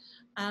COVID,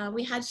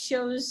 we had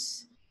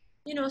shows,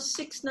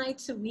 6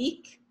 nights a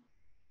week,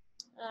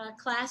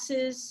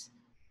 classes,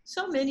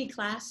 so many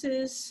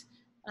classes.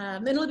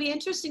 And it'll be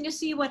interesting to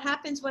see what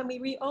happens when we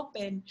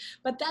reopen.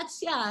 But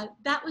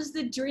that was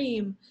the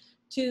dream,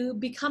 to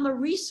become a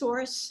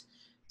resource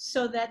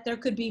so that there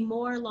could be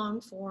more long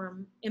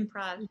form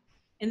improv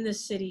in the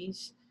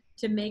cities,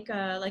 to make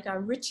a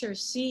richer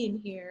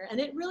scene here. And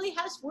it really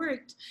has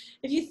worked.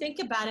 If you think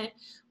about it,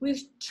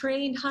 we've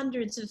trained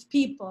hundreds of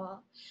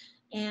people,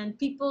 and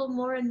people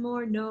more and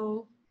more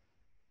know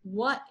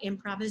what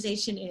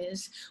improvisation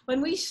is. When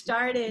we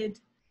started,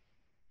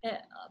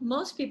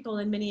 most people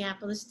in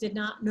Minneapolis did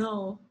not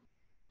know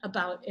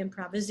about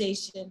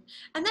improvisation.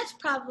 And that's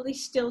probably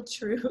still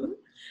true.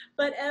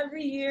 But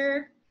every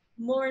year,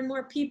 more and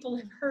more people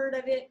have heard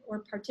of it or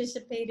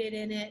participated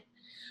in it,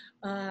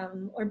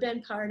 or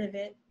been part of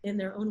it in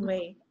their own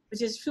way,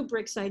 which is super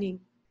exciting.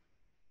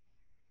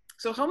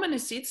 So how many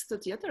seats the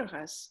theater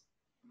has?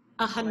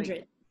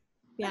 100.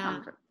 Yeah,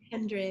 100.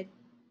 100.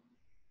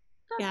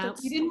 Yeah,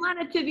 That's- we didn't want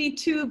it to be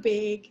too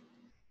big.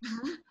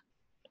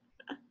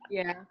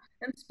 Yeah,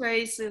 and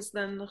spaces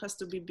then has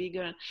to be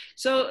bigger.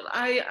 So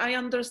I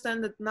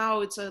understand that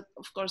now it's a,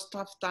 of course,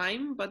 tough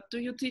time, but do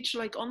you teach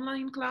like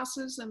online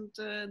classes, and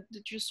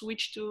did you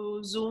switch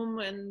to Zoom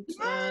and?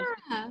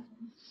 Yeah.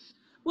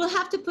 We'll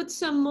have to put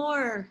some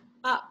more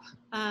up.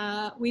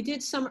 We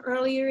did some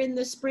earlier in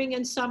the spring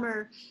and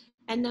summer,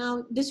 and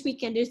now this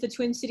weekend is the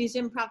Twin Cities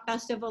Improv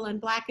Festival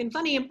and Black and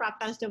Funny Improv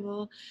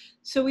Festival.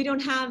 So we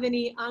don't have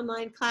any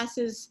online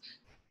classes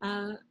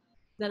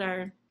that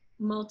are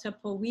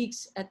multiple weeks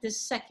at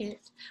this second,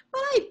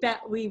 but I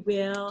bet we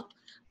will.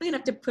 I'm gonna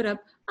have to put up,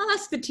 I'll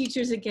ask the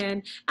teachers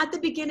again. At the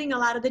beginning, a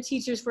lot of the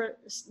teachers were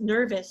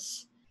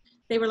nervous.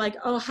 They were like,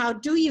 oh, how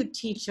do you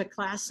teach a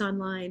class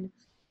online?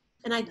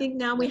 And I think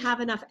now we have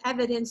enough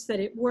evidence that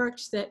it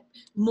works, that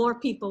more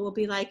people will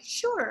be like,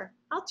 sure,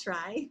 I'll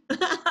try.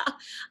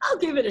 I'll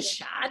give it a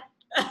shot.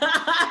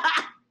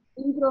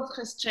 Improv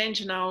has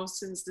changed now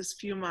since this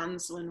few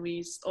months when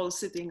we all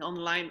sitting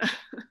online.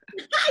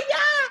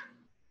 Yeah.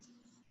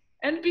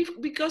 And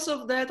because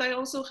of that, I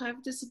also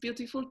have this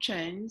beautiful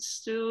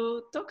chance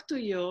to talk to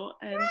you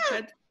and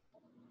had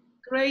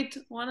great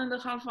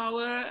 1.5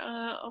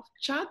 hours of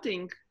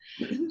chatting.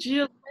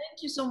 Jill, thank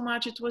you so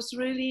much. It was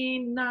really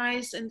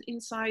nice and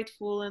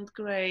insightful and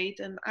great.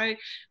 And I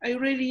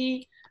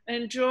really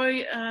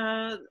enjoy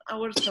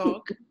our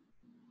talk.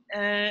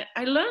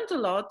 I learned a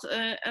lot,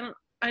 and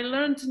I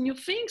learned new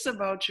things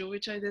about you,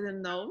 which I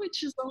didn't know,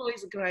 which is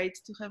always great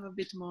to have a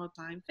bit more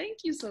time.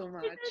 Thank you so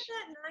much. Isn't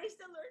that nice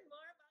to learn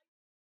more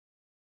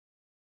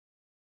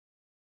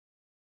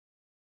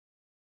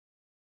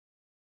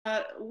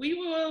about? We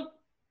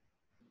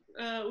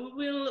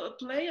will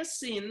play a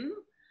scene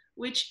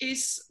which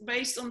is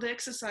based on the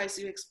exercise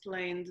you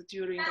explained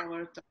during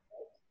our talk.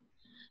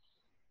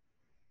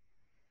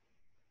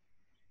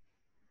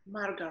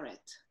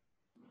 Margaret,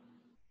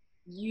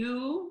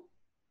 you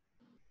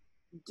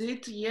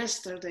did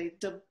yesterday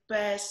the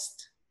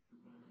best,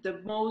 the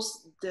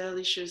most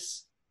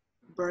delicious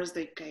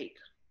birthday cake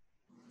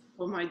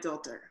for my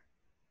daughter.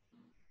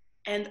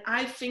 And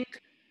I think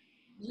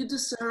you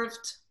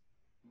deserved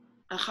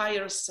a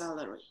higher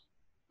salary.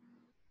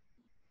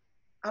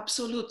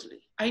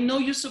 Absolutely. I know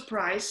you're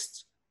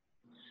surprised.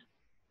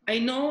 I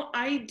know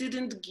I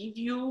didn't give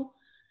you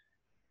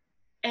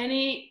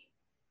any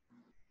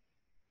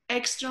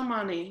extra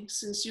money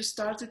since you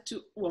started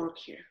to work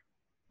here.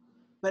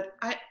 But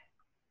I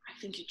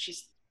think you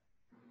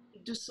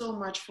do so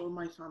much for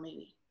my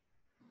family.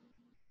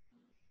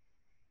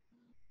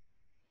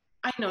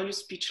 I know you're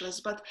speechless,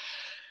 but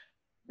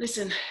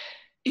listen,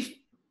 if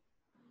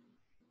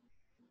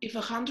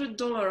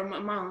 $100 a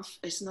month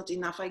is not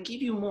enough, I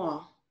give you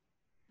more.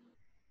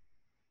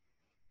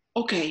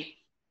 Okay.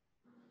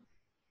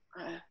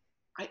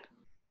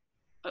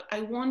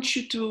 I want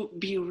you to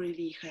be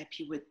really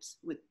happy with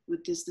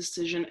this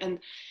decision, and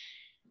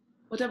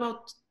What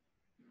about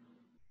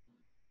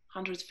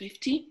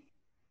 150?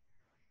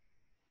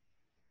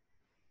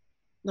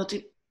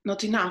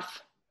 Not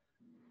enough.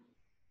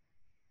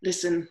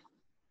 Listen,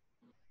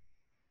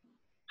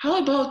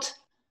 how about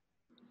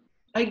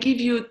I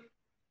give you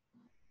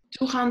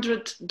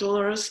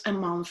 $200 a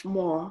month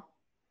more,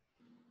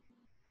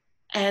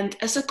 and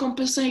as a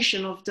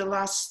compensation of the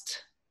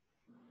last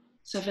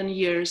 7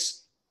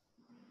 years,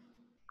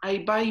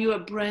 I buy you a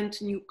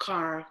brand new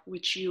car,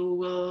 which you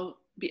will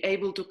be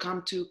able to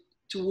come to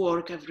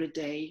work every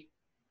day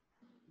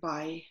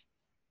by.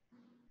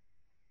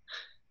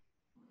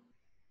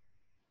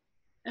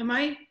 Am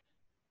I?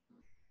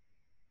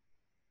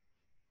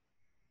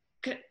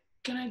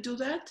 Can I do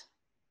that?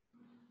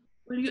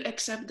 Will you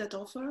accept that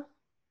offer?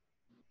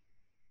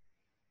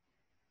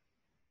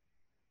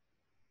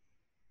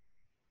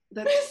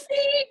 That's